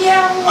won't let me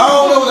have one. I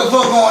don't know what the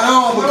fuck going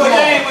on, but come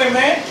on.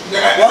 Man.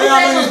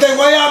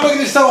 Why y'all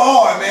making this so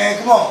hard, man?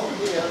 Come on.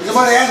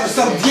 Somebody ask me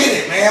something,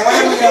 get it, man. Why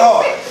y'all making it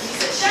hard?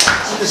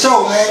 The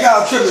show, man.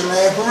 Y'all tripping,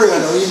 man. For real,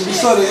 though. You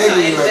sort of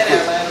ignorant right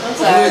quick.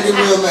 I'm really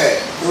getting real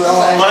mad.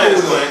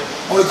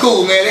 On the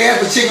cool, man. They asked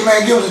for chicken,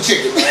 man. Give them the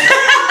chicken, man.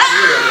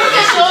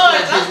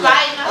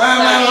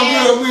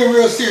 I'm being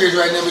real serious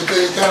right now because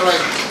it's kind of like.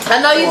 I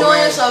know you're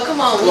doing it, so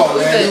come on. Come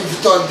on, man. You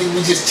starting to think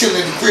we just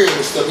chilling in the crib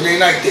and stuff. It ain't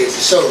like that. It's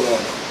a show going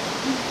on.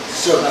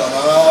 It's a show going on.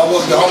 I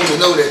want the homies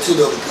to know that too,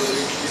 though, because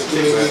it's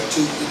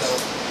too,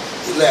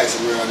 relax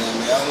around there,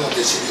 man. I don't want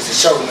this shit. It's a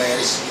show, man.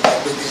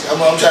 I'm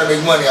trying to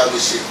make money out of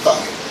this shit.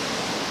 Fuck it.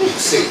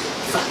 See.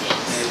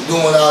 And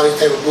doing all this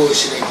type of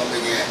bullshit ain't gonna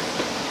make it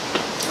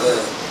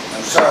happen.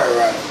 I'm sorry,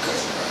 Ryan, for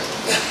cussing,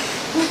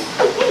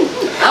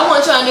 I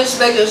wasn't trying to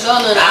disrespect your show,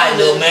 nothing. I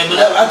know, man,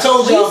 but I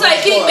told you. When you say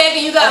kick back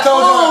and you got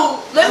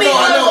food, let me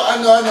know. I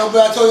know,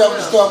 but I told you I'm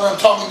gonna start when I'm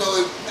talking to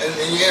it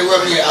and you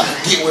interrupt me, I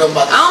forget what I'm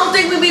about to say. I don't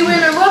think we be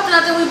interrupting,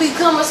 I think we be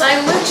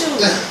conversating with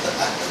you.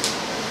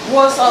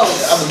 What's up?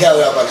 I forgot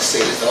what I was about to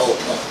say, that's the whole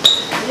point.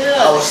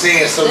 Yeah. I was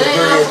saying something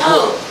very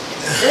important.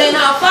 It ain't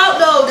our fault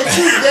though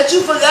that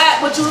you forgot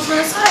what you was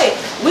gonna say.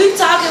 We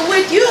talking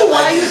with you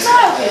while you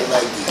talking.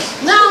 Like this.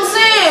 No, I'm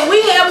saying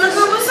we having a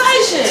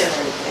conversation.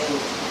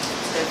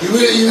 You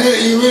really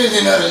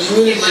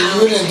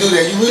didn't do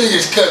that. You really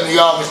just cut me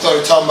off and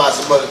started talking about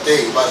some other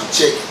things, about some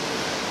chicken.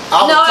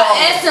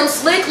 I asked him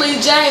slickly,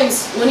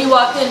 James, when he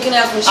walked in, can I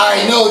have some chicken?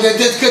 I know that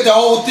just cut the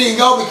whole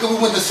thing off because we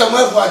went to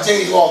somewhere else while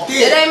James walked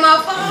in. It ain't my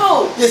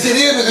fault. Yes, it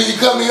is because you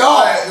cut me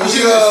off. You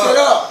should have set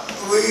up.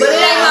 But it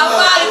ain't my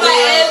fault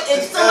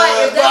if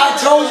I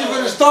told you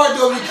from the start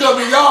though, if you cut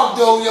me off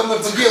though, I'm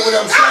gonna forget what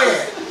I'm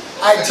saying.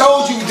 I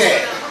told you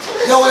that.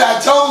 You know what I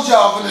told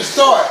y'all from the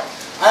start.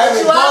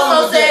 You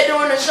also said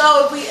during the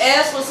show if we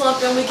ask for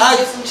something we can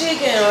get some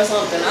chicken or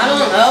something. I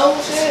don't know.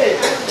 Shit.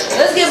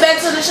 Let's get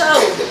back to the show.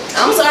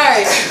 I'm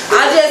sorry.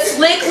 I just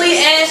slickly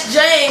asked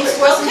James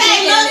for some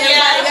chicken and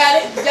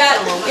everybody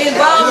got involved. You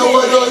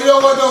know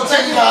what? Don't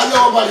take it out. I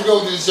know I'm about to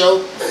go to the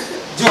show.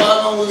 Joe,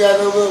 how long we got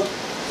over?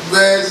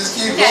 Man, just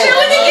keep going. Sure,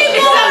 we can keep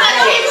going.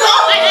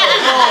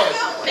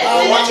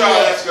 I want y'all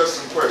to ask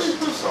us some questions.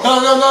 No.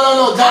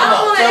 Time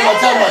out.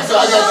 So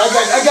I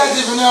got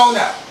this from now on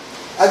out.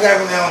 I got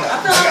it from now on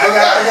out. I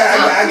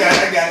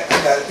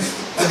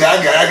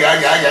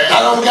got it.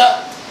 How long we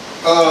got?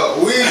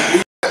 We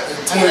got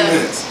 20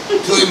 minutes.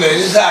 20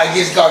 minutes. This is how it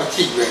gets called a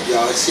kick back,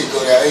 y'all. This shit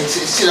go down.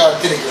 Shit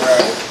authentic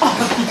around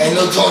here. Ain't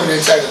no Tony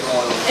that type of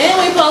going on. And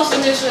we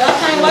posting this shit. I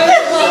can't wait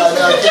to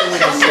post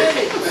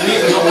it. You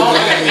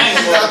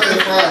got that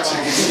fried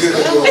chicken. You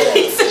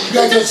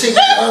got your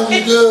chicken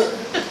hungry good?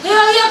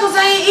 Hell yeah, because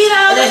I ain't eat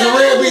all I got some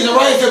red beans and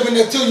rice up in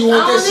there too. You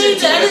want that shit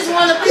too? I just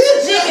want a piece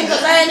of chicken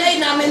because I ain't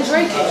eating, I've been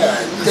drinking. Damn.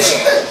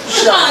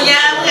 Come on,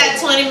 y'all. We got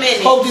 20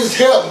 minutes. Hope this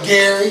help,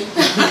 Gary.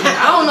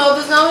 I don't know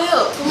if it's gonna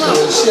help. Come on.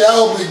 Shit, I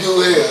hope we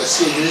do help.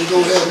 Shit, it's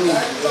gonna help me.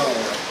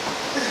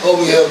 Hope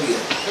we help you.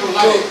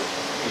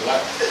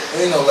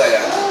 Ain't no light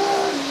out there.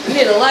 You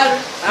need a lighter?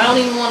 I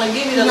don't even want to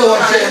give you the lighter. You know what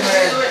I'm saying,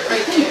 man?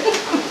 Right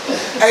there.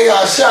 Hey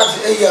y'all, shout out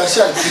to King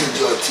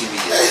George TV.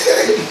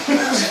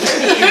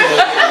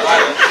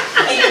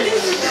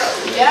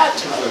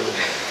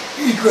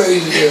 You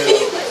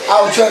crazy, I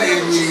was trying to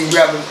interview these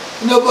rappers.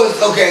 You know, but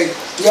okay,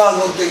 Y'all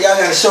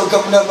got a show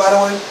coming up, by the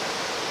way?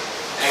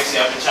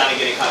 Actually, I've been trying to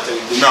get in contact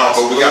with you. No,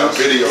 but we got a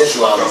video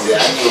shoot coming.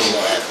 I knew it was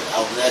gonna happen. I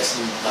was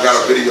actually. We got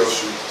a video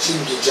shoot. She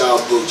can get y'all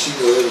booked. She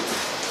know everything.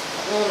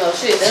 I don't know,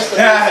 shit. That's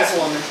the business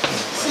woman.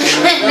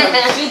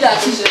 She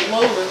got this shit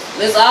moving.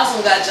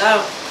 Ms.Awesome got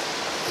y'all.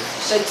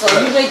 So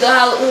you need to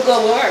hook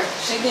up with her.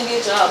 She can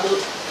get y'all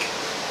booked.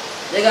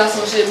 They got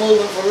some shit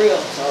moving for real.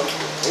 So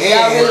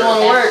y'all really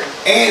want to work.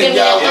 And give me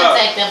your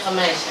contact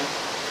information.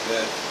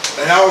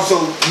 And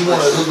also, you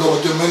want to hook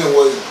up with them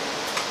anyway,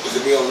 because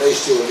if they on their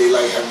show, they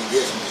like having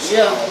guests.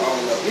 Yeah. I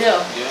don't know. Yeah.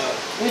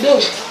 We do.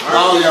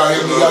 Oh, y'all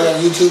got a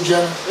YouTube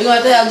channel? We're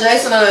going to have to have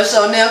Jason on the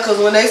show now, because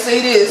when they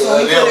see this,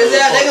 when we put this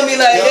out, they're going to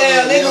be like,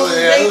 damn, they going to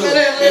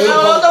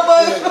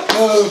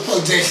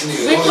fuck Jason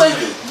is.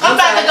 I'm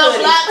about to go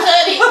block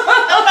Cutty. I'm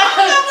about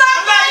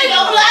to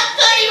go block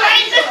Cutty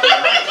right now.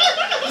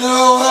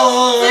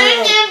 No.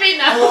 It can't be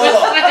no.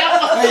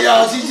 Hey,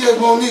 y'all, she just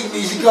won't nick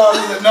me. She called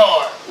me the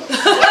Nard.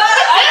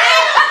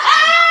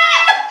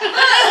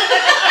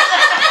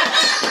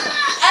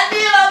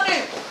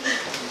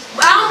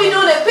 I don't be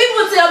doing that.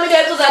 People tell me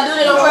that because I do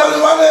that on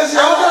purpose.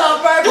 I don't do it on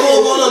purpose.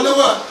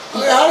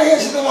 How the hell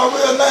she know my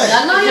real name?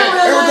 I know your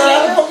real name.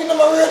 How the fuck you know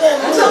my real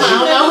name? I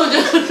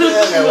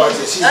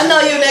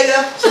know you,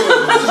 nigga. She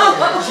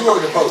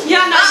work the post.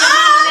 Y'all know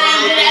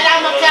your name,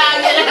 I'm going to call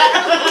you.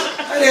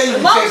 How the hell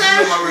you know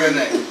my real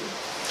name?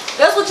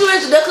 That's what you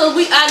mentioned. That's because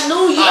I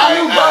knew you. I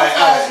knew both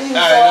sides of you,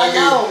 so I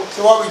know.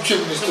 So why we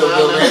tripping this stuff,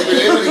 though, man?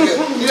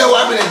 You know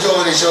what? I've been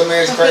enjoying this show,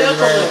 man. It's crazy, man.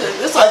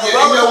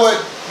 You know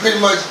what? Pretty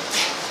much.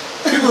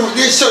 People,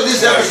 this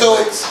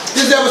episode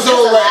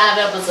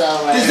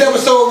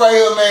right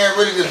here, man,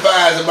 really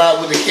defines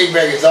about what the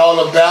kickback is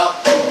all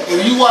about.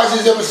 If you watch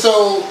this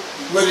episode,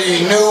 whether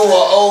you're new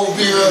or old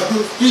viewer,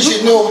 you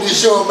should know what this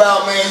show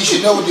about, man. You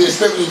should know what to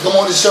expect when you come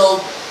on the show.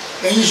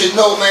 And you should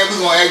know, man, we're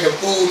going to act a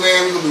fool,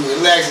 man. We're going to be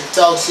relaxed and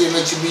talk shit,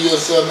 let you be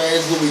yourself, man.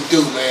 That's what we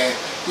do, man.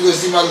 You're going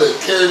to see my little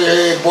carrot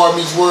head, Bar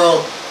Meets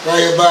World,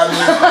 right here by me.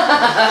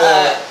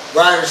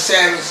 Ryder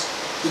Savage,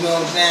 you know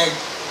what I'm saying?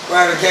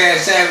 Ryder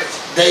Cash Savage,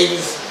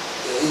 Davis.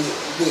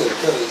 Look at the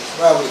color.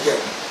 Right with the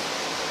camera.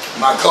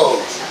 My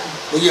coach.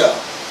 But yeah,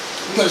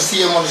 you're going to see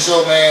him on the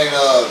show, man.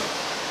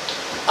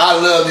 I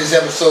love this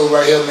episode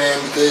right here, man,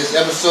 because it's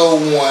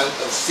episode 1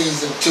 of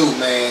season 2,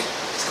 man.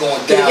 It's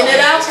going down.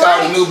 It's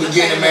called A New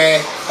Beginning,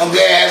 man. I'm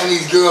glad having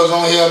these girls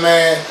on here,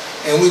 man.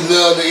 And we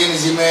love the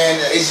energy, man.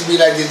 It should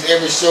be like this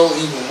every show,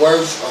 even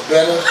worse or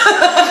better. When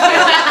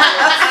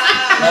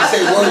I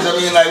say worse, I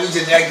mean like we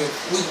just acting.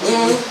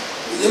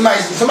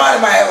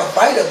 Somebody might have a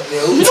fight up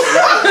there.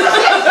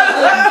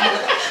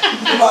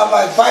 Somebody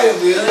might fight up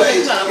there.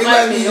 It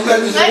might be some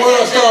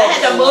world star. I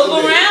had to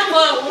move around,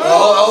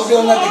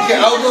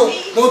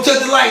 don't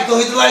touch the lights. Don't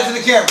hit the lights in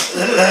the camera.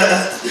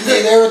 You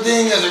get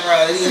everything that's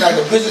around. You can knock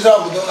the pictures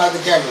off, but don't knock the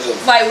cameras off.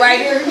 Fight right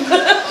here.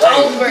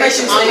 Make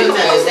sure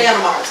stay on the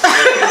mark.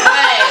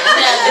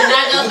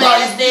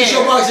 Get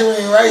your boxing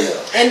ring right here.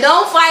 And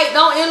don't fight.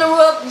 Don't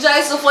interrupt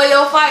Jason for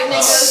your fight,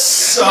 nigga.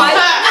 Fight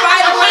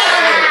around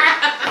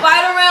it.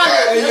 Fight around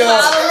it.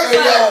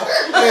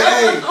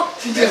 Hey,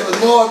 she just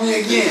ignored me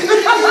again.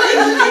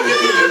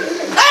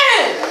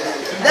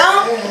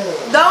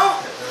 Don't.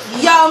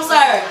 Y'all, I'm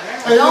sorry.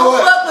 Hey,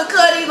 don't fuck with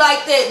Cutty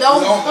like that.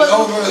 Don't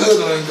fuck with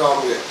Hood. Don't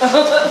call me that.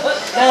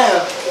 Damn.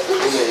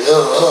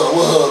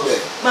 What hub that?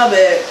 My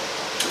bad.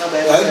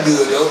 That's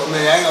good though. I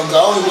mean, I ain't gonna go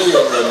all the way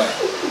up right now.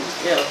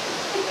 Yeah.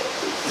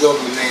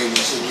 Government names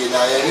and shit getting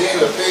out here. They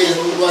ain't a phase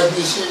when we watch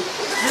this shit.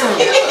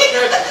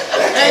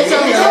 I ain't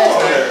tell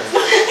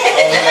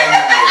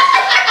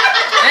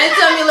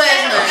me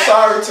last night. I'm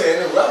sorry to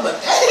interrupt, but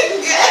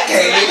I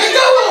can't even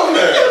go on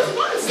there.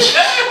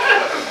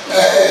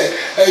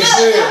 Hey,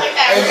 Phil.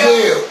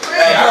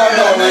 I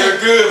know real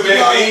good, man.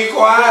 Being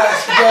quiet.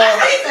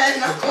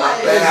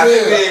 I've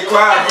been being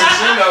quiet, but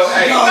you know,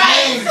 hey,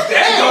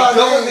 that's your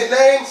government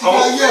name.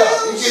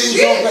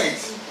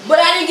 But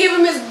I didn't give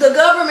him the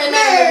government name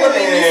of what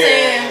people be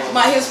saying,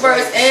 his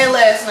first and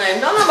last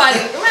name. Don't nobody,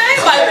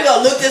 ain't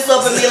gonna look this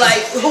up and be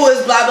like, who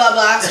is blah blah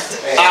blah.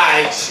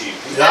 Alright, shit.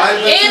 And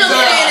I'm saying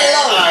it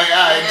low.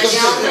 Alright.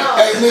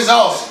 Hey,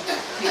 Ms.Awesome.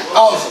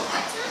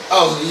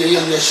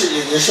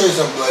 Your shirt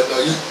some blood though.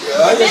 You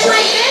good?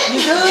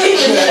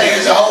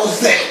 It's a whole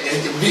set.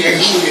 It's big.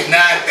 You get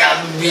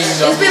 9,000 views.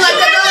 It's been like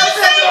that all the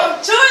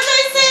time.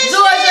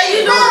 Georgia,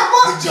 you doing?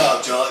 Good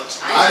job, George.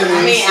 I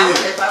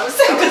if I was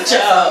saying good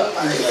job.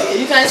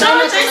 You can't say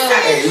nothing.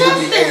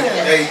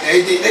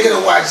 Hey, they're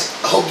gonna watch.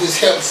 I hope this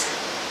helps.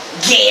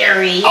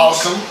 Gary.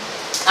 Awesome.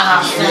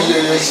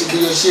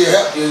 Your shit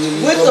help you.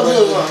 With the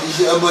blue one. You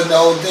should unbutton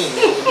the whole thing.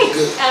 It'll be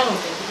good. I don't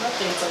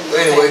think so.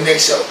 Anyway,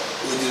 next show.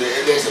 We'll do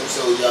that. Next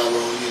episode, y'all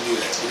you do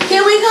that.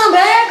 Can we come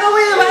back? Or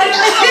we invited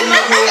back?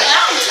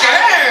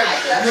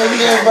 We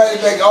get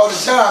invited back all the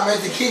time,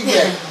 man. The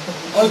kickback.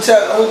 Only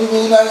people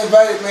who not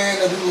invited,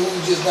 man, are people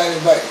who just not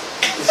invited.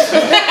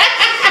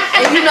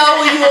 And you know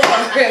when you are.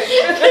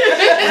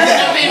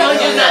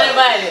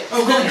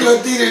 I'm going to a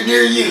theater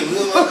near you.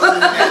 Look at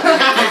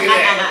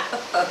that.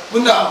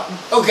 But no,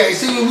 okay,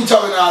 see, when we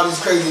talking all this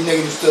crazy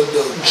negative stuff,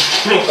 though,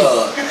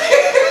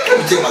 let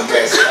me take my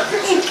glasses off.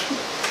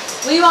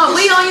 We on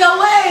your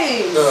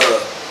way. The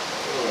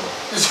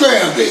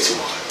Scram Bitch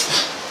Award.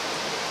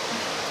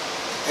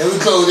 And we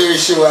close every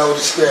show out with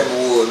the Scram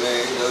Award,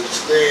 man. You know, the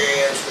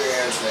Scram.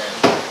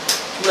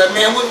 Like,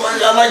 man,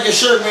 I like your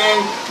shirt, man.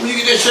 Where you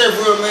get that shirt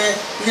from, man?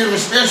 You get it from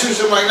Spencer?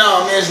 So I'm like,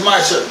 nah, man, it's my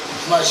shirt.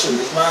 It's my shirt.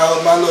 It's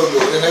my logo.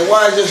 And they're like,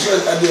 why is your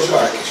shirt? I do a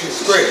podcast. It's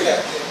great.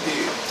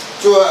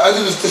 So I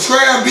do the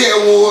Scram Bitch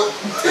Award,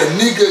 and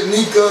Niko,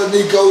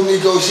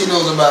 she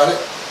knows about it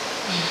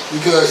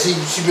because she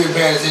been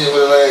paying attention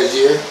for the last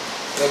year.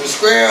 And the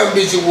Scram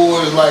Bitch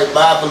Award is like,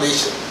 bye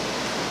Felicia,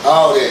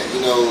 all that, you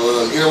know,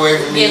 get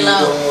away from me,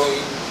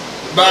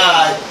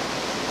 bye,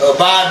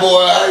 bye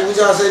boy. What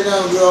y'all say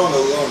now, girl? I don't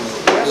know.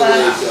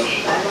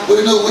 What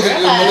the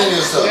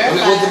millennial stuff?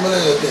 What's the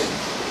millennial thing?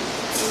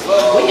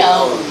 We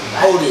old.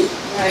 Hold it.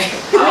 Right.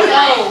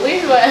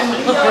 We old.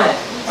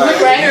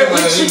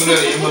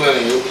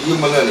 You're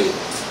millennial.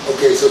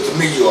 Okay, so to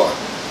me you are.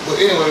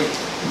 But anyway,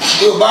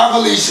 we're by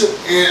Felicia,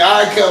 and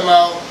I come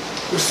out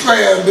with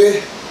Scram, bitch.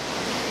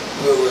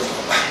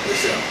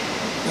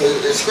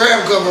 The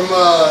Scram come from,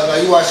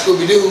 like you watch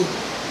Scooby-Doo,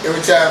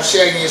 every time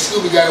Shaggy and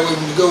Scooby got away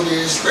from to go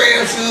there,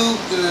 Scram, Scoob,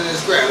 and then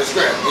Scram,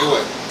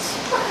 anyway.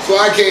 So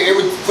I can't,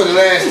 for the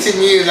last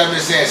 10 years I've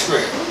been saying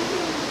Scram.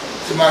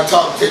 So my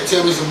talk,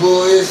 tell me some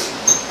bull is,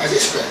 I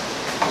say Scram.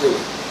 Anyway.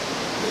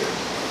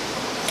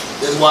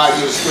 That's why I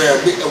give the Scram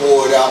Bitch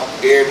Award out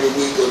every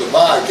week on the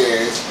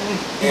podcast.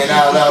 And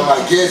I allow my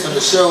guests on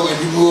the show and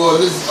people who are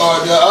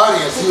the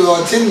audience who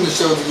are attending the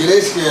show to get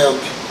their Scram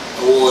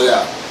Award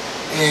out.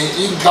 And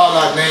you can call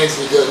out names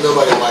because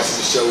nobody watches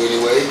the show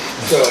anyway.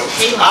 So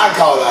I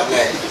call out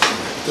names.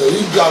 So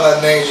you can call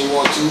out names you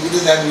want to. It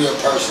doesn't have to be a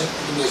person.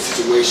 It can be a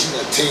situation,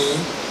 a team,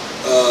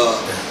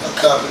 a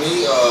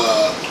company,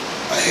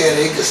 a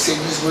headache, a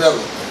sickness, whatever.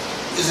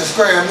 It's a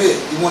Scram Bit.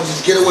 You want to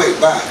just get away.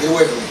 Bye. Get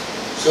away from me.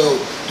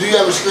 So, do you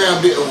have a Scram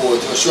Bitch Award?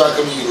 Or should I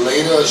come to you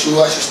later, or should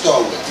I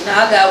start with? No,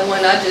 I got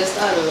one I just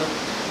thought of.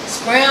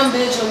 Scram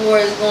Bitch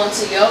Award is going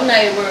to your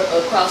neighbor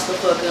across the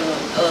fucking,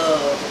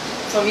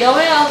 from your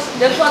house,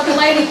 that fucking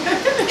lady.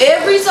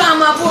 Every time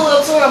I pull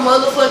up to her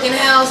motherfucking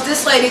house,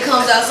 this lady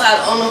comes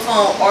outside on the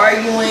phone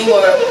arguing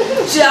or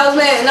I was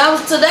mad. And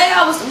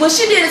when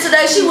she did it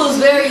today, she was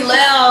very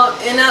loud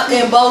and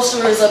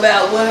boisterous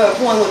about what her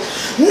point was.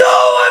 No,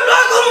 I'm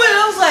not gonna win.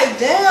 I was like,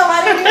 damn,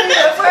 I didn't hear it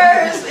at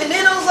first. And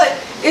then I was like,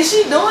 is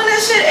she doing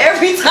that shit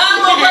every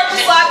time on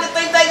purpose so I can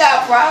think they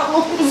got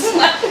problems?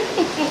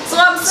 So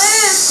I'm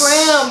saying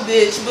Scram,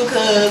 bitch,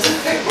 because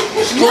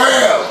if you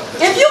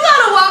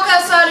gotta walk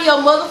outside of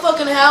your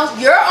motherfucking house,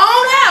 your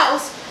own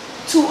house,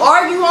 to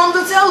argue on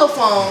the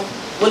telephone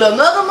with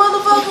another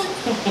motherfucker,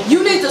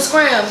 you need to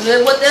scram.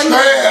 What that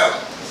means?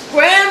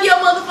 Scram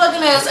your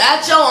motherfucking ass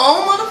at your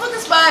own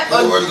motherfucking spot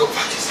or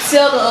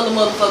tell the other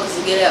motherfuckers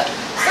to get out.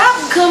 Stop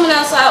coming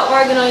outside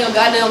arguing on your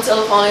goddamn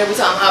telephone every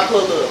time I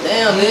pull up.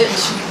 Damn,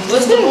 bitch.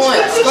 What's the point?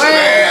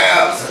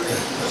 Scram.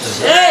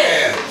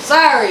 Yeah.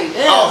 Sorry.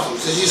 Damn. Awesome.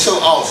 Since you're so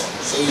awesome.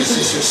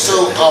 Since you're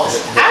so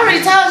awesome. I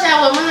already told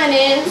y'all what mine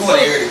is. You want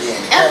to hear it again?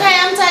 Okay,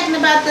 I'm talking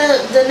about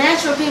the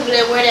natural people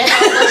that wear that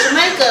whole bunch of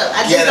makeup.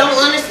 I just don't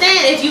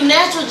understand. If you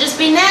natural, just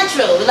be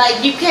natural. Like,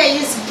 you can't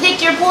just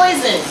pick your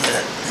poison.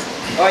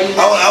 Or you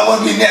I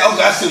want to be natural.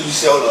 Okay, I see what you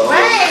said.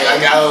 Right.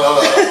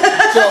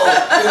 So,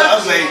 I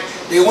was like,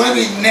 they want to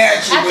be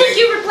natural. I think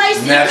you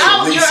replaced it.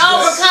 You're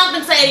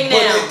overcompensating now.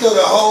 But they threw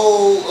the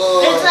whole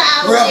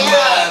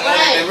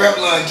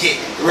Revlon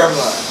kick.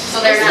 Revlon. So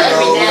they're not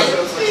every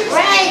natural.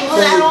 Right. Well,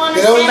 I don't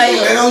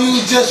understand. They don't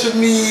use Just For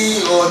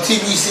Me or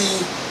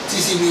TBC,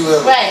 TCB,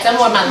 whatever. Right. I'm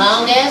wearing my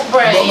long ass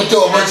braids. But I'm going to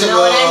throw a bunch of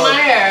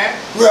my hair.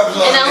 Revlon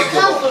and don't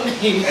come for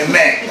me. And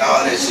MAC,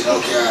 all that shit.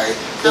 Okay, all right.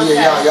 So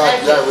yeah,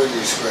 y'all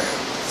really Scram.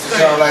 It's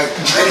kind of like,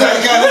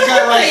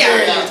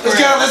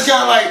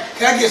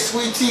 can I get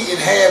sweet tea and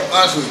have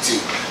unsweet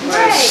tea?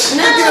 Right.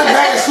 No. Get a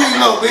bag of sweet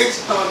milk, bitch.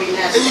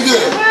 And you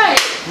good.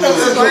 Right.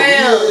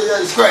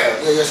 Scram.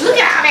 Yeah, Look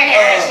at all that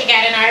hair she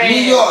got in her head.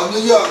 New York.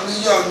 You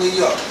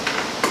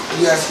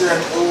got Scram.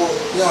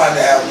 You don't have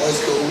to have one. It's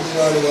cool. You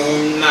know what I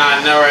mean?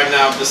 Nah, not right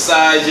now.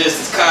 Besides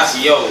just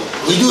Takashi, yo.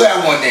 We do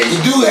have one there. You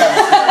do have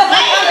one.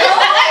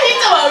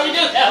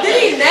 Did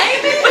he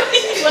name it?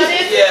 What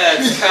is it?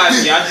 Yeah,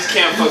 Cuttacation. I just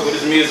can't fuck with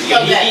his music. Yo,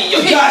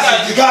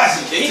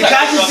 Cuttacation. He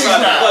got to outside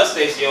the bus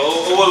station, yo.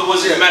 Or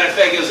was it, matter of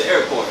fact, it was the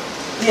airport.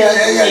 Yeah.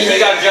 He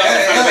got jumped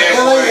in front of the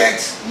airport.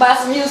 By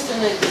some Houston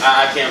niggas.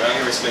 I can't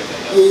respect that,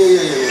 yo.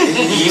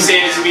 Yeah. He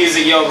said his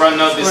music, yo, run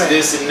up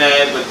this and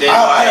that, but then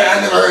I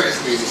never heard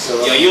his music,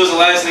 so. Yo, you was the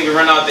last nigga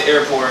run out the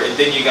airport and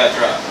then you got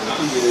dropped.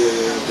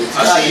 Yeah.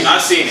 I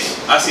seen it.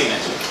 I seen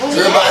that shit.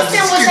 Everybody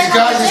just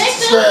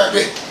Scram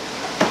it.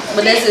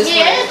 But that's his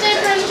friend. Yeah,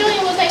 that's Prince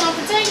Jr. Was they gonna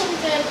protect him? He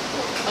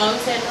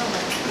said no.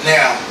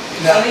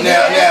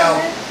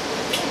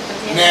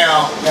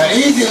 Now,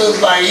 Easy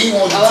looks like he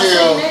wants to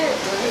tell.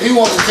 He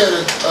wants to tell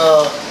the,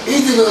 he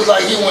looks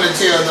like he want to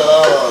tell the,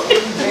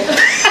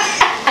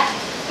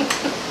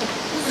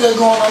 what's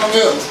going on over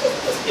here?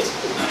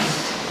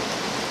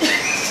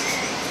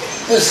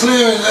 That's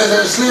Slim,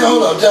 Slim,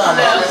 hold up, John.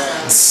 What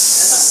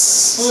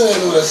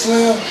is that,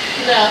 Slim?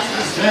 No.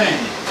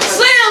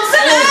 Slim,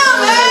 sit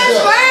down,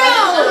 man.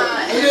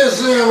 Scram. It is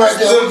Slim right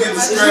there.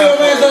 Slim,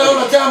 man,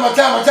 hold on, time out,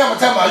 it's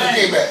the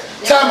kickback.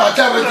 Time out,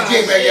 it's the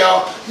kickback,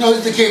 y'all. No,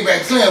 it's the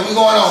kickback. Slim, what's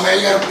going on, man?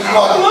 You gotta, what's going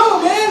on? Come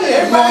on, man.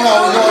 Everybody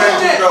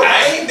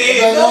I ain't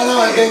dead.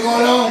 Anything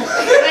going on? No.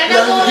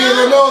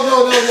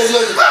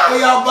 Hey,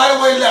 y'all, by the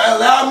way,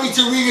 allow me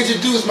to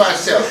reintroduce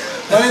myself.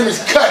 My name is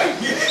Cutty.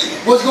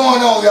 What's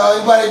going on,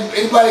 y'all?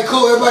 Anybody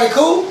cool? Everybody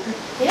cool?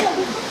 Yeah.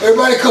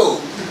 Everybody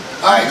cool?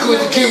 Alright, cool,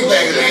 the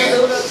kickback, man.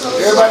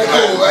 Everybody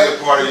cool, right?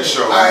 Part of your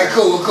show. Alright,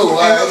 cool.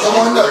 Alright, come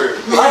on up.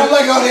 I don't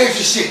like all the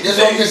extra shit. That's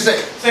what I'm just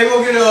saying. Say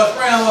we'll get a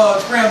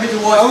Scram Bitch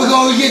Award. We're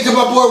gonna get to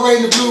my boy Ray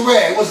in the blue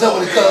rag. What's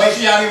up with the color? Make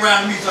sure y'all get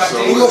around to me so I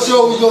can. We're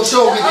gonna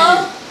show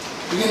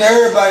we're getting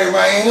everybody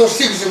around. Ain't no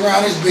secrets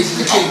around this bitch.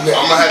 It's a kickback.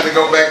 I'm gonna have to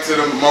go back to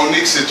the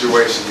Monique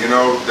situation. You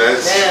know,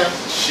 that's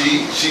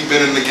she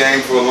been in the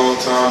game for a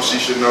long time. She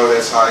should know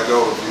that's how it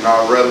goes. If you're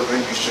not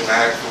relevant, you shouldn't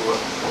ask for a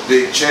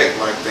big check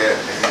like that.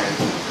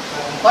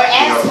 Or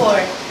ask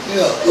for it.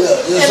 Yeah.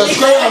 So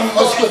Scram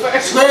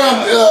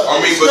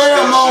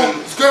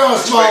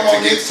small to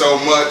get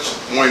so much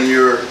when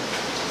you're,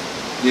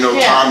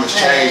 time has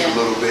changed a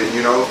little bit.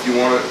 You know, if you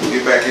want to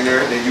get back in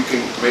there, then you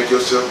can make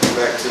yourself get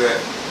back to that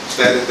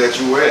status that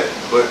you were at.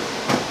 But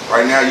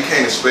right now, you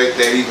can't expect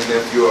that even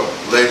if you're a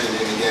legend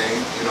in the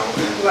game.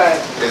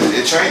 And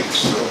it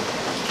changes.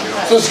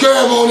 So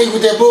Scram Monique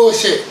with that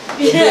bullshit.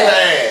 Yeah.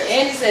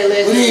 And he said,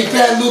 we need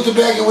Fat Luther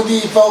back and we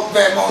need folk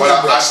Fat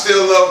Monique. But I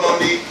still love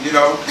Monique,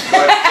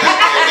 But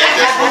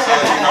that's what's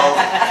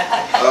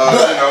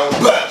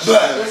But she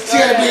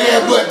got a big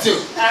ass butt too.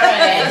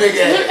 Alright. Big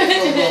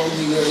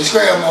ass.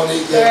 Scram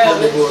Monique, that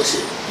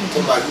bullshit.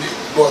 Talking about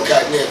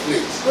boycott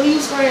Netflix. Who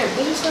you scram?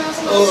 Did you scram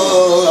somebody?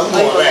 I'm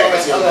going back.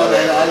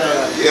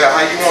 Yeah,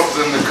 how you want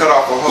them to cut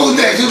off a whole? Who's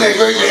next? Raise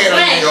your hand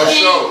on your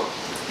show.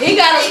 He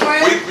got a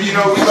scram. We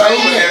got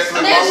Let's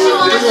not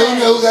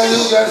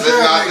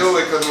do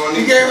it because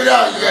Monique. He gave it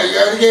out. You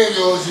already gave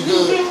yours. You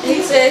good. He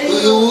said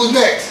who's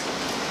next?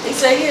 He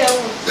said he had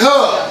one.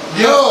 Her.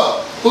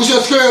 Who's your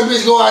scram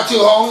bitch go out to,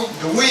 homie?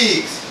 The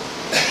wigs.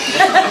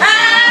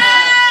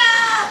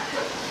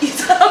 You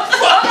talking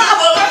about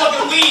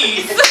motherfucking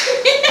wigs.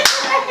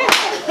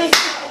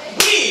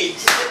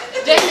 Wigs.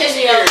 That's just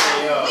your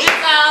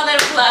It's all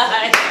that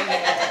applies.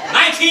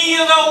 19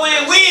 years old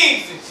wearing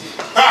wigs.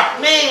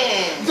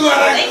 Man. Do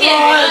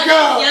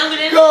I younger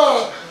than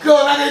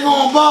Girl, I ain't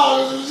going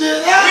ball or some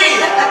shit. Go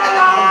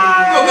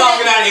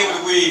get out of here with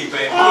the wig,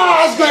 baby.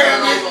 That's great,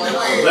 man.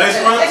 Let's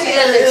run.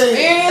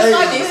 Experience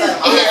like this.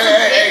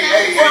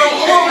 Hey.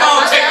 Take him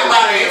out of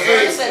here,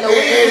 baby.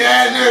 Hey,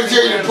 I never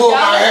tell you to pull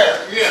my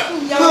hair. Yeah.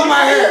 Pull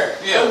my hair.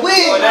 Yeah.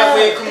 Boy, that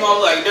wig come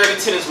off like dirty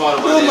tennis ball.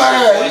 Pull my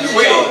hair. What's the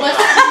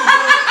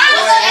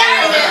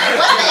acronym?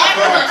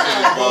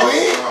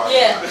 Wig?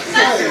 Yeah.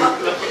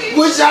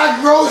 Which I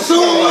grow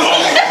soon.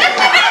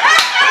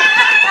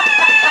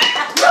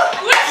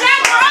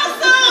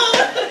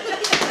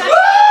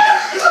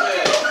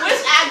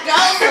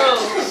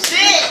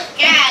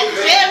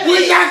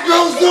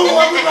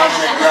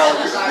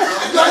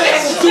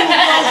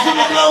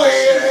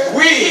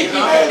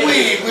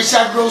 Wig, wish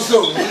I grow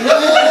soon.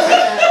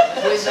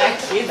 Wish I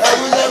could. I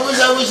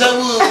wish I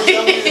would.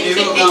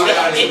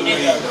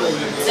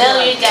 Tell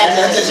me you got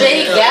him.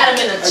 He got him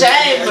in the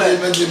chamber. I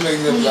just make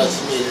them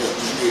just made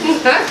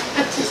it up.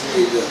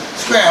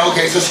 Scram,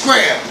 okay, so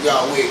Scram.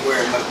 Y'all wait, where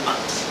am I?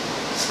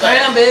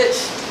 Scram,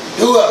 bitch.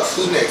 Who else?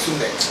 Who's next?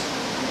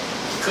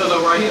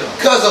 Cuzzo right here.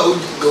 Cuzzo,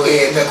 go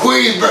ahead.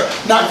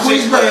 Now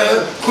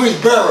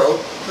Queensboro.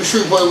 For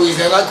Shreveport,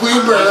 Louisiana. Not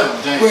Queensboro.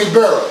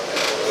 Queensboro.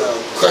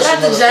 Shout out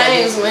to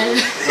James, man.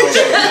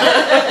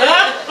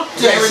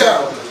 James,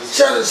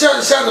 shout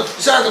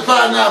out to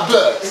 5-9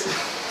 Plugs.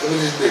 Look at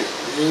this bitch.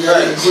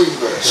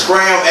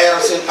 Scram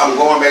Addison, I'm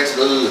going back to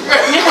the hood.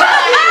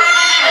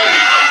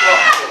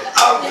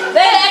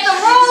 They had the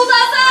rules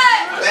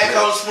outside. Back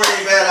on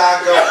Spring Valley I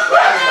go.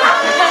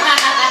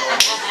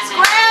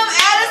 Scram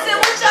Addison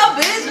with your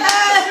bitch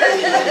ass.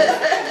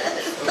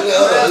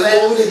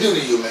 What would they do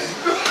to you, man?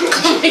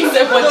 He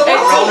said what they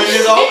Roman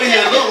is over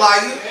here, look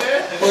like it.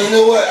 Well, you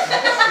know what?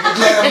 I'm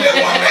glad I'm that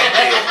one man.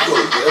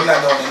 Good. I'm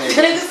not the only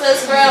nigga. Nigga said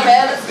Scram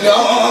Addison.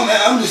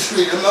 I'm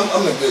discreet.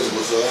 I'm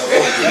invisible, so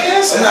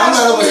I'm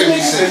not over here to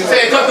be seen.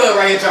 Say, come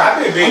right here, try.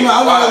 I'm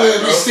not over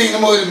here to be seen.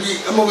 I'm over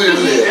here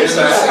to live.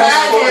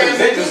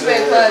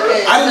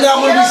 I do not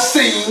want to be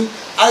seen.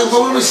 I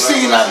want to be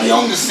seen, I'd be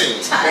on the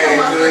scene.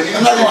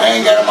 I'm not going to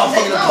hang out in my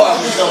fucking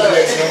apartment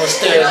someplace and I'm going to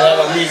stare and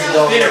have my music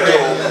on the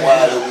door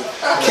while I'm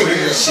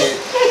kicking this shit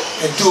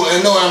and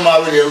knowing I'm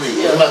already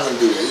elite. I'm not going to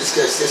do that. It's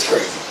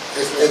crazy.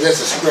 That's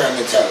a Scram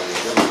mentality.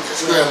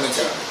 Scram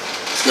mentality.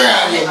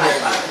 Scram, you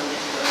man.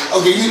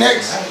 Okay, you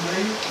next?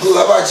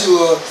 How about you,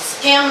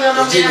 Scam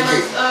them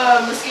mosquitoes.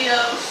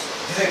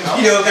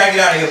 Mosquito, gotta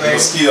get out of here, baby.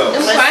 Mosquito.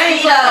 Them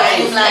crazy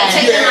though. Like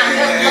taking my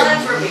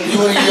blood from me. You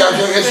wanna get out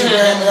your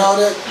Instagram and all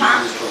that?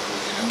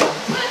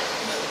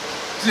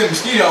 It's a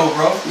mosquito,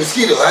 bro.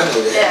 Mosquito, I know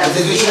that. Yeah. But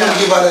then you shouldn't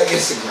give out her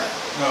Instagram.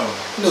 No.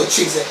 You know,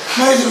 chicks say,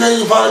 my Instagram,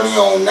 you follow me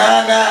on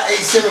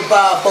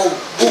 998754.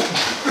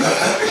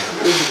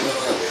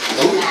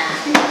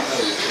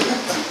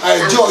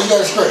 Alright, Joe, you got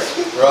a script.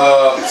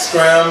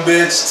 Scram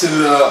bitch to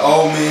the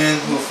old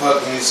men who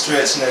fucking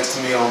stretch next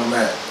to me on the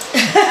mat.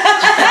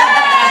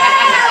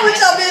 What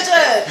your bitch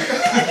at?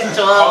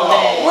 To all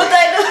day. What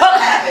they do?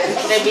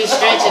 They be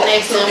stretching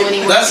next to him when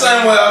he That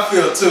same way I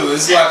feel too.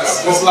 It's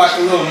like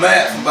a little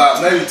mat for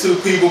about maybe 2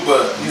 people,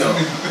 but you know.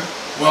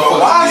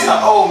 Why is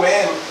the old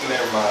man?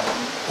 Never mind.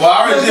 Well,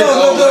 I already did the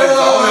old man.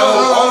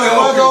 Only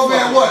old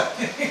man what?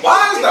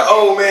 Why is the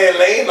old man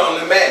laying on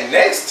the mat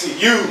next to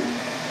you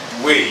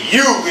with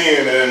you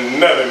being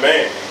another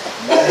man?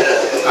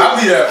 I'll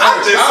be there.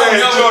 I'm just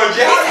saying, George,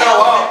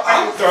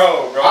 I'm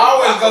thrown, bro. I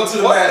always go to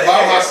the mat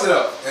by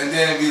myself, and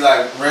then it'd be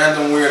like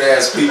random weird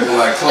ass people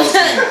like close to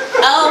me.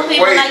 Oh,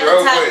 people like to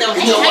talk to them.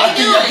 You know, I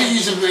think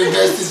you should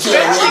invest into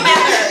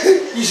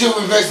you should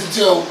invest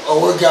into a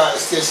workout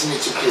extension at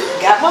your crib.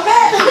 Got my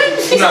back.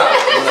 Nah.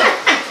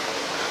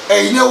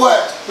 Hey, you know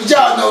what? But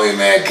y'all know me,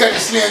 man.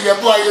 Cutty Slim, your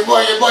boy,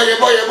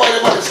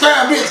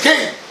 Scram Bitch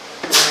King.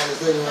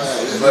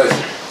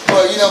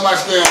 But you know my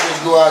Scram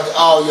Bitch go out to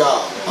all y'all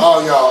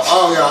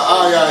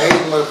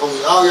hating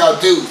motherfuckers, all y'all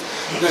dudes.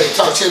 You know,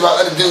 talk shit about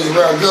other dudes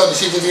around girls and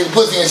shit, just get the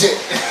pussy and shit.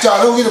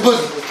 Y'all don't get the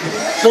pussy.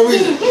 So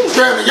reason,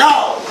 Scram to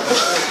y'all.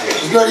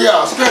 It's good to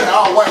y'all. Scram to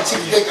all white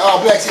chicks, think all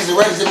black chicks are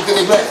racist because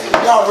they black.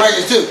 Y'all are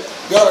racist too.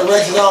 Y'all are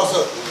racist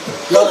also.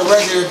 Y'all are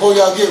racist before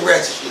y'all get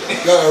ratchet.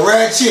 Y'all are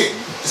ratchet.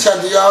 It's up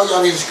to y'all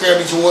need to Scram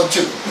Bitch Award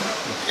too.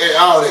 And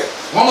all that.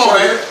 One more,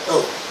 baby.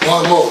 Oh,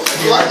 one more.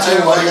 I got two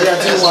more.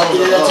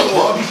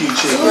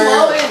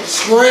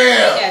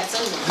 Scram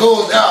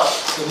goes out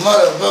to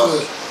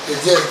motherfuckers that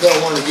just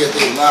don't want to get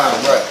their mind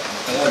right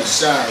and want to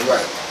shine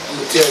right. I'm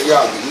going to tell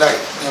y'all good night.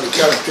 On the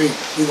count of 3,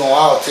 we're going to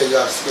all tell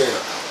y'all to spell.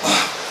 1,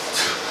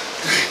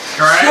 2, 3.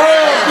 Scram!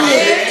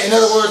 In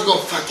other words, go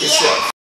fuck yourself.